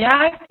like,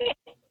 yeah,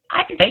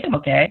 I can take them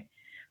okay.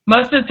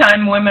 Most of the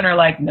time women are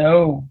like,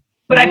 no.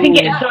 But I think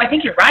I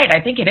think you're right. I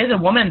think it is a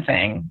woman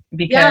thing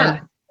because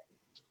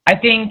I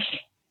think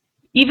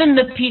even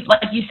the people,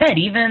 like you said,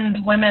 even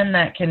the women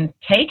that can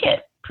take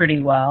it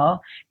pretty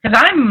well, because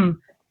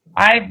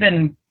I've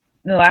been,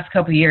 the last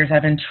couple of years,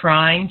 I've been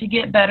trying to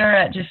get better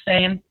at just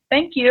saying,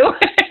 thank you.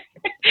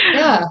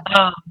 Yeah.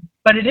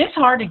 But it is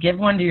hard to give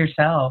one to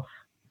yourself.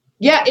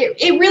 Yeah,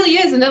 it really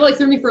is. And that like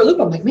threw me for a loop.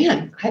 I'm like,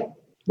 man,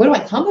 what do I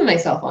compliment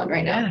myself on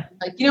right now? Yeah.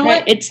 Like, you know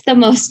what? It's the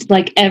most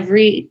like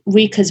every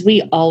week, because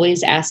we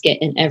always ask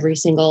it in every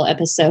single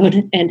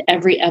episode, and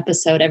every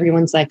episode,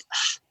 everyone's like,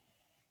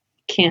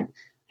 I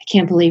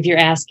can't believe you're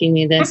asking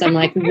me this. I'm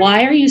like,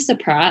 why are you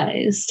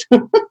surprised?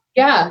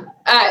 Yeah,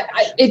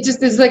 it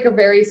just is like a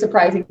very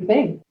surprising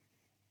thing.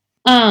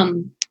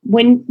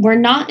 When we're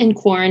not in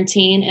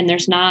quarantine and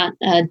there's not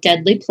a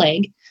deadly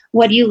plague,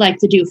 what do you like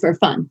to do for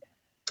fun?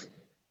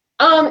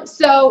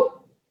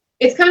 So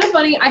it's kind of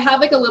funny. I have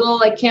like a little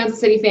like Kansas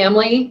City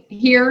family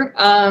here.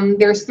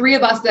 There's 3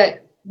 of us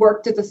that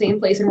worked at the same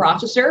place in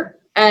Rochester,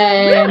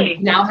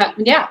 and now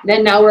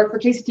work for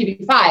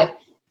KCTV5.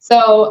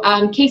 So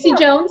Casey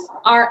Jones,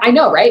 I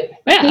know, right?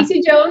 Yeah.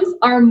 Casey Jones,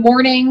 our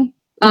morning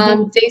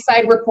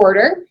dayside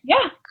reporter.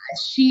 Yeah.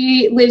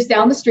 she lives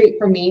down the street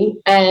from me,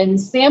 and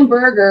Sam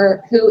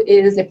Berger, who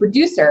is a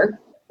producer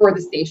for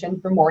the station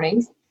for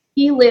mornings,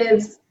 he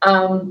lives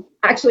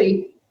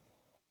actually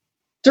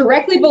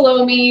directly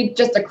below me,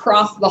 just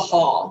across the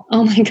hall.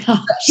 Oh my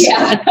gosh.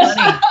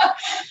 Yeah.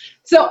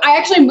 So I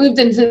actually moved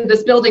into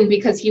this building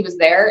because he was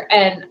there,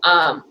 and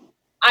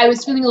I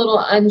was feeling a little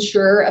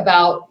unsure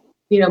about,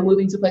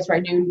 moving to a place where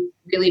I knew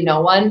really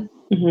no one.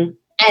 Mm-hmm.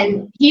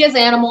 And he has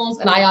animals,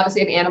 and I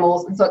obviously have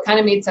animals, and so it kind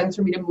of made sense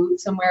for me to move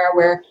somewhere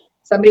where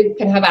somebody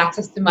can have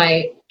access to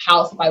my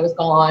house if I was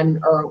gone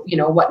or,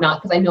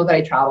 whatnot, because I know that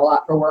I travel a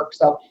lot for work.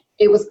 So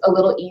it was a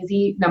little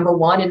easy, number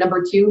one. And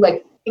number two,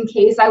 like, in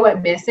case I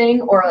went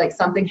missing or like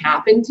something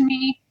happened to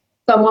me,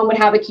 someone would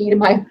have a key to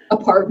my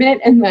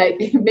apartment and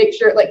like make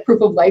sure, like,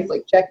 proof of life,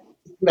 like check.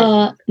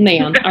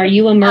 Ma'am, are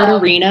you a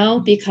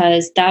murderino?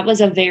 Because that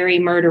was a very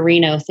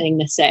murderino thing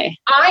to say.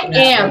 I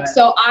am.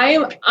 So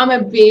I'm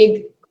a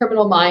big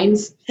Criminal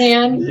Minds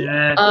fan.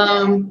 Yeah.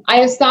 I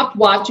have stopped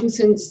watching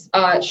since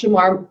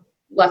Shamar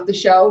left the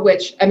show,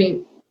 which, I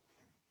mean,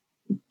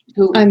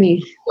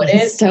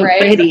 wouldn't, so right?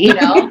 pretty.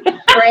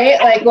 Right?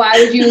 Like, why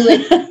would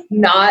you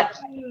not?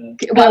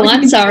 Oh,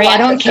 I'm sorry. I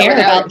don't care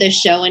about this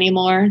show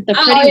anymore. The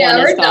pretty one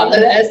is gone.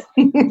 This.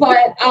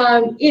 But,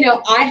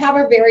 I have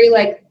a very,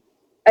 like,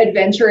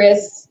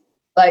 adventurous,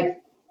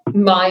 like,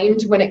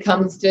 mind when it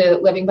comes to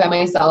living by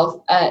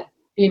myself at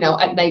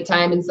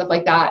nighttime and stuff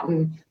like that.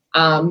 And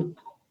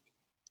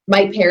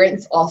my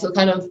parents also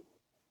kind of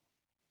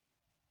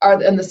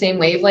are in the same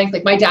wavelength.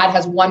 Like, my dad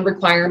has one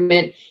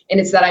requirement, and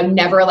it's that I'm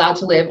never allowed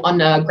to live on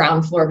the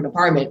ground floor of an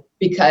apartment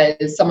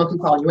because someone can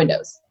crawl on your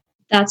windows.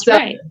 That's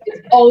right.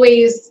 It's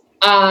always,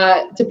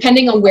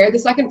 depending on where the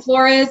second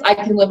floor is, I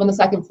can live on the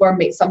second floor,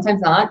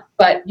 sometimes not,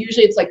 but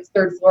usually it's like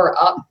third floor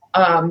up,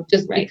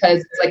 just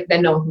because it's like,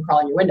 then no one can crawl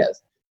on your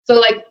windows. So,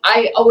 like,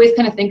 I always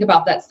kind of think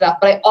about that stuff,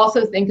 but I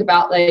also think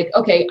about, like,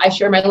 okay, I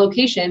share my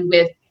location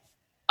with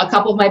a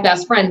couple of my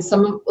best friends.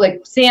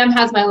 Sam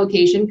has my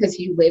location because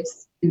he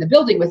lives in the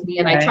building with me,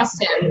 and I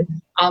trust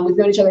him. We've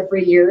known each other for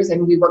years,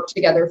 and we worked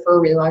together for a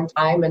really long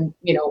time. And,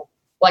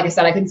 like I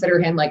said, I consider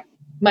him like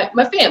my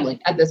family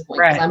at this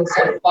point, because I'm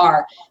so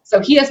far. So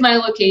he has my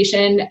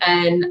location,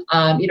 and,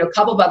 a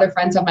couple of other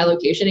friends have my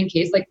location in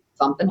case, like,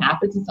 something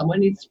happens and someone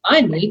needs to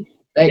find me.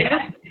 Like,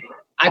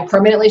 I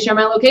permanently share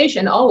my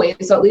location always,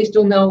 so at least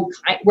you'll know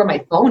where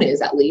my phone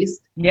is, at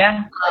least.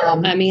 Yeah.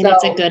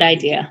 It's a good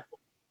idea.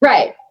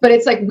 Right. But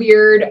it's like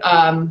weird,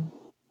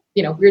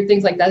 weird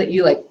things like that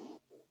you, like,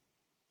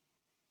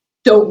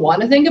 don't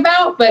want to think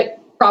about, but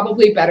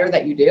probably better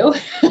that you do.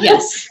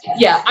 Yes.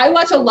 Yeah. I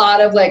watch a lot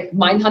of, like,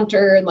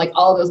 Mindhunter and, like,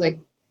 all of those, like,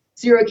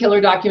 serial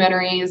killer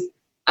documentaries.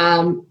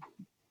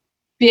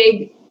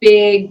 Big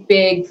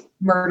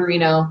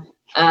murderino.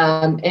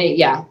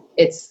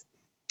 It's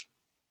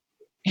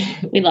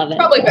we love it.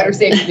 Probably better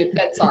safe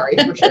than sorry,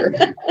 for sure.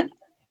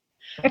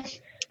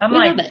 I'm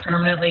like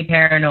permanently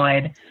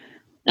paranoid,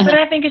 but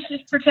I think it's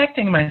just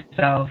protecting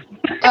myself.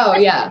 Oh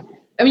yeah.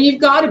 I mean,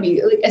 you've got to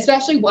be, like,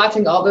 especially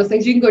watching all those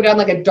things. You can go down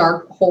like a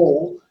dark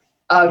hole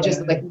of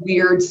just like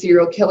weird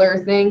serial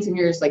killer things, and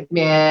you're just like,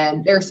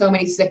 man, there are so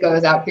many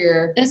sickos out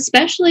here.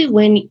 Especially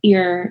when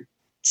you're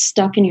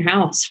stuck in your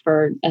house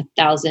for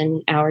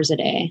 1,000 hours a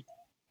day.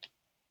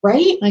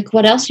 Right? Like,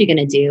 what else are you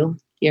gonna do?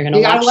 You're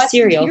gonna watch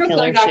serial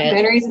killer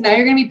documentaries, and now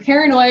you're gonna be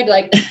paranoid.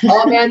 Like,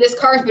 oh man, this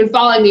car's been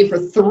following me for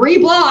 3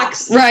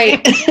 blocks.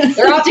 Right?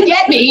 They're out to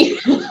get me.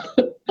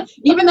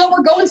 Even though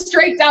we're going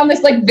straight down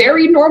this, like,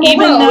 very normal road.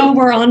 Even though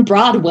we're on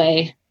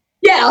Broadway.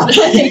 Yeah, like,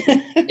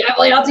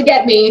 definitely out to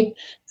get me.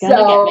 Get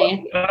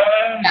me.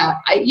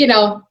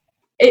 Yeah,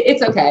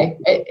 it's okay.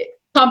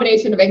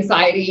 Combination of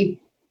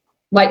anxiety,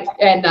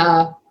 and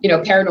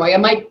paranoia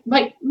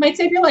might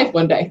save your life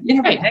one day.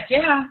 Heck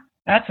yeah,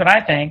 that's what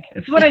I think.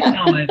 It's what I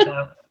tell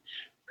myself.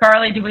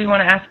 Carly, do we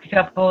want to ask a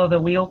couple of the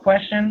wheel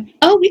questions?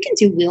 Oh, we can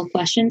do wheel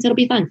questions. It'll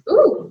be fun.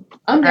 Ooh,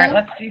 all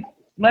right.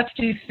 Let's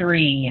do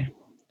 3.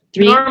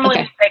 3. Normally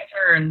we take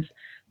turns,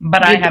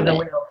 but I have the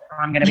wheel, so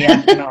I'm going to be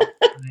asking all.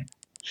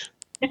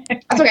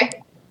 That's okay.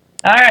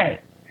 All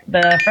right.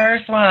 The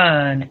first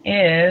one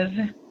is,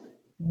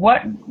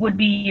 what would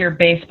be your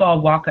baseball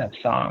walk-up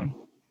song?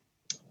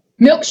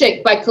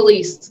 Milkshake by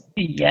Khalees.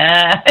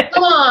 Yeah.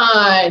 Come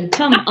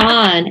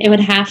on. It would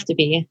have to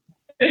be.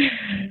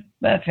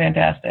 That's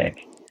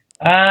fantastic.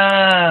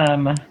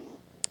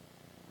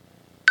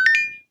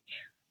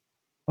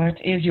 What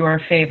is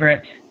your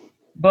favorite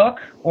book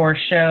or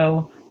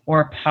show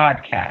or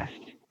podcast?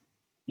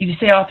 You can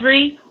say all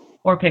 3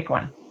 or pick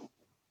one.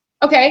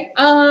 Okay.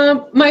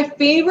 My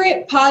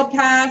favorite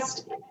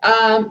podcast,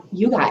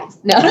 you guys.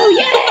 No. Oh,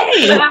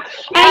 yay!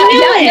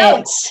 I knew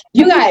it.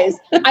 You guys.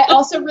 I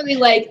also really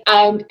like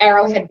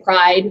Arrowhead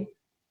Pride.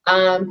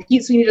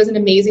 Pete Sweeney does an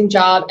amazing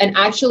job, and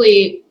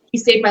actually he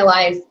saved my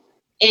life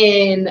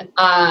in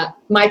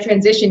my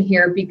transition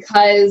here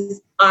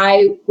because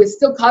I was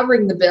still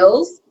covering the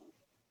Bills.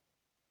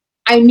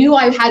 I knew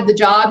I had the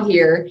job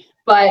here,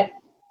 but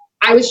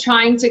I was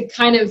trying to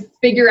kind of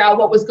figure out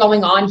what was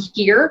going on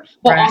here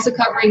while also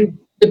covering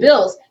the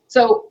Bills.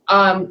 So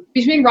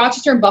between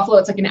Rochester and Buffalo,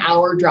 it's like an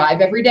hour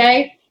drive every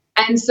day.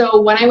 And so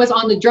when I was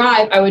on the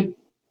drive,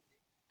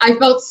 I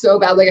felt so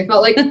bad. Like I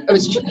felt like I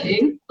was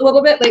cheating a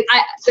little bit. Like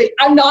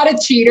I'm not a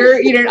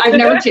cheater. You know, I've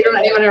never cheated on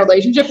anyone in a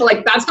relationship, but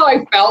like that's how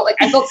I felt. Like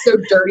I felt so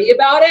dirty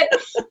about it.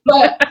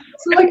 But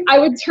so like I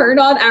would turn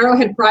on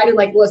Arrowhead Pride and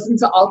like listen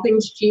to All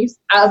Things Chiefs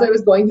as I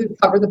was going to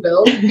cover the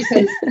Bills,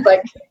 because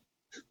like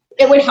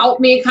it would help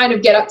me kind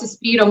of get up to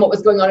speed on what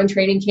was going on in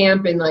training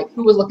camp and like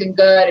who was looking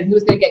good and who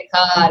was going to get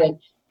cut and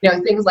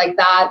things like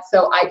that.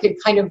 So I could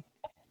kind of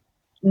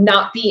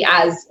not be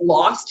as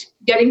lost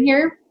getting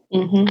here.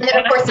 Mm-hmm. And then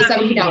of course the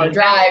 17-hour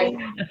drive,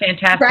 a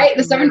fantastic, right?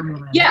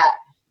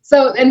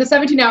 So and the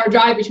 17-hour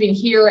drive between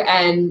here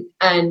and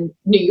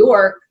New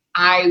York,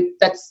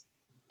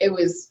 it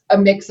was a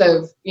mix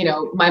of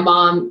my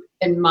mom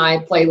and my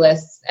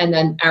playlists, and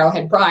then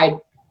Arrowhead Pride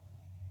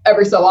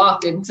every so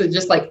often to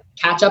just like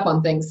catch up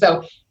on things.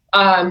 So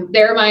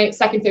they're my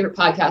second favorite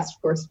podcast,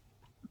 of course,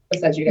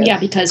 besides you guys. Yeah,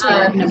 because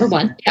we're number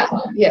one. Yeah.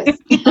 Yes.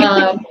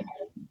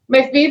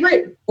 My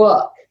favorite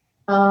book.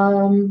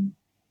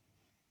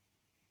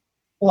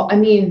 Well, I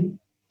mean,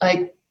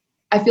 like,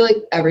 I feel like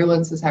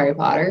everyone says Harry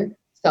Potter,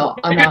 so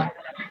I'm not.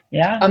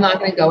 Yeah. I'm not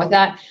going to go with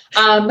that.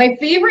 My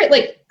favorite,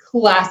 like,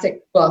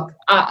 classic book.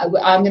 I'm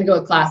going to go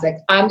with classic.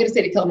 I'm going to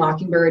say To Kill a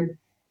Mockingbird,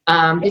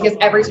 because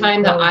every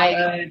time that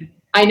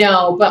I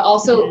know, but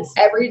also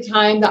every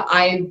time that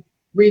I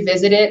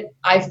revisit it,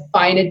 I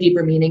find a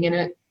deeper meaning in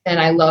it, and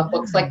I love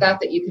books like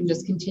that you can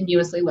just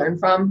continuously learn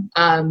from.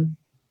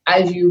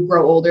 As you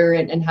grow older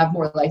and have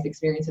more life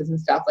experiences and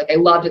stuff. Like I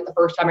loved it the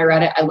first time I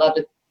read it. I loved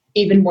it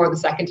even more the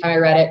second time I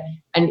read it.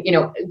 And,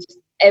 just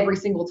every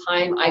single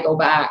time I go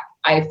back,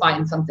 I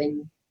find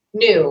something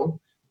new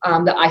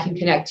that I can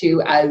connect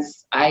to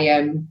as I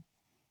am,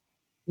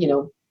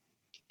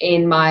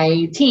 in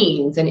my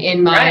teens and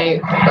in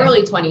my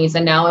early 20s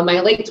and now in my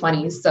late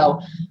 20s.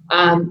 So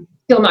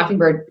Kill a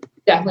Mockingbird,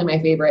 definitely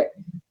my favorite.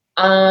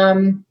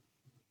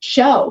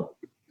 Show.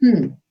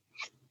 I'm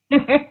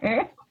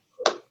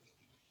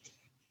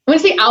going to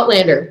say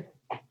Outlander.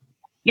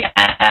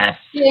 Yes.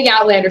 Big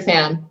Outlander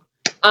fan.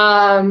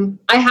 I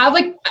have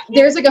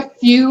there's a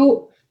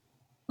few,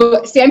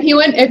 Sam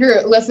Hewen, if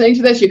you're listening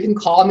to this, you can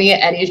call me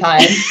at any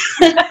time.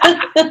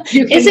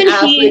 You can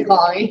absolutely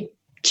call me.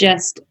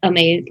 Just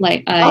amazing.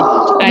 Like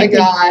oh my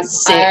God.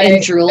 Sit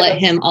and drool at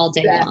him all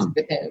day long.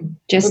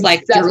 Just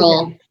like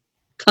drool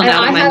come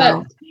out of my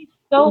mouth.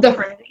 So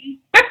pretty.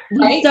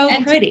 Right? So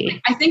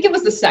pretty. I think it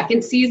was the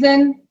second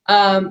season.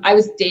 I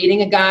was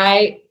dating a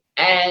guy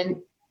and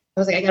I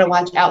was like, I gotta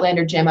watch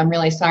Outlander, Jim. I'm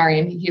really sorry.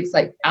 And he was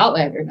like,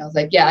 Outlander. And I was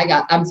like,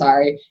 yeah, I'm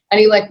sorry.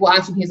 And he like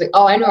watched and he's like,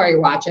 oh, I know why you're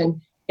watching.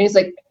 And he's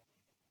like,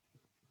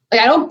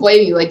 I don't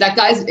blame you. Like that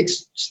guy's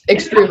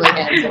extremely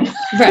handsome.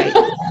 Right.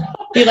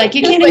 You're like,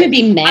 you can't even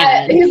be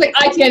mad. He's like,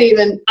 I can't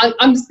even,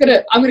 I'm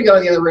gonna go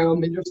in the other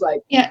room and just like,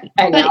 yeah.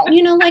 hang but out.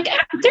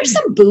 There's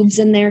some boobs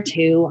in there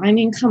too. I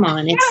mean, come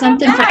on. It's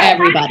something for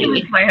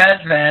everybody. My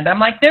husband. I'm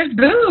like, there's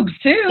boobs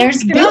too.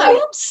 There's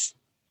boobs.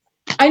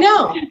 I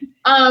know.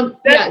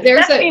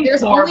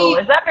 There's horrible.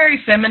 only. Is that very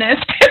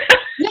feminist?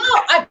 No,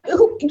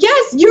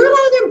 yes, you're allowed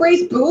to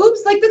embrace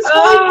boobs. Like that's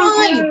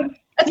totally fine.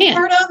 That's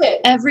part of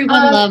it.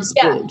 Everyone loves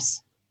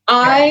boobs.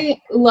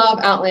 I love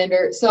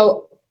Outlander.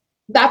 So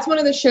that's one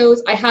of the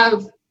shows I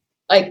have.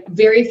 Like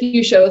very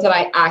few shows that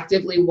I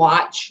actively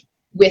watch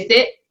with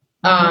it.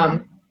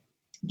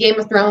 Game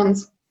of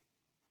Thrones,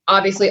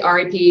 obviously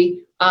RIP.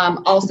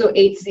 Also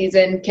 8th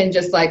season can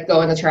just like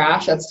go in the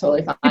trash. That's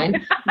totally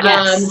fine.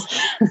 Yes.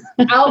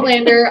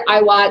 Outlander,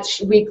 I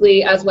watch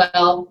weekly as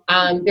well.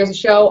 There's a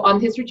show on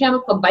History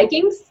Channel called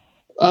Vikings.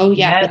 Oh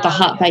yeah, with the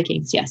hot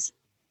Vikings. Yes.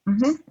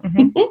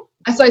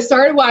 So I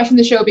started watching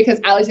the show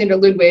because Alexander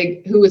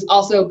Ludwig, who is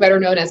also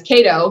better known as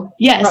Kato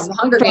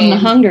from the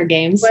Hunger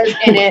Games, was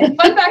in it.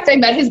 Fun fact, I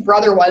met his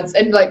brother once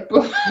and like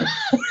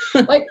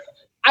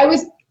I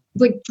was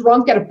like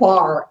drunk at a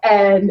bar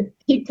and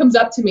he comes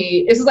up to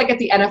me. This is like at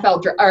the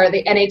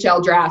the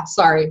NHL draft.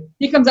 Sorry.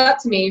 He comes up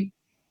to me,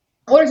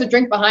 orders a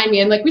drink behind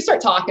me, and like we start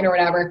talking or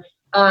whatever.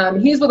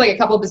 He's with like a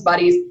couple of his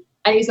buddies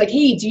and he's like,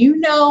 hey, do you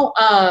know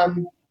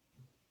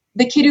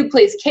the kid who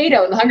plays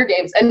Kato in the Hunger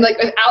Games? And like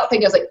without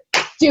thinking, I was like,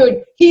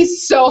 dude,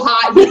 he's so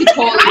hot. He could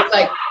totally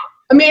like,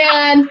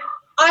 man,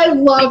 I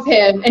love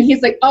him. And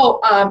he's like, oh,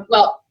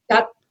 well,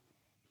 that's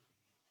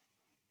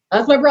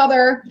my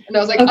brother. And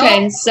I was like,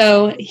 okay,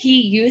 so he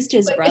used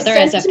his brother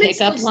as a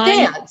pickup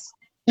line?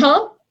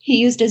 Huh? He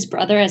used his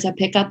brother as a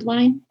pickup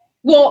line?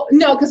 Well,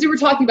 no, because we were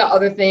talking about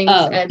other things.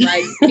 And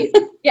like,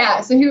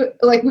 so he,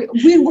 like,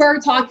 we were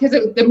talking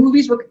because the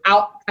movies were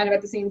out kind of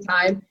at the same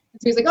time.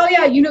 So he's like, oh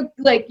yeah, you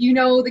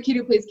know the kid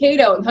who plays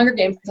Kato in Hunger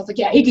Games. So I was like,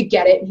 yeah, he could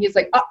get it. And he's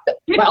like, oh,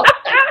 well,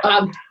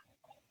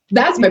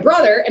 that's my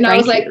brother. And I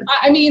was like,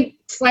 I mean,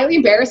 slightly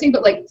embarrassing,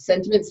 but like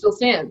sentiment still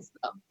stands.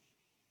 So.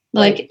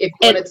 Like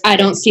I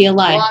don't see a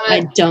lie.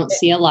 I don't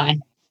see a lie.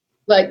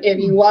 Like if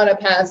you want to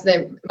pass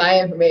them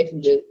my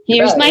information,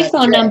 here's my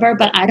phone number,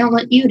 but I don't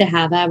want you to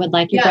have it. I would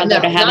like your brother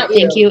to have it.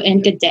 Thank you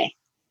and good day.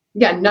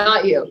 Yeah,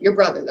 not you. Your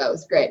brother. That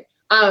was great.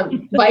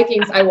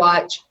 Vikings I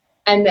watch.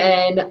 And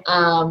then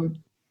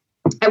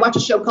I watch a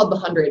show called The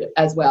 100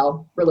 as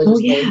well,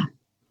 religiously. Oh,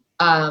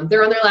 yeah.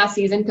 They're on their last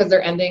season because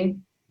they're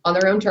ending on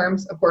their own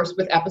terms, of course,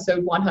 with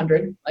episode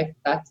 100. Like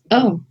that's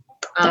a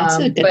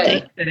good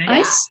thing. Yeah.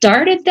 I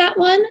started that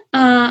one.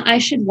 I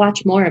should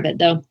watch more of it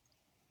though.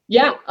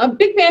 Yeah, I'm a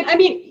big fan. I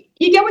mean,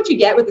 you get what you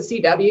get with the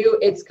CW.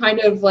 It's kind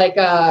of like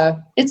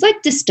it's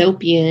like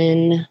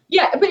dystopian.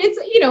 Yeah, but it's,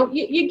 you know,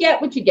 you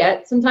get what you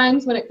get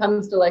sometimes when it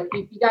comes to like,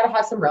 you got to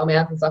have some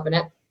romance and stuff in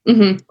it.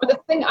 Mm-hmm. But the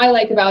thing I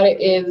like about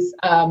it is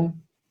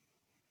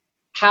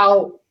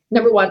how,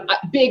 number one,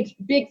 big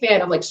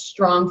fan of like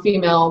strong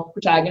female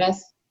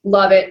protagonists.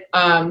 Love it.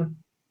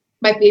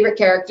 My favorite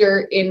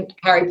character in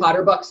Harry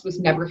Potter books was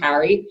never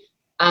Harry.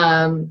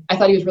 I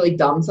thought he was really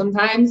dumb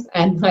sometimes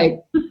and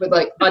like would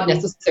like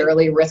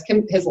unnecessarily risk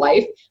his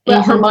life.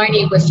 But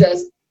Hermione was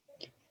just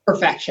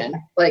perfection,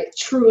 like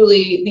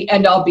truly the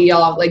end all be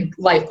all, like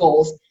life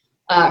goals.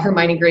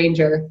 Hermione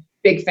Granger,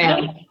 big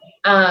fan.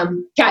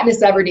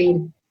 Katniss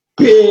Everdeen,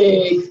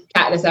 big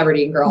Katniss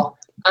Everdeen girl.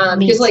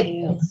 Because like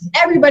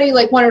everybody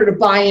like wanted her to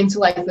buy into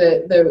like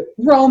the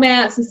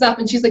romance and stuff,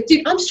 and she's like,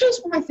 dude, I'm just trying to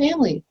support my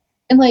family,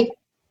 and like,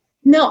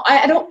 no,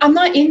 I'm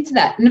not into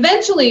that. And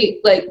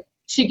eventually, like,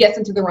 she gets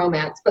into the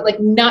romance, but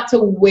like not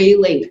till way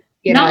late.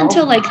 Not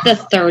until like the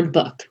third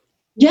book.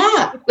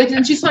 Yeah, like,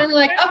 and she's finally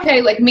like,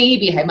 okay, like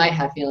maybe I might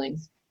have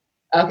feelings.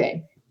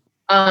 Okay,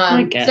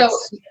 I guess. So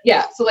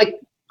yeah, so like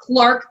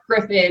Clark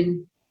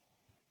Griffin,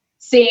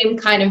 same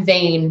kind of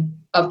vein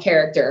of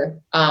character.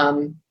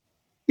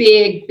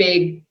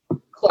 Big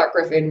Clark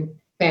Griffin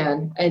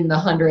fan in The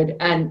 100,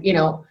 and you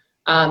know,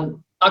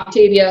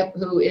 Octavia,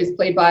 who is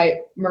played by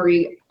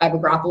Marie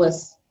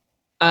Avagopoulos,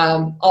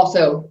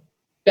 also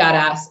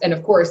badass, and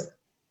of course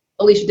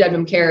Alicia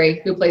Dedham Carey,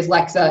 who plays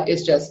Lexa,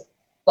 is just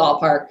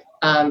ballpark.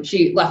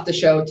 She left the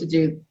show to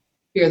do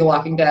Fear the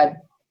Walking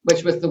Dead,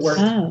 which was the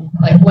worst.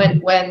 Like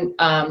when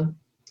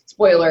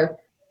spoiler,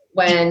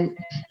 when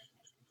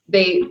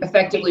they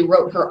effectively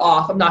wrote her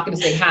off. I'm not going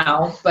to say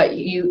how, but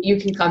you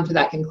can come to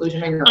that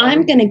conclusion on your own.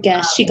 I'm going to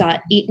guess she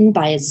got eaten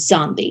by a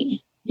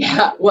zombie.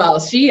 Yeah, well,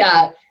 she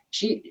got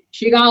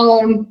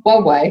on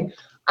one way,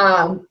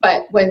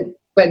 but when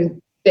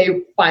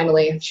they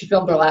finally, she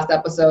filmed her last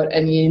episode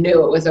and you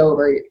knew it was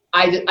over,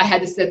 I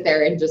had to sit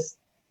there and just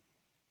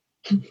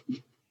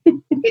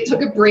it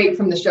took a break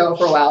from the show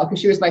for a while because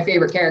she was my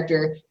favorite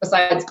character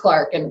besides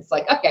Clark, and it's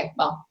like, okay,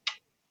 well,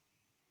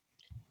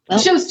 the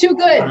show's too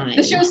good. Fine.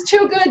 The show's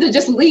too good to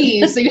just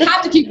leave, so you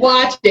have to keep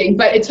watching.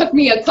 But it took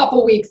me a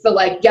couple weeks to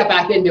like get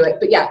back into it.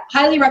 But yeah,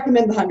 highly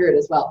recommend The 100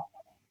 as well.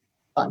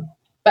 Fun.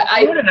 But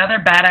you know what another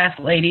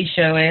badass lady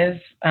show is?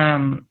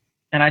 And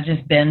I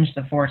just binged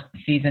the 4th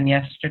season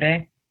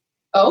yesterday.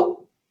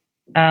 Oh.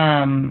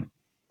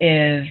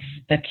 Is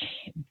the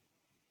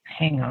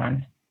hang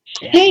on.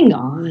 Hang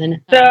on.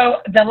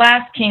 So The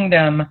Last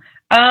Kingdom.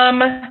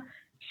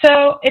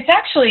 So it's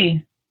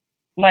actually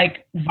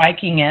like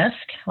Viking-esque,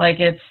 like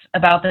it's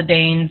about the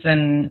Danes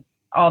and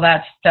all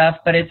that stuff,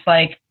 but it's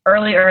like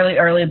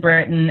early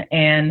Britain,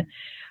 and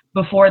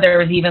before there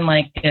was even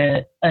like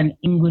an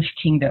English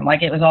kingdom.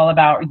 Like it was all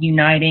about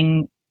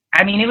uniting.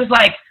 I mean, it was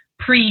like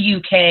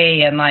pre-UK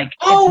and like.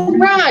 Oh,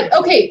 right.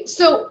 Okay,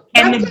 so.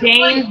 And the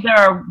Danes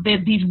are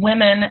these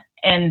women,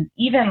 and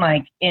even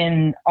like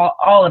in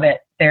all of it,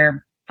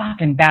 they're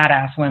fucking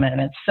badass women.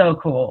 It's so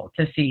cool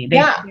to see.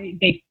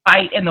 They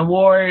fight in the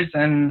wars,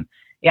 and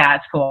yeah,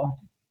 it's cool.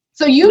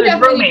 So you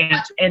definitely need to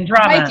watch and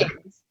drama.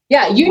 Vikings.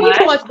 Yeah, you need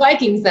to watch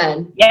Vikings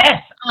then.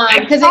 Yes,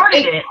 I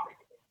started it.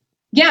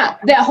 Yeah,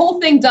 that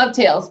whole thing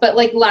dovetails. But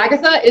like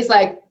Lagertha is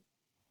like,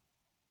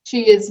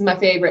 she is my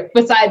favorite.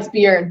 Besides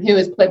Bjorn, who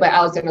is played by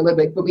Alexander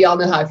Ludwig, but we all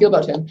know how I feel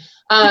about him.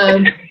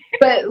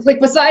 But like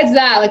besides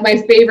that, like my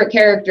favorite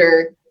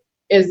character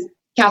is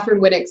Catherine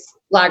Winnick's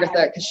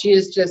Lagertha, because she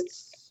is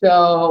just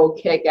so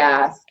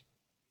kick-ass.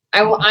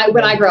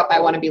 When I grow up, I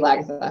want to be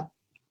Lagertha.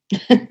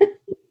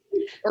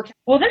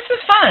 Well, this was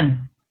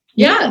fun.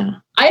 Yeah,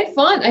 I had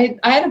fun. I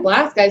had a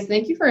blast, guys.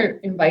 Thank you for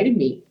inviting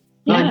me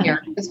on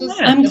here.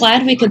 I'm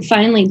glad we could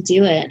finally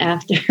do it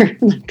after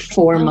like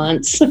 4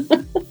 months.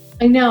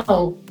 I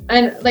know.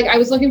 And like I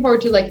was looking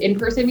forward to like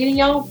in-person meeting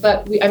y'all,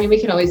 but we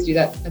can always do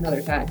that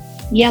another time.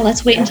 Yeah,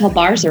 let's wait until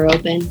bars are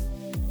open.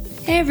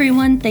 Hey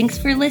everyone, thanks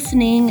for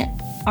listening.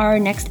 Our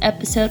next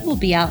episode will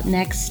be out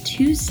next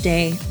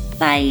Tuesday.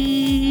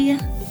 Bye.